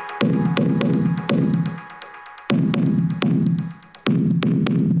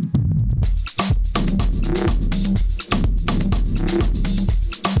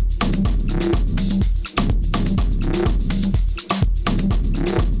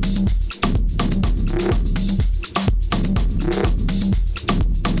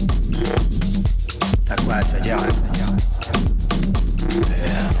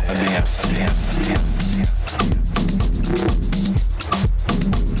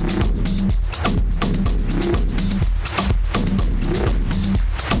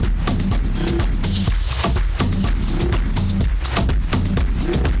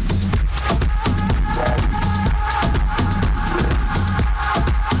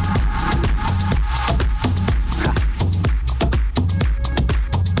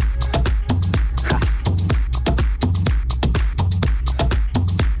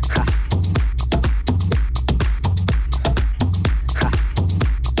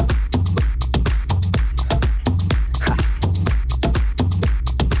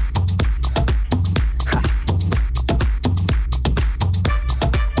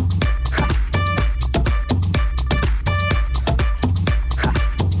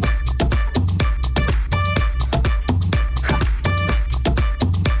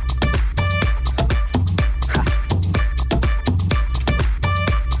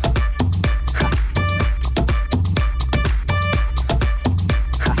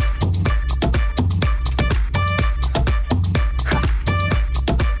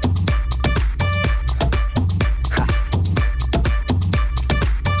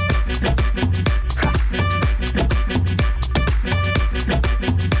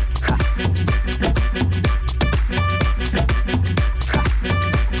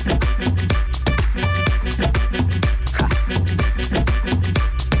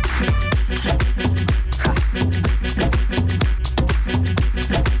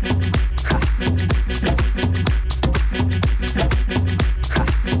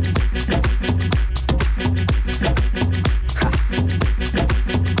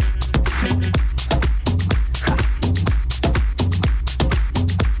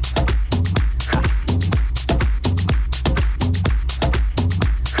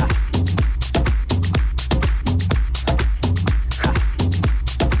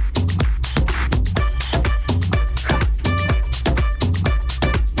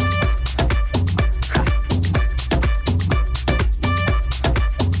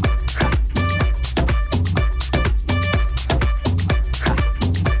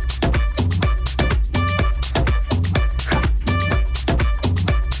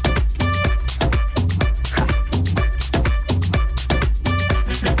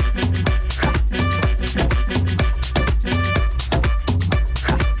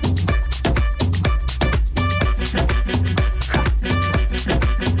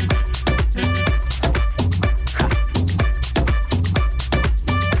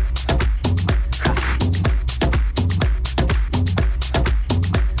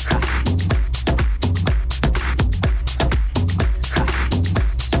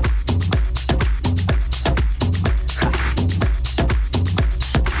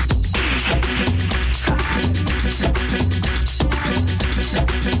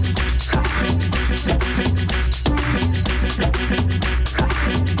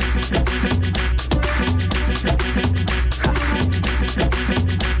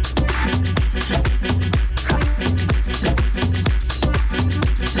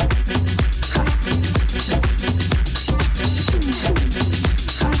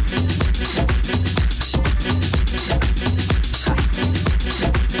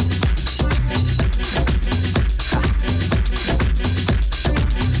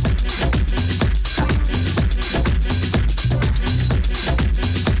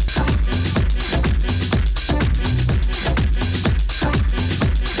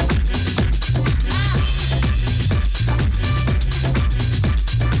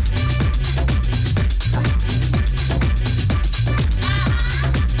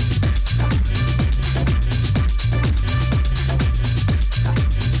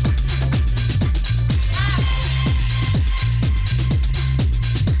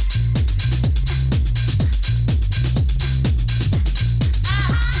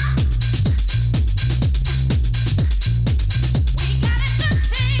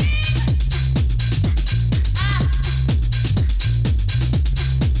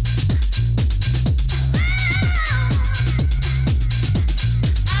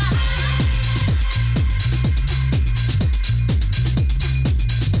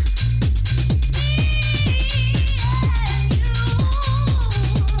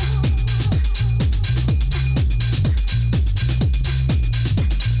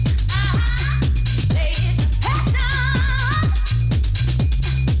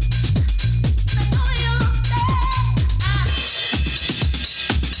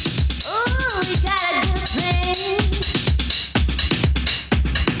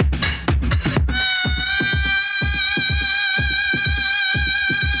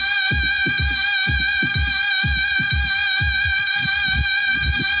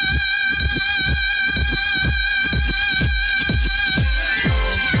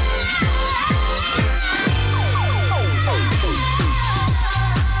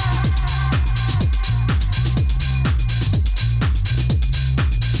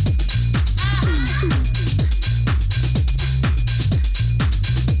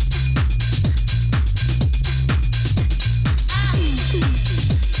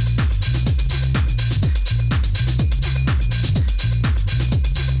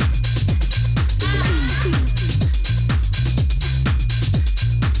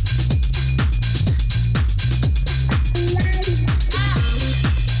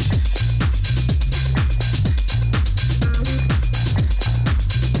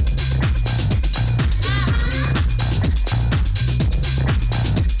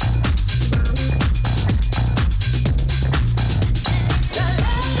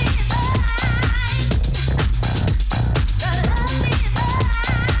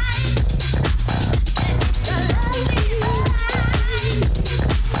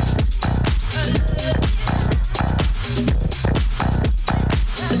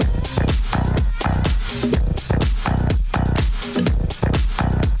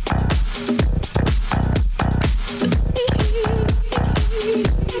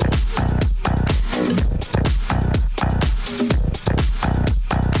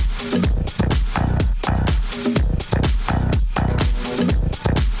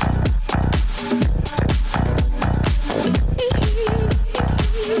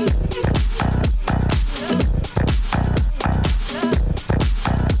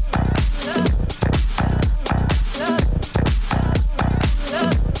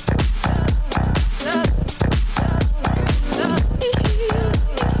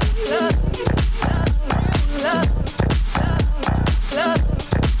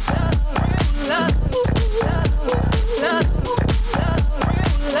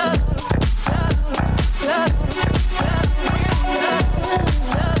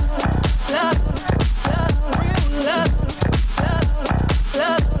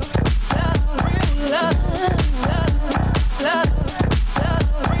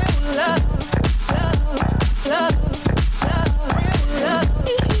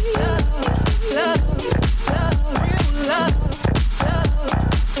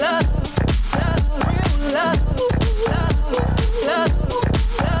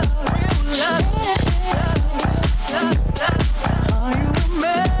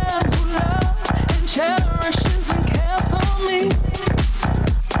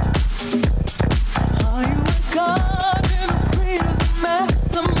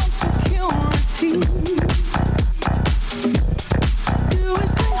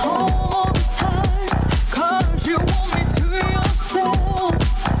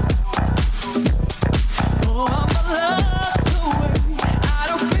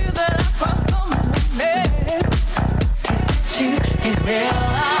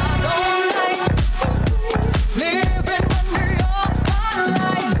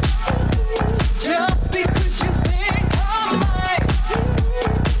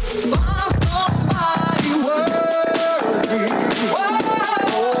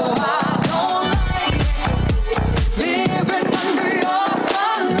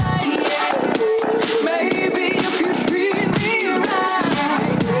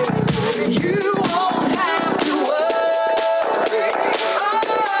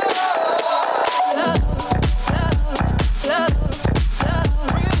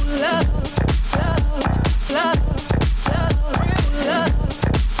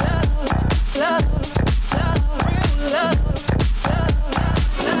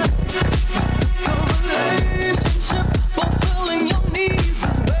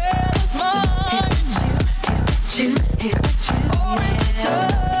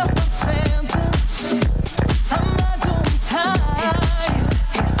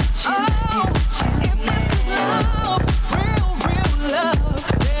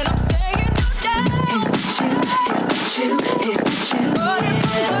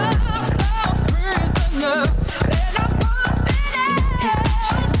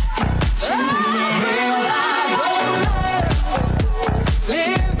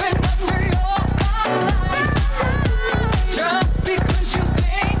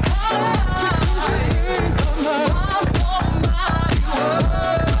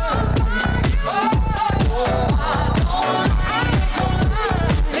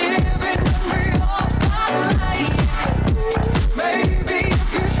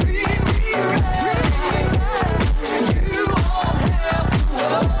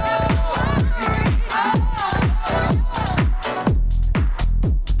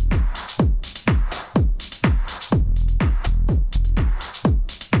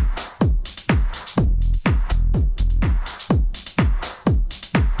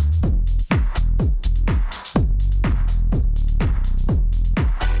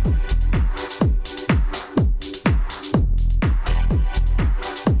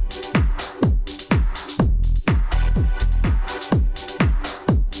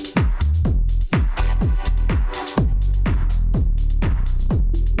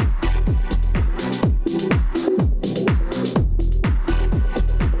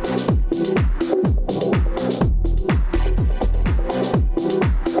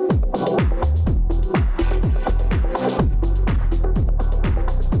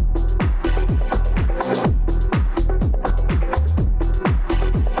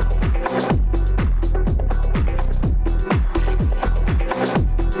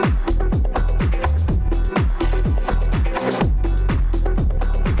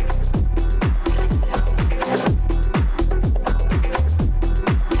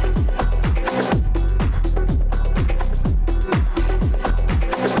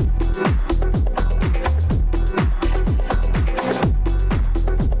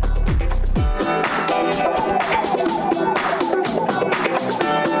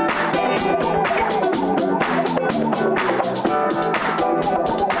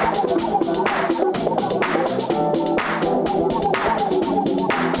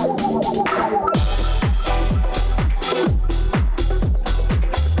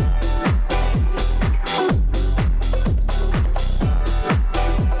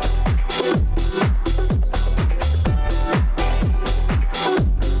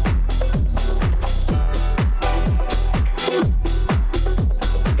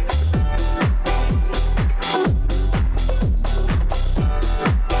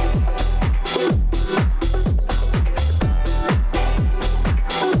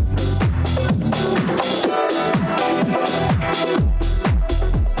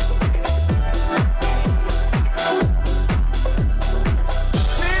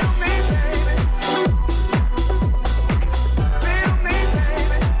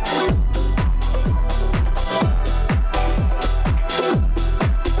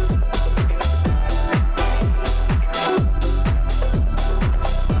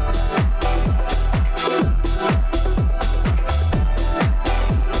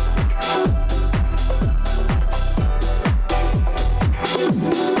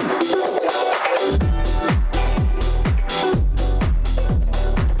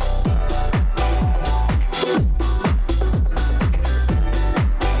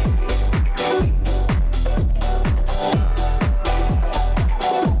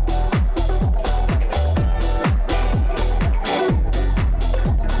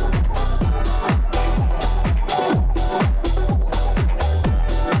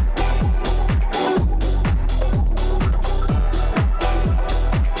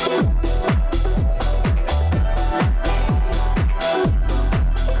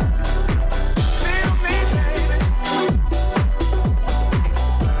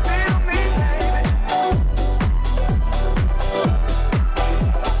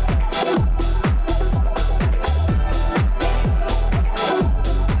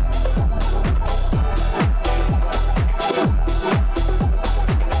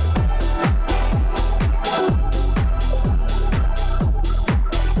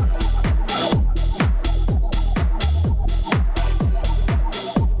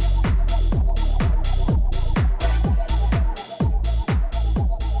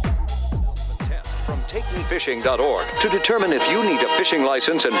 BearFishing.org to determine if you need a fishing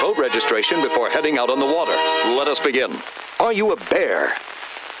license and boat registration before heading out on the water. Let us begin. Are you a bear?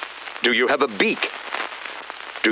 Do you have a beak?